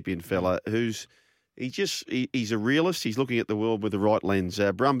champion fella he's a realist. He's looking at the world with the right lens.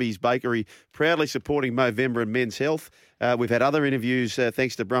 Brumby's Bakery, proudly supporting Movember and men's health. We've had other interviews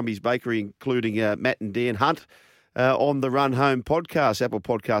thanks to Brumby's Bakery, including Matt and Dan Hunt on the Run Home podcast. Apple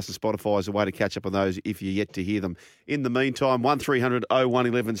Podcasts and Spotify is a way to catch up on those if you're yet to hear them. In the meantime, 1300 01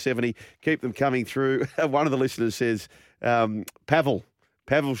 1170. Keep them coming through. One of the listeners says, Pavel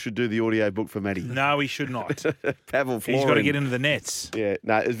should do the audio book for Matty. No, he should not. Pavel Florin. He's got to get into the nets. Yeah,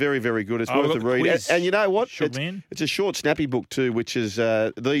 no, it's very, very good. It's worth a read. And you know what? It's a short, snappy book too, which is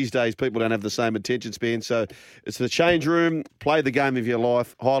these days people don't have the same attention span. So it's The Change Room, Play the Game of Your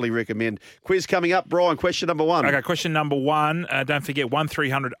Life. Highly recommend. Quiz coming up. Brian, question number one. Okay, question number one. Don't forget,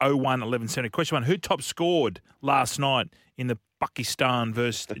 1300 01 1170. Question one, who top scored last night in the Pakistan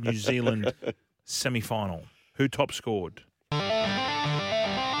versus New Zealand semi-final? Who top scored?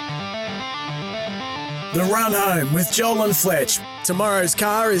 The Run Home with Joel and Fletch. Tomorrow's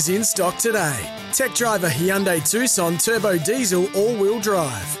car is in stock today. Tech driver Hyundai Tucson Turbo Diesel All-Wheel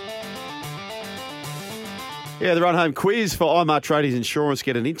Drive. Yeah, the Run Home quiz for IMAR Tradies Insurance.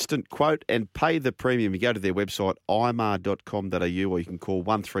 Get an instant quote and pay the premium. You go to their website, imar.com.au, or you can call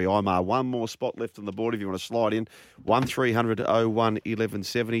 13IMAR. One more spot left on the board if you want to slide in. 1300 01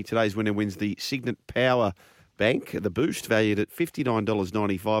 1170. Today's winner wins the Signet Power Bank, the Boost, valued at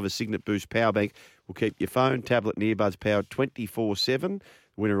 $59.95. A Signet Boost Power Bank will keep your phone, tablet and earbuds powered 24/7. The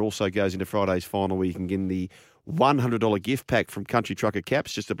winner also goes into Friday's final where you can get the $100 gift pack from Country Trucker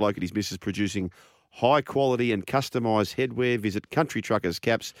Caps. Just a bloke and his missus producing high quality and customised headwear. Visit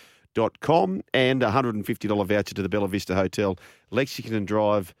countrytruckerscaps.com and a $150 voucher to the Bella Vista Hotel, Lexington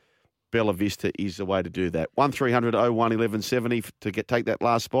Drive. Bella Vista is the way to do that. 1300 01 1170 to take that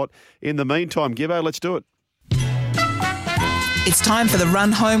last spot. In the meantime, Gibbo, let's do it. It's time for the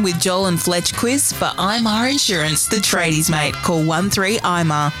Run Home with Joel and Fletch quiz for IMAR Insurance, the tradies mate. Call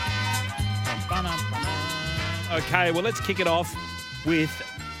 13IMAR. Okay, well, let's kick it off with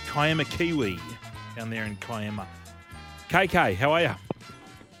Kiama Kiwi down there in Kiama. KK, how are you?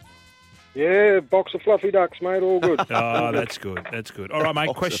 Yeah, box of fluffy ducks, mate. All good. Oh, that's good. That's good. All right,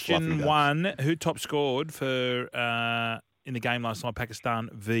 mate. Question one. Who top scored for in the game last night,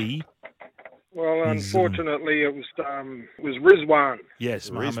 Pakistan v... Well, unfortunately, it was Rizwan.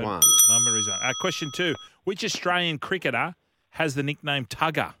 Yes, Mohamed Rizwan. Question two. Which Australian cricketer has the nickname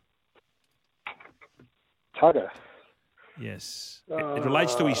Tugger? Tugger? Yes. It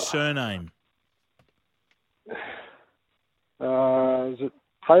relates to his surname. Is it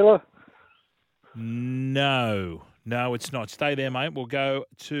Taylor? No, it's not. Stay there, mate. We'll go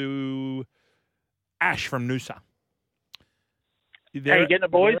to Ash from Noosa. How you getting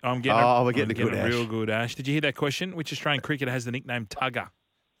it, boys? We're getting it Ash. Real good, Ash. Did you hear that question? Which Australian cricketer has the nickname Tugger?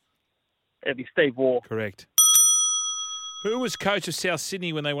 It'd be Steve Waugh. Correct. Who was coach of South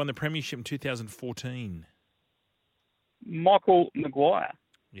Sydney when they won the premiership in 2014? Michael Maguire.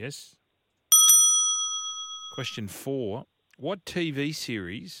 Yes. Question 4. What TV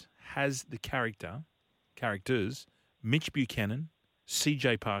series has the characters Mitch Buchanan,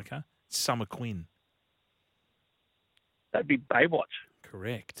 CJ Parker, Summer Quinn? That'd be Baywatch.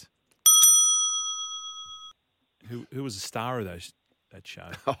 Correct. Who was the star of that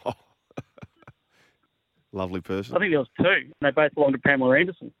show? Lovely person. I think there was 2. They both belonged to Pamela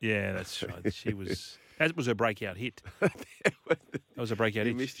Anderson. Yeah, that's right. That was her breakout hit. That was a breakout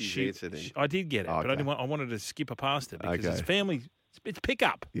hit. You missed his answer then. I did get it, but I wanted to skip past it because it's family. It's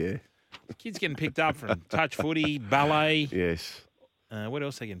pickup. Yeah. Kids getting picked up from touch footy, ballet. Yes. What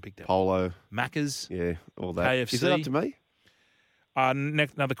else are they getting picked up? Polo. Macca's. Yeah, all that. KFC. Is it up to me?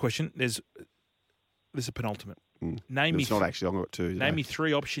 Another question. This is a penultimate. Name me. It's not actually. I've got two. Name me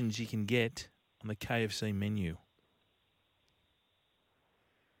 3 options you can get on the KFC menu.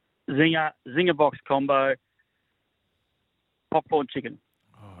 Zinger box combo, popcorn chicken.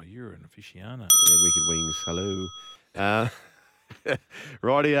 Oh, you're an aficionado. Yeah, Wicked Wings. Hello.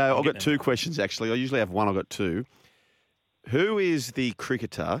 Rightio. I've got 2 questions, actually. I usually have one. I've got 2. Who is the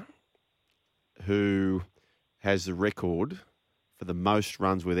cricketer who has the record for the most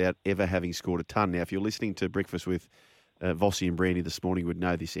runs without ever having scored a ton? Now, if you're listening to Breakfast with Vossi and Brandy this morning, you would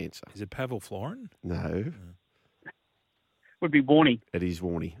know this answer. Is it Pavel Florin? No. Would be Warney. It is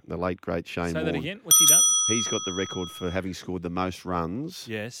Warney, the late, great Shane Say that Warne. again. What's he done? He's got the record for having scored the most runs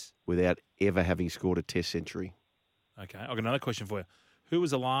without ever having scored a Test century. Okay, I've got another question for you. Who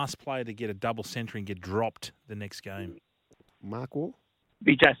was the last player to get a double century and get dropped the next game? Mark Wall?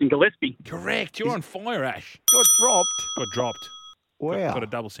 Be Jason Gillespie. Correct. You're on fire, Ash. Got dropped? Got dropped. Wow. Got a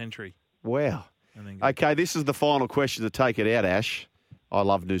double century. Wow. Okay, this is the final question to take it out, Ash. I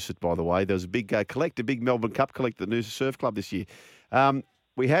love Noosa, by the way. There was a big big Melbourne Cup collect at the Noosa Surf Club this year.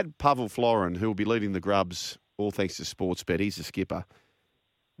 We had Pavel Florin, who will be leading the Grubs, all thanks to Sportsbet. He's the skipper.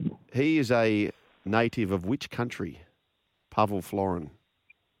 He is a native of which country? Pavel Florin.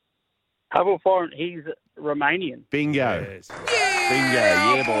 Pavel Florin, he's Romanian. Bingo. Yes. Bingo.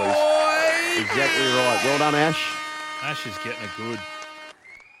 Yeah, boys. Exactly right. Well done, Ash. Ash is getting it good.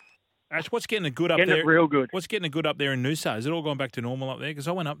 Ash, what's getting it good up Getting there? it real good. What's getting it good up there in Noosa? Is it all gone back to normal up there? Because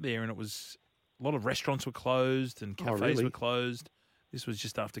I went up there and it was a lot of restaurants were closed and cafes really? were closed. This was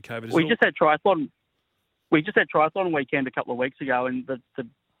just after COVID. We just had triathlon. We just had triathlon weekend a couple of weeks ago, and the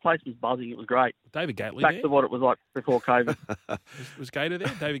place was buzzing. It was great. David Gately Back there? to what it was like before COVID. Was Gator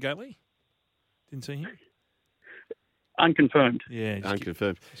there? David Gately? Didn't see him? Unconfirmed. Yeah,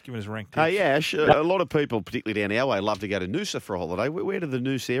 Unconfirmed. Just giving us ranked. Hey, Ash, a lot of people, particularly down our way, love to go to Noosa for a holiday. Where do the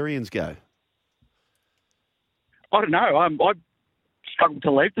Noosarians go? I don't know. I struggled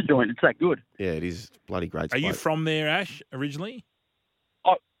to leave the joint. It's that good. Yeah, it is bloody great. Are you from there, Ash, originally?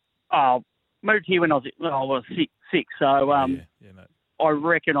 I moved here when I was six. So I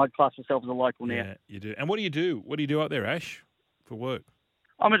reckon I'd class myself as a local now. Yeah, you do. And what do you do? What do you do up there, Ash, for work?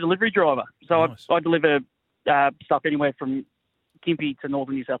 I'm a delivery driver. So Nice. I deliver stuff anywhere from Gympie to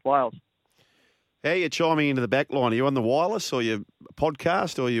northern New South Wales. How are you chiming into the back line? Are you on the wireless or you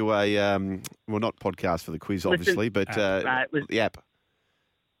podcast or you a, well, not podcast for the quiz, Listen- obviously, but the app?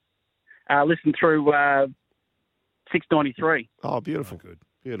 Listen through 693. Oh, beautiful. Good.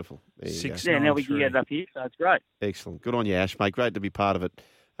 Beautiful. There you go. Yeah, now we can get it up here, so it's great. Excellent. Good on you, Ash, mate. Great to be part of it.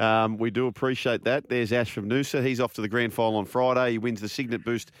 We do appreciate that. There's Ash from Noosa. He's off to the grand final on Friday. He wins the Signet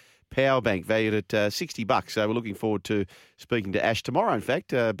Boost Power Bank valued at $60. So we're looking forward to speaking to Ash tomorrow. In fact,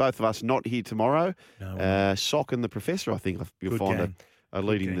 both of us not here tomorrow. Sock and the Professor, I think you'll Good find game. are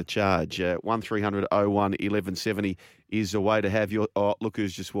leading the charge. 1300 01 1170 is a way to have your... Oh, look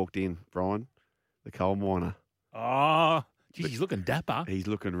who's just walked in, Brian, the coal miner. Oh, geez, he's looking dapper. He's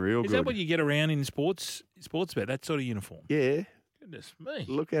looking real Is good. that what you get around in sports bet, that sort of uniform? Yeah. Goodness me.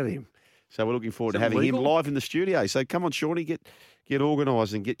 Look at him. So we're looking forward Is to it having him legal? live in the studio. So come on, Shawnee, get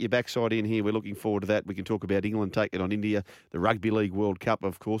organised and get your backside in here. We're looking forward to that. We can talk about England taking on India, the Rugby League World Cup,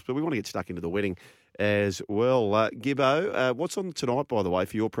 of course, but we want to get stuck into the wedding as well. Gibbo, what's on tonight, by the way,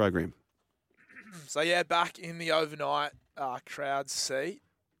 for your program? So, yeah, back in the overnight crowd seat.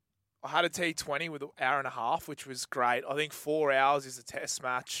 I had a T20 with an hour and a half, which was great. I think 4 hours is a test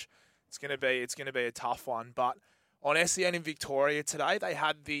match. It's going to be a tough one. But on SEN in Victoria today, they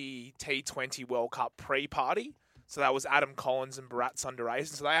had the T20 World Cup pre-party. So that was Adam Collins and Bharat Sundaresan.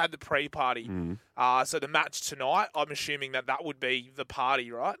 So they had the pre-party. So the match tonight, I'm assuming that would be the party,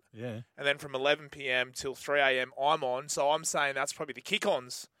 right? Yeah. And then from 11 p.m. till 3 a.m. I'm on. So I'm saying that's probably the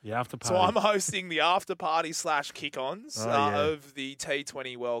kick-ons. The after party. So I'm hosting the after party / kick-ons yeah. of the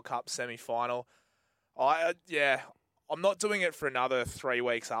T20 World Cup semi-final. I'm not doing it for another 3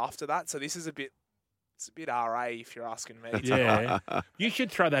 weeks after that. So this is a bit RA if you're asking me. Yeah. You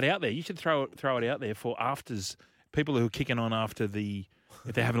should throw that out there. You should throw it out there for afters. People who are kicking on after if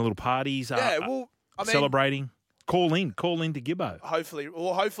they're having little parties, celebrating. Call in to Gibbo.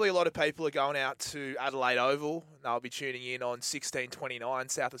 Hopefully a lot of people are going out to Adelaide Oval. They'll be tuning in on 1629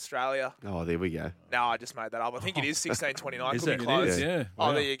 South Australia. Oh, there we go. No, I just made that up. I think it is 1629. Is Could it? be close. It is, yeah. Oh,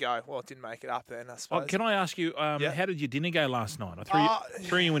 Wow. there you go. Well, it didn't make it up then, I suppose. Oh, can I ask you, how did your dinner go last night? I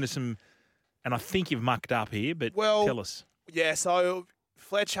threw you into some, and I think you've mucked up here, but tell us. Yeah, so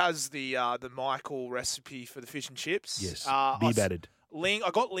Fletch has the Michael recipe for the fish and chips. Yes, I beer battered. Ling, I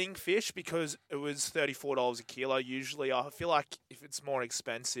got ling fish because it was $34 a kilo. Usually, I feel like if it's more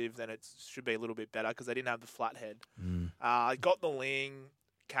expensive, then it should be a little bit better because they didn't have the flathead. I got the ling,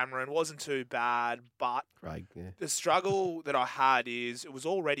 Cameron, wasn't too bad, but the struggle that I had is it was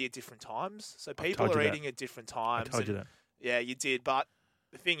already at different times. So people are eating at different times. I told you that. Yeah, you did. But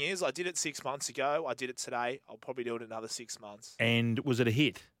the thing is, I did it 6 months ago. I did it today. I'll probably do it another 6 months. And was it a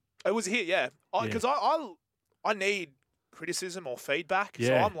hit? It was a hit, yeah. Because I need criticism or feedback. Yeah.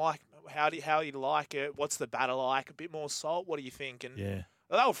 So I'm like, how do you like it? What's the batter like? A bit more salt? What do you think? And yeah.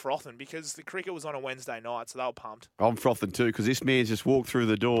 They were frothing because the cricket was on a Wednesday night, so they were pumped. I'm frothing too because this man's just walked through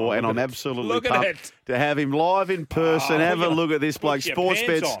the door and I'm absolutely at pumped it. to have him live in person. Have a look at this bloke. your Sports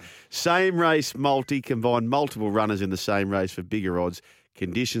pants Bets, on. same race multi, combine multiple runners in the same race for bigger odds.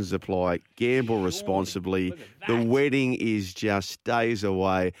 Conditions apply. Gamble responsibly. The wedding is just days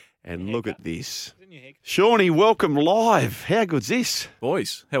away. And look at this. Shawnee, welcome live. How good's this?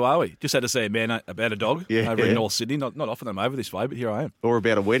 Boys, how are we? Just had to see a man about a dog over in North Sydney. Not often I'm over this way, but here I am. Or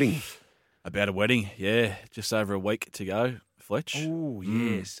about a wedding. About a wedding, yeah. Just over a week to go, Fletch. Oh,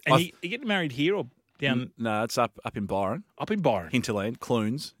 yes. And you getting married here or down? No, it's up in Byron. Up in Byron? Hinterland,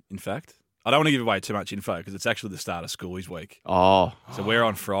 Clunes, in fact. I don't want to give away too much info because it's actually the start of Schoolies week. Oh. So we're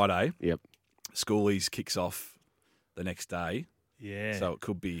on Friday. Yep. Schoolies kicks off the next day. Yeah. So it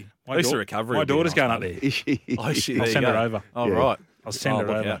could be My at least dau- a recovery. my will be daughter's nice, going up mate. there. Oh, shit, I'll there send you her go. over. Oh, Yeah. right. I'll send her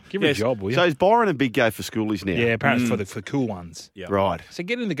look over. out. Give her a job, will you? So is Byron a big go for schoolies now? Yeah, apparently for cool ones. Yeah. Right. So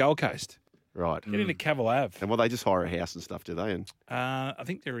get in the Gold Coast. Right. Get into Cavill Ave. And well, they just hire a house and stuff, do they? And I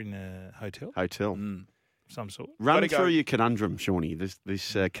think they're in a hotel. hotel. of some sort. Run through your conundrum, Shawnee.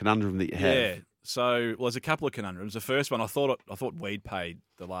 This conundrum that you have. Yeah. So, there's a couple of conundrums. The first one, I thought we'd paid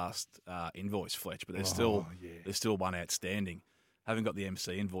the last invoice, Fletch, but there's still one outstanding. Haven't got the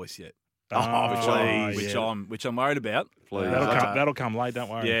MC invoice yet. Which I'm worried about. That'll come late. Don't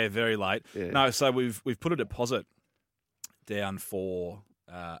worry. Yeah, very late. Yeah. No, so we've put a deposit down for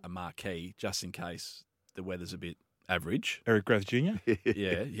a marquee just in case the weather's a bit average. Eric Grove Jr.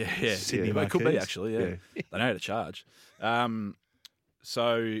 Yeah. Sydney Well, it could be Marquees. actually. Yeah, they know how to charge.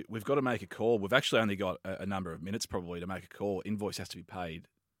 So we've got to make a call. We've actually only got a number of minutes probably to make a call. Invoice has to be paid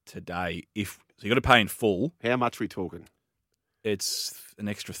today. So you got to pay in full. How much are we talking? It's an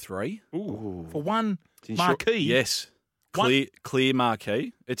extra 3. Ooh. For one marquee? Yes. Clear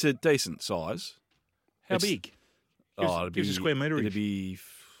marquee. It's a decent size. How big? It'd Gives a square metre. It'd be,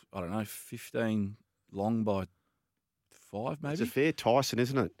 I don't know, 15 long by 5 maybe. It's a fair Tyson,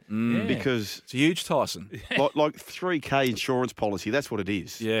 isn't it? Yeah. Because it's a huge Tyson. like 3K insurance policy, that's what it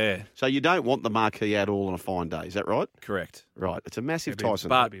is. Yeah. So you don't want the marquee at all on a fine day, is that right? Correct. Right. It's a massive It'd be- Tyson.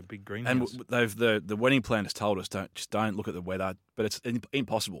 But be a big and greenhouse. they've the wedding planners told us don't look at the weather, but it's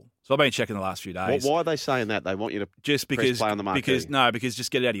impossible. So I've been checking the last few days. Why are they saying that? They want you to Just press because play on the marquee. because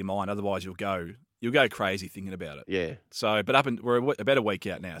just get it out of your mind. Otherwise, you'll go crazy thinking about it. Yeah. So, but we're about a week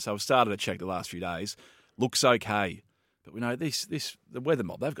out now. So I've started to check the last few days. Looks okay, but we know the weather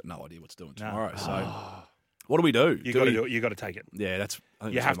mob. They've got no idea what's doing tomorrow. So what do we do? You got to do it. You got to take it. Yeah, I think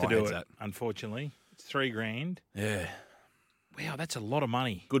You that's have to where my do head's it. at. Unfortunately, it's $3,000. Yeah. Wow, that's a lot of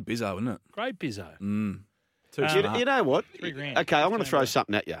money. Good bizzo, isn't it? Great bizzo. You know what? $3,000. Okay, I'm going to throw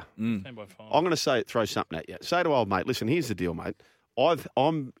something at you. Stand by 5. I'm going to throw something at you. Say to old mate, listen, here's the deal, mate.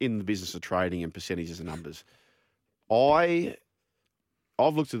 I'm in the business of trading and percentages and numbers.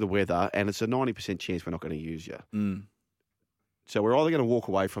 I've looked at the weather and it's a 90% chance we're not going to use you. So we're either going to walk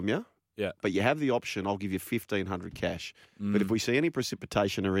away from you, but you have the option, I'll give you $1,500 cash. But if we see any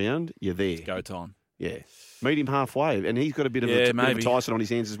precipitation around, you're there. It's go time. Yeah. Meet him halfway. And he's got a bit of a Tyson on his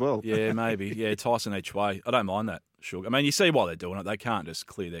hands as well. Yeah, maybe. Yeah, Tyson each way. I don't mind that. Sure. I mean, you see why they're doing it. They can't just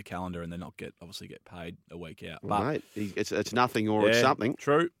clear their calendar and then not obviously get paid a week out. Well, But mate, it's nothing or it's something.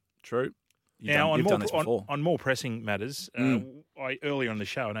 True. You've done this before. on more pressing matters, earlier on the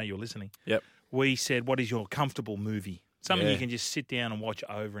show, I know you're listening. Yep. We said, "What is your comfortable movie? Something Yeah. you can just sit down and watch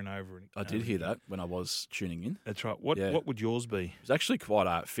over and over." And I did hear that when I was tuning in. That's right. What would yours be? It was actually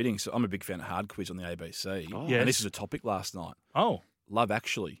quite fitting. So I'm a big fan of Hard Quiz on the ABC. Oh. And Yes. this was a topic last night. Oh. Love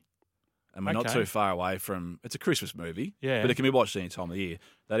Actually. And we're not Okay. too far away from... It's a Christmas movie. Yeah. But it can be watched any time of the year.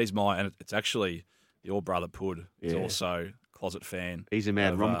 That is and it's actually your brother Pud is Yeah. also a closet fan. He's a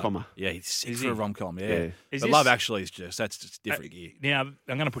mad of, rom-commer. Yeah, he's sick Is for he? a rom-com, yeah. Yeah. Is But this- Love Actually is that's just different gear. Now, I'm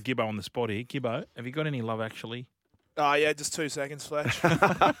going to put Gibbo on the spot here. Gibbo, have you got any Love Actually? Oh, yeah, just 2 seconds, Fletch.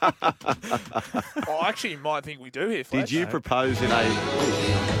 I actually might think we do here, Fletch. Did you propose in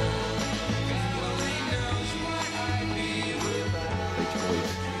a...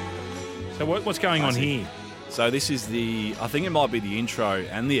 So what's going on here? So this is I think it might be the intro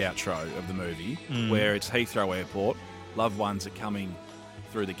and the outro of the movie, where it's Heathrow Airport, loved ones are coming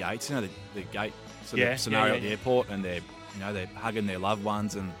through the gates. You know, the gate sort Yeah, of scenario yeah, at the yeah. airport, and they're hugging their loved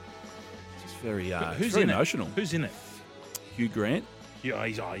ones, and it's just very Who's very in emotional. it? Who's in it? Hugh Grant. Yeah,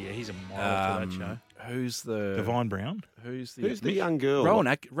 he's a model for that show. Who's the Divine Brown. Who's the young girl?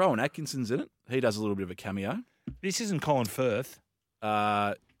 Rowan Atkinson's in it. He does a little bit of a cameo. This isn't Colin Firth.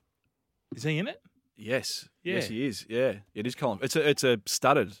 Is he in it? Yes. Yeah. Yes, he is. Yeah, it is Colin. It's a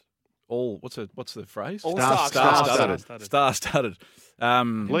studded. What's the phrase? Star-studded. Star-studded.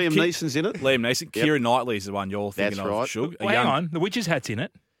 Liam Neeson's in it. Liam Neeson. Yep. Keira Knightley is the one you're thinking That's of. right. Shug. Well, hang on. The Witch's Hat's in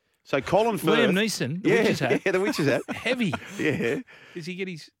it. So Colin Firth. Liam Neeson. The Witch's Hat. Yeah, the Witch's Hat. Heavy. Yeah. Does he get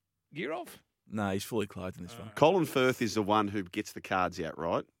his gear off? No, he's fully clothed in this one. Colin Firth is the one who gets the cards out,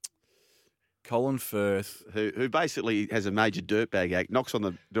 right? Colin Firth, who basically has a major dirtbag act, knocks on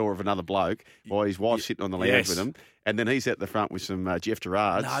the door of another bloke while his wife's sitting on the lounge Yes. with him, and then he's at the front with some Jeff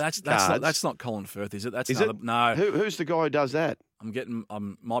Gerards. No, that's not Colin Firth, is it? That's Is another. it? No. Who's the guy who does that? I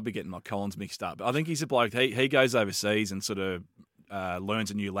might be getting my Collins mixed up, but I think he's a bloke. He goes overseas and sort of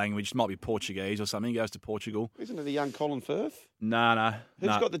learns a new language. It might be Portuguese or something. He goes to Portugal. Isn't it the young Colin Firth? No. Who's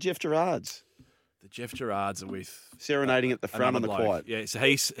got the Jeff Gerards? The Jeff Gerards are with serenading at the front on another the bloke. quiet. Yeah, so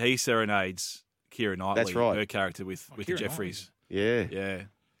he serenades Keira Knightley. That's right. Her character with the Keira Jeffries. Yeah. Yeah.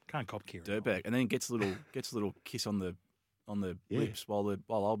 Can't cop Keira. Dirtbag, and then gets a little kiss on the lips while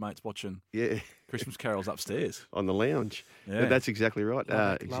old mate's watching Christmas carols upstairs on the lounge. Yeah. That's exactly right.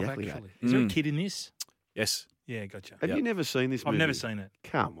 Love Exactly. Actually. that. Is there a kid in this? Yes. Yeah, gotcha. Have you never seen this movie? I've never seen it.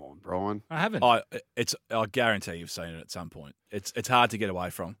 Come on, Brian. I haven't. I guarantee you've seen it at some point. It's hard to get away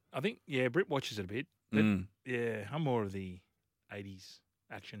from. I think, Britt watches it a bit. But yeah, I'm more of the 80s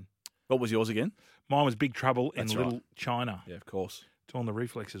action. What was yours again? Mine was Big Trouble in That's Little right. China. Yeah, of course. Torn the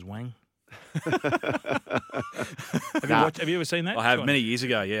reflexes, Wang. Have you ever seen that? I have Go on. many years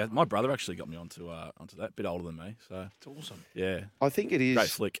ago. Yeah, my brother actually got me onto that. Bit older than me, so it's awesome. Yeah, I think it is. Great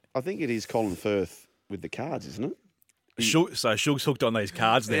flick. I think it is Colin Firth with the cards, isn't it? So Shug's hooked on these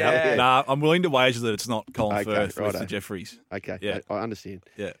cards now. Yeah. Nah, I'm willing to wager that it's not Colin Okay, Firth with righto. the Jeffries. Okay, Yeah. I understand.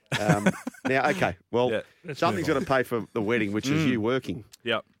 Yeah. Now, okay, well, Yeah. something's got to pay for the wedding, which is you working.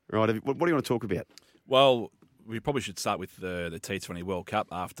 Yep. Right. What do you want to talk about? Well, we probably should start with the T20 World Cup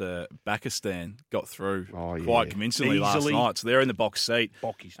after Pakistan got through quite convincingly Easily. last night. So they're in the box seat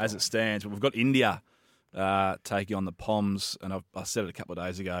Bocky as it stands. But we've got India taking on the Poms, and I said it a couple of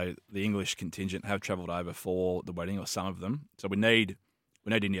days ago. The English contingent have travelled over for the wedding, or some of them. So we need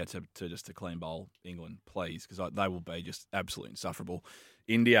India to clean bowl England, please, because they will be just absolutely insufferable.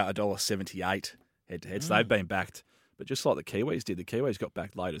 India $1.78 head to head, so they've been backed. But just like the Kiwis did, the Kiwis got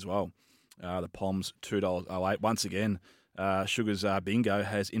backed late as well. The Poms $2.08 once again. Sugar's bingo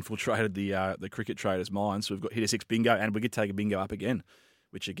has infiltrated the cricket traders' minds. So we've got hit a 6 bingo, and we could take a bingo up again.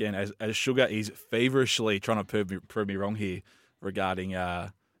 Which again, as Sugar is feverishly trying to prove me wrong here regarding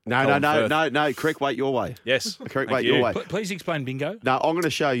No. Correct weight your way. Yes, Correct weight your way. Please explain bingo. No, I'm going to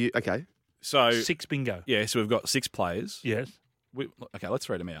show you. Okay. So 6 bingo. Yeah, so we've got 6 players. Yes. Okay, let's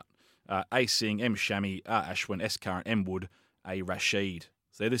read them out. A Singh, M Shami, R Ashwin, S Curran, M Wood, A Rashid.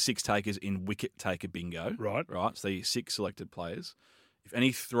 So they're the 6 takers in wicket taker bingo. Right. Right. So the 6 selected players. If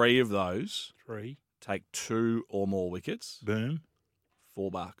any 3 of those take 2 or more wickets, boom,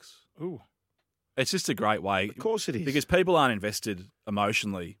 $4. Ooh. It's just a great way. Of course it is. Because people aren't invested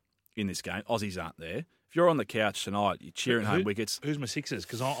emotionally in this game. Aussies aren't there. If you're on the couch tonight, you're cheering home wickets. Who's my 6s?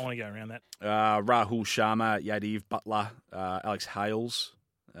 Because I want to go around that. Rahul Sharma, Yadiv Butler, Alex Hales,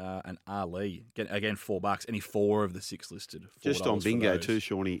 and Ali. Again, $4. Any 4 of the 6 listed. Just on bingo too,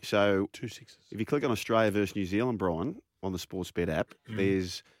 Shawnee. So 2 6s. If you click on Australia versus New Zealand, Brian, on the Sportsbet app,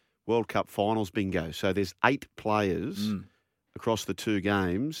 there's World Cup finals bingo. So there's 8 players across the 2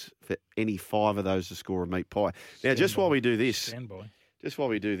 games for any 5 of those to score a meat pie. Now, just while we do this,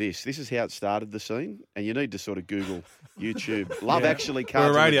 this is how it started, the scene, and you need to sort of Google YouTube. Love Actually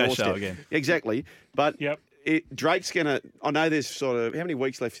cards. We're a radio on the doorstep. show again. Exactly. But Drake's going to, I know there's sort of, how many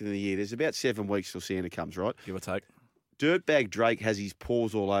weeks left in the year? There's about 7 weeks till Santa comes, right? Give or take. Dirtbag Drake has his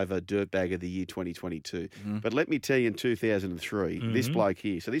paws all over Dirtbag of the year 2022. But let me tell you, in 2003, this bloke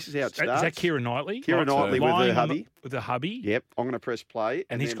here. So this is how it starts. Is that Keira Knightley? Keira Knightley with her Lying on hubby. With the hubby. Yep. I'm going to press play.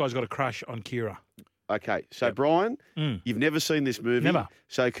 And this guy's got a crush on Keira. Okay. So, Brian, you've never seen this movie. Never.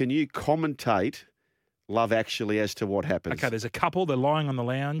 So can you commentate Love Actually as to what happens? Okay, there's a couple. They're lying on the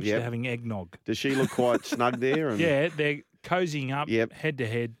lounge. Yep. They're having eggnog. Does she look quite snug there? And Yeah, they're cozying up head to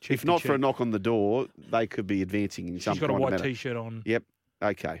head. If not for a knock on the door, they could be advancing in some She's got kind a of white manner. T-shirt on. Yep.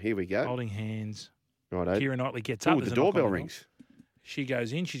 Okay, here we go. Holding hands. Righto. Keira Knightley gets up. Ooh, There's the a knock on doorbell door. rings. She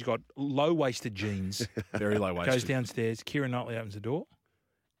goes in. She's got low-waisted jeans. Very low-waisted. Goes downstairs. Keira Knightley opens the door,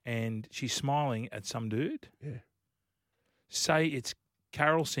 and she's smiling at some dude. Yeah. Say it's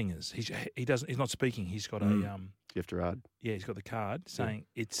carol singers. He's not speaking. He's got a Jeff Gerard. Yeah, he's got the card saying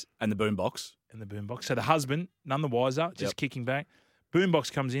it's and the boombox. So the husband, none the wiser, just kicking back.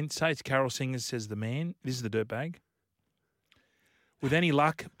 Boombox comes in. Say it's carol singers. Says the man. This is the dirtbag. With any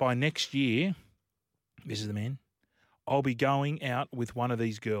luck, by next year, this is the man. I'll be going out with one of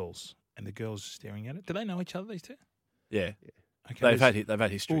these girls, and the girls staring at it. Do they know each other? These two? Yeah. Okay. They've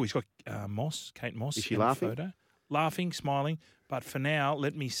had history. Oh, he's got Kate Moss. Is she in the laughing? Photo. Laughing, smiling. But for now,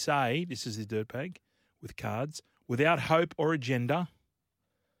 let me say, this is the dirtbag with cards, without hope or agenda.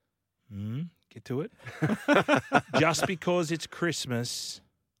 Get to it. Just because it's Christmas.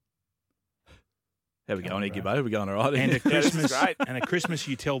 How we going, Gibbo? We're going all right. And at Christmas, great. and at Christmas,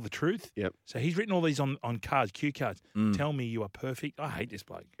 you tell the truth. Yep. So he's written all these on cards, cue cards. Tell me you are perfect. I hate this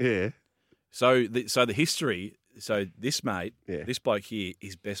bloke. Yeah. So the history. So this mate, this bloke here,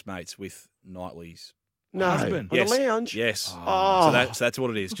 is best mates with Knightley's husband on the lounge. Yes. Oh. So that's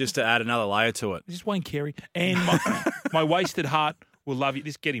what it is. Just to add another layer to it. This is Wayne Carey. And my wasted heart will love you.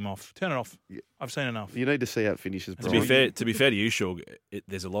 Just get him off. Turn it off. I've seen enough. You need to see how it finishes. To be fair to you, Shug,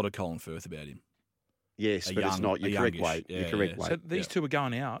 there's a lot of Colin Firth about him. Yes, but it's not your correct weight. Yeah, your correct weight. So these two were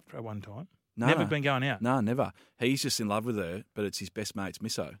going out at one time. No. Never been going out. No, never. He's just in love with her, but it's his best mate's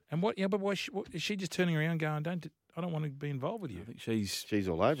misso. And what? Yeah, but why is she just turning around going, I don't want to be involved with you. I think she's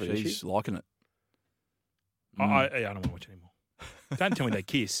all over it. She's liking it. I don't want to watch anymore. Don't tell me they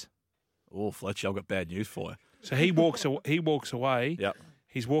kiss. Oh, Fletcher, I've got bad news for you. So he walks away. Yep.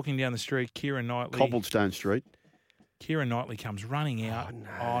 He's walking down the street. Keira Knightley. Cobblestone Street. Keira Knightley comes running out.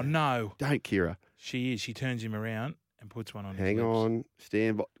 Oh, no. Don't, Keira. She is. She turns him around and puts one on Hang his lips. on.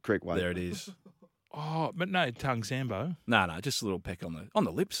 Stand by. Correct weight. There it is. Oh, but no tongue Sambo. No, just a little peck on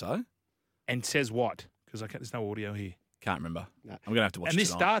the lips, though. And says what? Because there's no audio here. Can't remember. No. I'm gonna have to watch. And it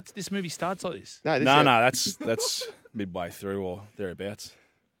tonight. This movie starts like this. No, that's midway through or thereabouts.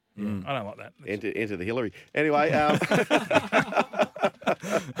 Yeah, I don't like that. Enter the Hillary. Anyway,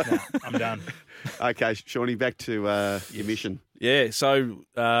 I'm done. Okay, Shawnee, back to your mission. Yeah, so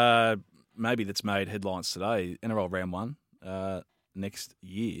maybe that's made headlines today. NRL Round 1 next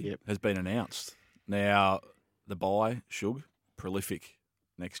year has been announced. Now, the bye, Shug, prolific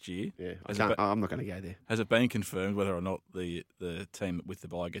next year. Yeah, I'm not going to go there. Has it been confirmed whether or not the team with the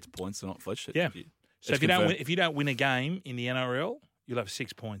bye gets points or not, Fletch? Yeah. So if you don't win a game in the NRL, you'll have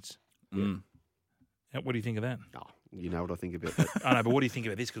 6 points. Mm. What do you think of that? Oh, you know what I think about that. I know, but what do you think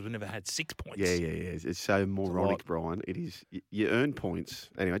about this? Because we've never had 6 points. Yeah. It's so moronic, Brian. It is. You earn points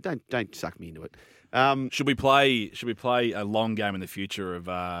anyway. Don't suck me into it. Should we play a long game in the future of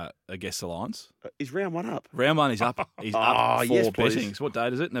a guest alliance? Is round 1 up? Round 1 is up. He's up for yes, bettings. What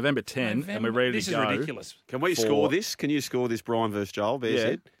date is it? November 10, and we're ready this to go. This is ridiculous. Can we score this? Can you score this, Brian versus Joel?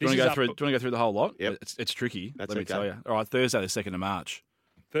 Yeah. Do you want to go through the whole lot? Yep. It's tricky. That's let me okay. tell you. All right, Thursday the 2nd of March.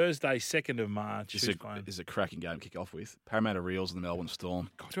 Thursday, 2nd of March. This is a cracking game to kick off with. Parramatta Reels and the Melbourne Storm.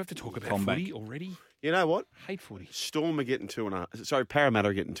 God, do we have to talk about footy already? You know what? Hate footy. Storm are getting 2.5. Sorry, Parramatta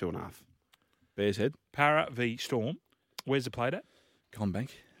are getting 2.5. Bears Head. Para v Storm. Where's it played at? Combank.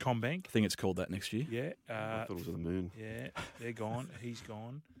 Combank. I think it's called that next year. Yeah. I thought it was on the moon. Yeah, they're gone. He's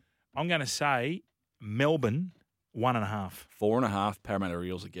gone. I'm going to say Melbourne 1.5. 4.5 Parramatta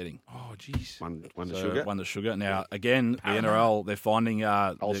Reels are getting. Oh, jeez. One the sugar. One the sugar. Now, again, the NRL, they're finding...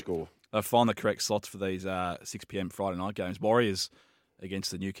 I'll score. They've found the correct slots for these 6 p.m. Friday night games. Warriors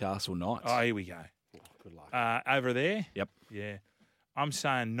against the Newcastle Knights. Oh, here we go. Good luck. Over there? Yep. Yeah. I'm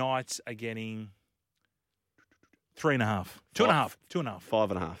saying Knights are getting 3.5. 2.5. 2.5.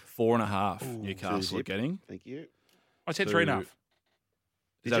 5.5. 4.5 Newcastle are getting. Thank you. I said 3.5.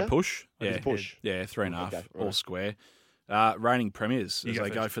 Is that a push? Yeah. Yeah, Push. Yeah, 3.5. Okay, all right. square. Reigning premiers You as go they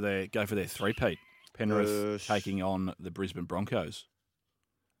first. go for their three-peat. Penrith taking on the Brisbane Broncos.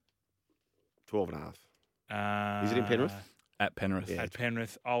 12.5. Is it in Penrith? At Penrith. Yeah. At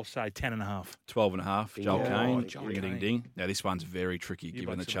Penrith, I'll say 10.5. 12.5. Joel Oh, Kane. Joel Ding, ding, Kane. ding. Now, this one's very tricky You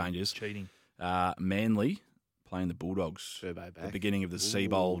given the blokes are changes. Cheating. Manly playing the Bulldogs. Turbo The back. beginning of the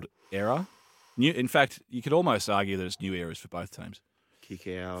Seabold era. In fact, you could almost argue that it's new eras for both teams. Kick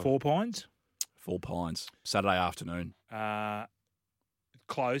out. 4 Pines. 4 Pines. Saturday afternoon.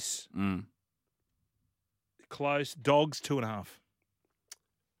 Close. Mm. Close. Dogs 2.5.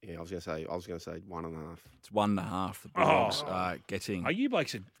 Yeah, I was going to say 1.5. It's 1.5. The Bulldogs are getting. Are you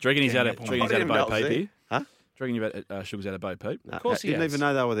blokes? Do you reckon he's out of I didn't Bo know it was Peep there. here? Huh? Do you reckon Sugar's out of Bo Peep? No, Of course he didn't has. even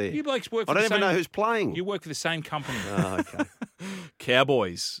know they were there. You blokes work for I don't the even same, know who's playing. You work for the same company. Oh, okay.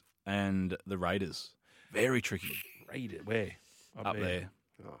 Cowboys and the Raiders. Very tricky. Raiders, where? Up there.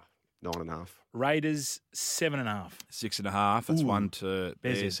 9.5. Raiders 7.5. 6.5. That's Ooh. one to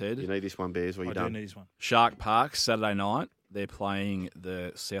Bears Bears Head. You need this one, Bears. What you I do done? need this one. Shark Park, Saturday night. They're playing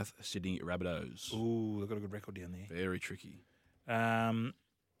the South Sydney Rabbitohs. Ooh, they've got a good record down there. Very tricky.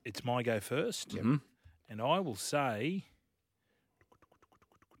 It's my go first. Mhm. And I will say,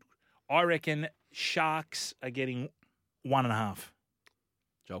 I reckon Sharks are getting 1.5.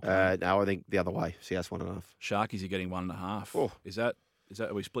 No, I think the other way. South 1.5. Sharkies are getting 1.5. Oh. Is that?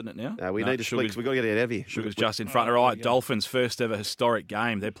 Are we splitting it now? We need to split because we've got to get out of here. Sugar's just in front. All right, Dolphins' first ever historic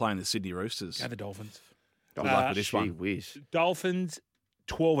game. They're playing the Sydney Roosters. Go the Dolphins. Good luck with this one. Whiz. Dolphins,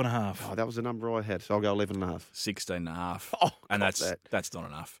 12.5. Oh, that was the number I had, so I'll go 11.5. 16.5. Oh, and got that's not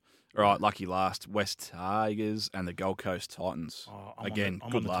enough. All right, lucky last. West Tigers and the Gold Coast Titans. Again,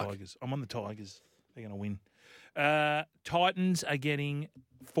 good luck. I'm on the Tigers. They're going to win. Titans are getting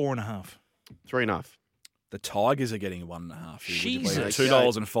 4.5. 3.5. The Tigers are getting 1.5. Jesus.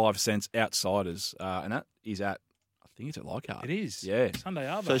 $2.05 outsiders, and that is at. I think it's at Leichhardt. It is. Yeah. Sunday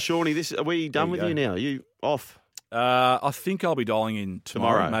Arvo. So, Shawnee, are we done with you now? Are you off? I think I'll be dialing in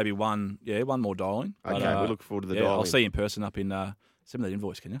tomorrow. Tomorrow. Maybe one more dialing. Okay, we look forward to the dialing. I'll see you in person up in. Send me that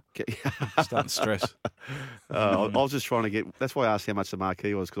invoice, can you? Starting to stress. I was just trying to get. That's why I asked how much the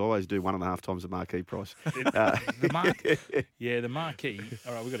marquee was, because I always do 1.5 times the marquee price. The marquee.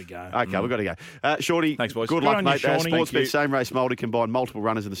 All right, we've got to go. Okay, we've got to go. Shorty, thanks, boys. Good Good luck, on you, mate. Shawnee. Sportsbet same race multi combine multiple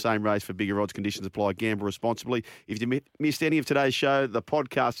runners in the same race for bigger odds. Conditions apply. Gamble responsibly. If you missed any of today's show, the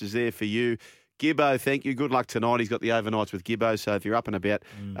podcast is there for you. Gibbo, thank you. Good luck tonight. He's got the overnights with Gibbo, so if you're up and about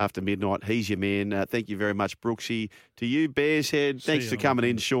after midnight, he's your man. Thank you very much, Brooksy. To you, Bears Head, thanks for coming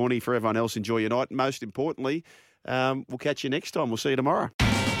in, Shawnee. For everyone else, enjoy your night. Most importantly, we'll catch you next time. We'll see you tomorrow.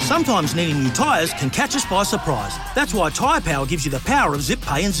 Sometimes needing new tyres can catch us by surprise. That's why Tyre Power gives you the power of Zip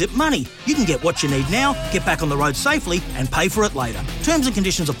Pay and Zip Money. You can get what you need now, get back on the road safely and pay for it later. Terms and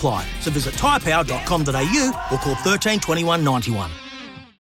conditions apply. So visit tyrepower.com.au or call 13 21 91.